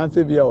wa me kan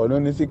se bia o no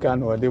ni sika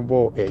no de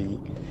bo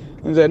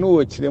nze no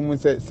wo kire mu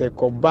se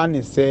koba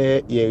ni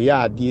se ye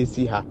ya ade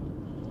si ha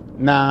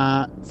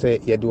na se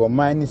ye de o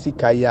man ni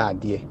sika ya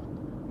ade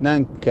na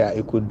nka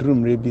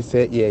ekodrum re bi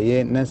se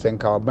ye na se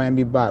nka oban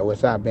bi ba we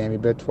sa aban bi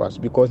beto as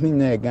because ni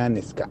na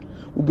Ghana sika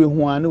ube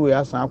hu anu we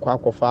asan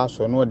akwa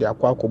so no de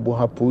akwa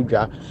ha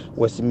podwa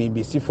wasimi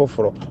bi si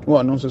foforo no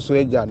ono nso so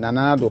eja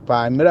na do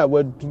pa mera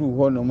waduru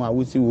ho no ma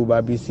wosi wo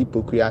ba bi si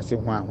pokua ase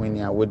ho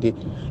ahwani a wode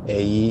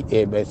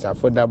besa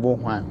affordable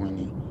ho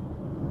ahwani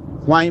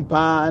hwan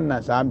pa na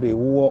sabe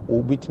wo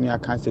obitimi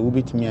aka se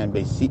obitimi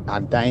ambesi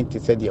adan te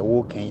se de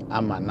wo kan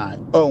ama na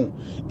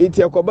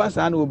eti akoba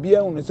sa na obi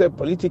ahunu se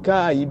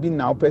political yi bi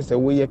na opese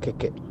wo ye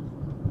keke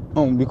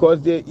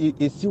because they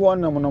isi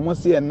one no mo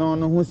se no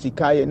ho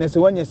sika ye na se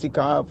wanya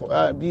sika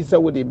bi se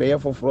wo de be ye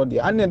foforo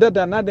de ane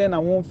dada na de na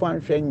wo fa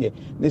nhwenye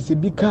na se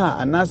bi ka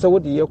anasa wo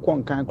de ye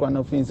konkan kra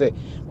na fin se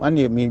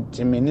wane mi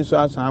ni so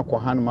asan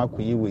akọ no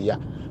makoyi we ya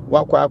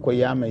wakọ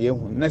akoyi ama ye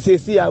hu na se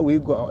si ya we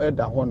go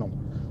eda ho no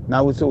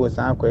na wo se wo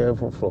san akọ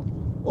foforo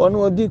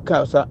ono odi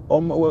ka sa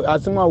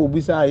asema wo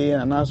bisa ye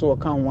na so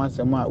kan ho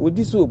asema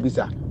odi so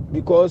obisa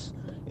because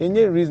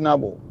enye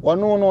reasonable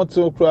ono no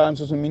to kra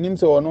nso minim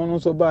se ono no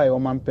so bai o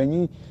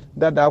mampanyi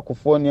dada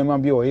akofo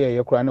niam bi o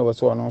ye kra na wo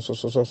so ono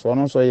so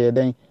ono so ye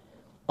den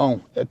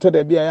to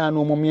da bia ya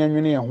no mo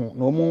mianwene ho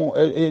no mo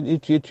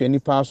etuetue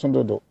nipa so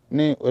dodo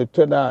ne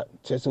to da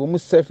chese wo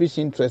selfish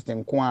interest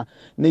nko a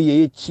ne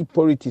ye cheap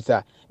politics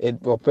a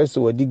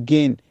person wo di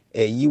gain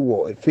yi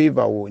wo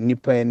favor wo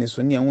nipa ni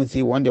so ne ho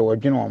si one day wo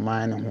dwene o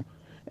man ho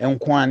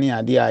enkwane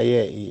ade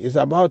aye. It's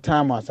about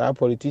time as our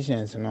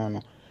politicians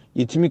no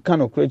yetimi ka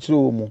no kwachire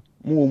omu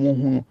mu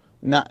hunu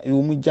na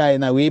omu jai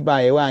na we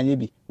ba ye wa anye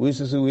bi we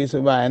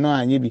so ba no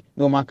anye bi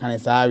no maka ne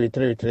saa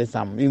retre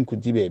sam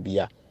inkudi ba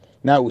bia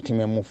na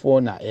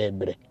utimemufo na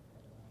ebre.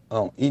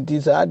 It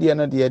is idea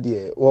no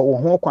de wo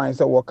ho kwan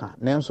se wo ka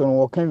nanso no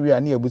wo kan wi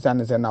ani abusa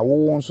ne se na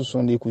wo nso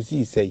so ne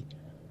kusi sei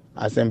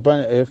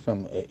asempa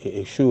FM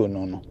a show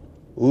no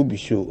obi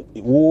show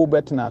wo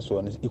betna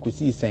so no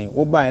ikusi sei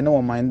wo ba na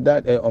o man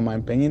that o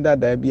man panyin that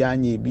da bia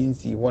anya bi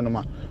nsi ho no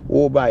ma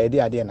wo ba ye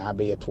de ade na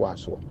abe to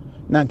aso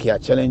na nke a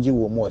challenge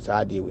wo mo sa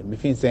ade we me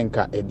fin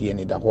senka ade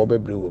ni da ho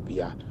bebre wo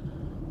bia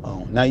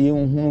na ye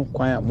hu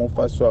kwan a mo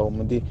fa so a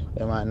mo de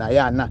na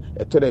ya na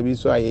etore bi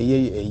so a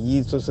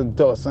ye so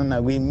dosan na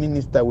we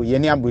minister we ye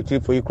ni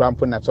abotri for you cramp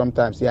na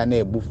sometimes ya na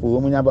ebufu wo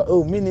nya ba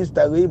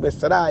minister we be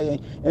sra ye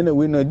na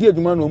we no di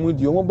aduma no mo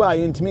di wo ba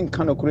ye ntimi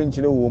nka no kore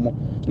nchire wo mo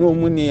na wo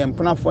mu ni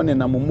empna fo ne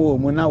na mo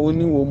mo na wo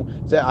ni wo mo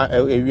se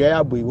ewia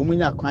aboy wo mu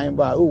nya kwan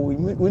ba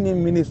wo ni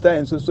minister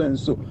enso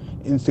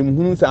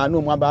nsimhunu sa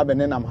no mo aba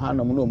ne nam ha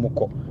no mo no mo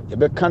kɔ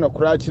ebe ka no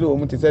kora chire wo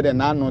mu te se de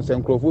na no se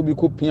nkrofo bi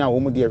kopia wo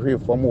mu de hwe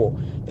fam wo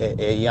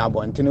ya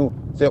bontene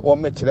se o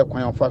mekire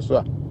kwan ofa so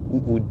a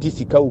wo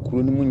disika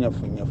okuru no mu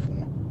nyafu no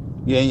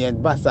ye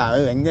basa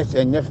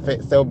enye fe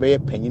se obeye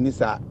panyini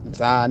sa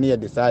na ye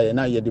de sa ye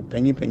na ye de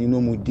panyi no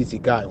mu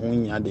disika ho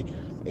nya de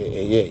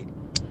ye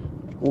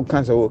wo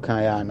kan se wo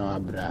kan ya no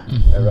abra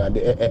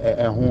erade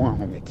ho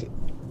ahomete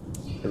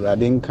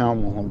erade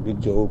nkan mo ho bi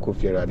jo ko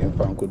fi erade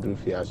mfa nkoduru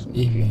fi aso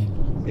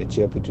ye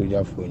che putu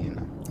jafo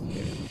nyina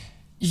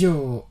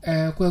yo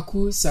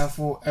kwaku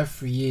safo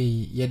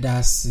afriye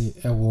yedasi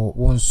ewo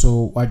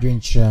wonso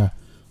wadwenchira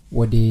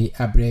wode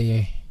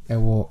abreye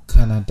ewo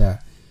Canada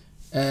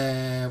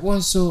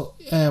wonso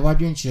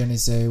wadwenchira ne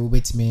se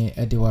ubetime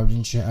ede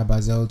wadwenchira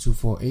abazel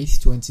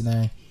 248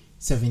 29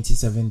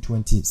 77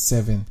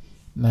 27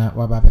 na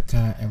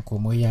wababeka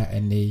enkomo ya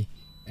ene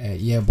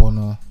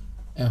yebono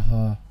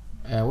eho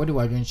wode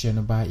wadwenchira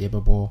no ba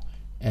yebebo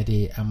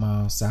ede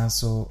ama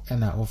sanso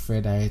na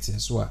offer diet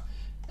so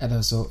and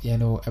also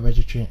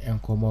ebetwe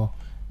enkomo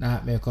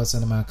na me koso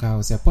na maka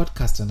o se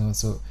podcast no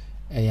so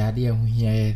yade hu hia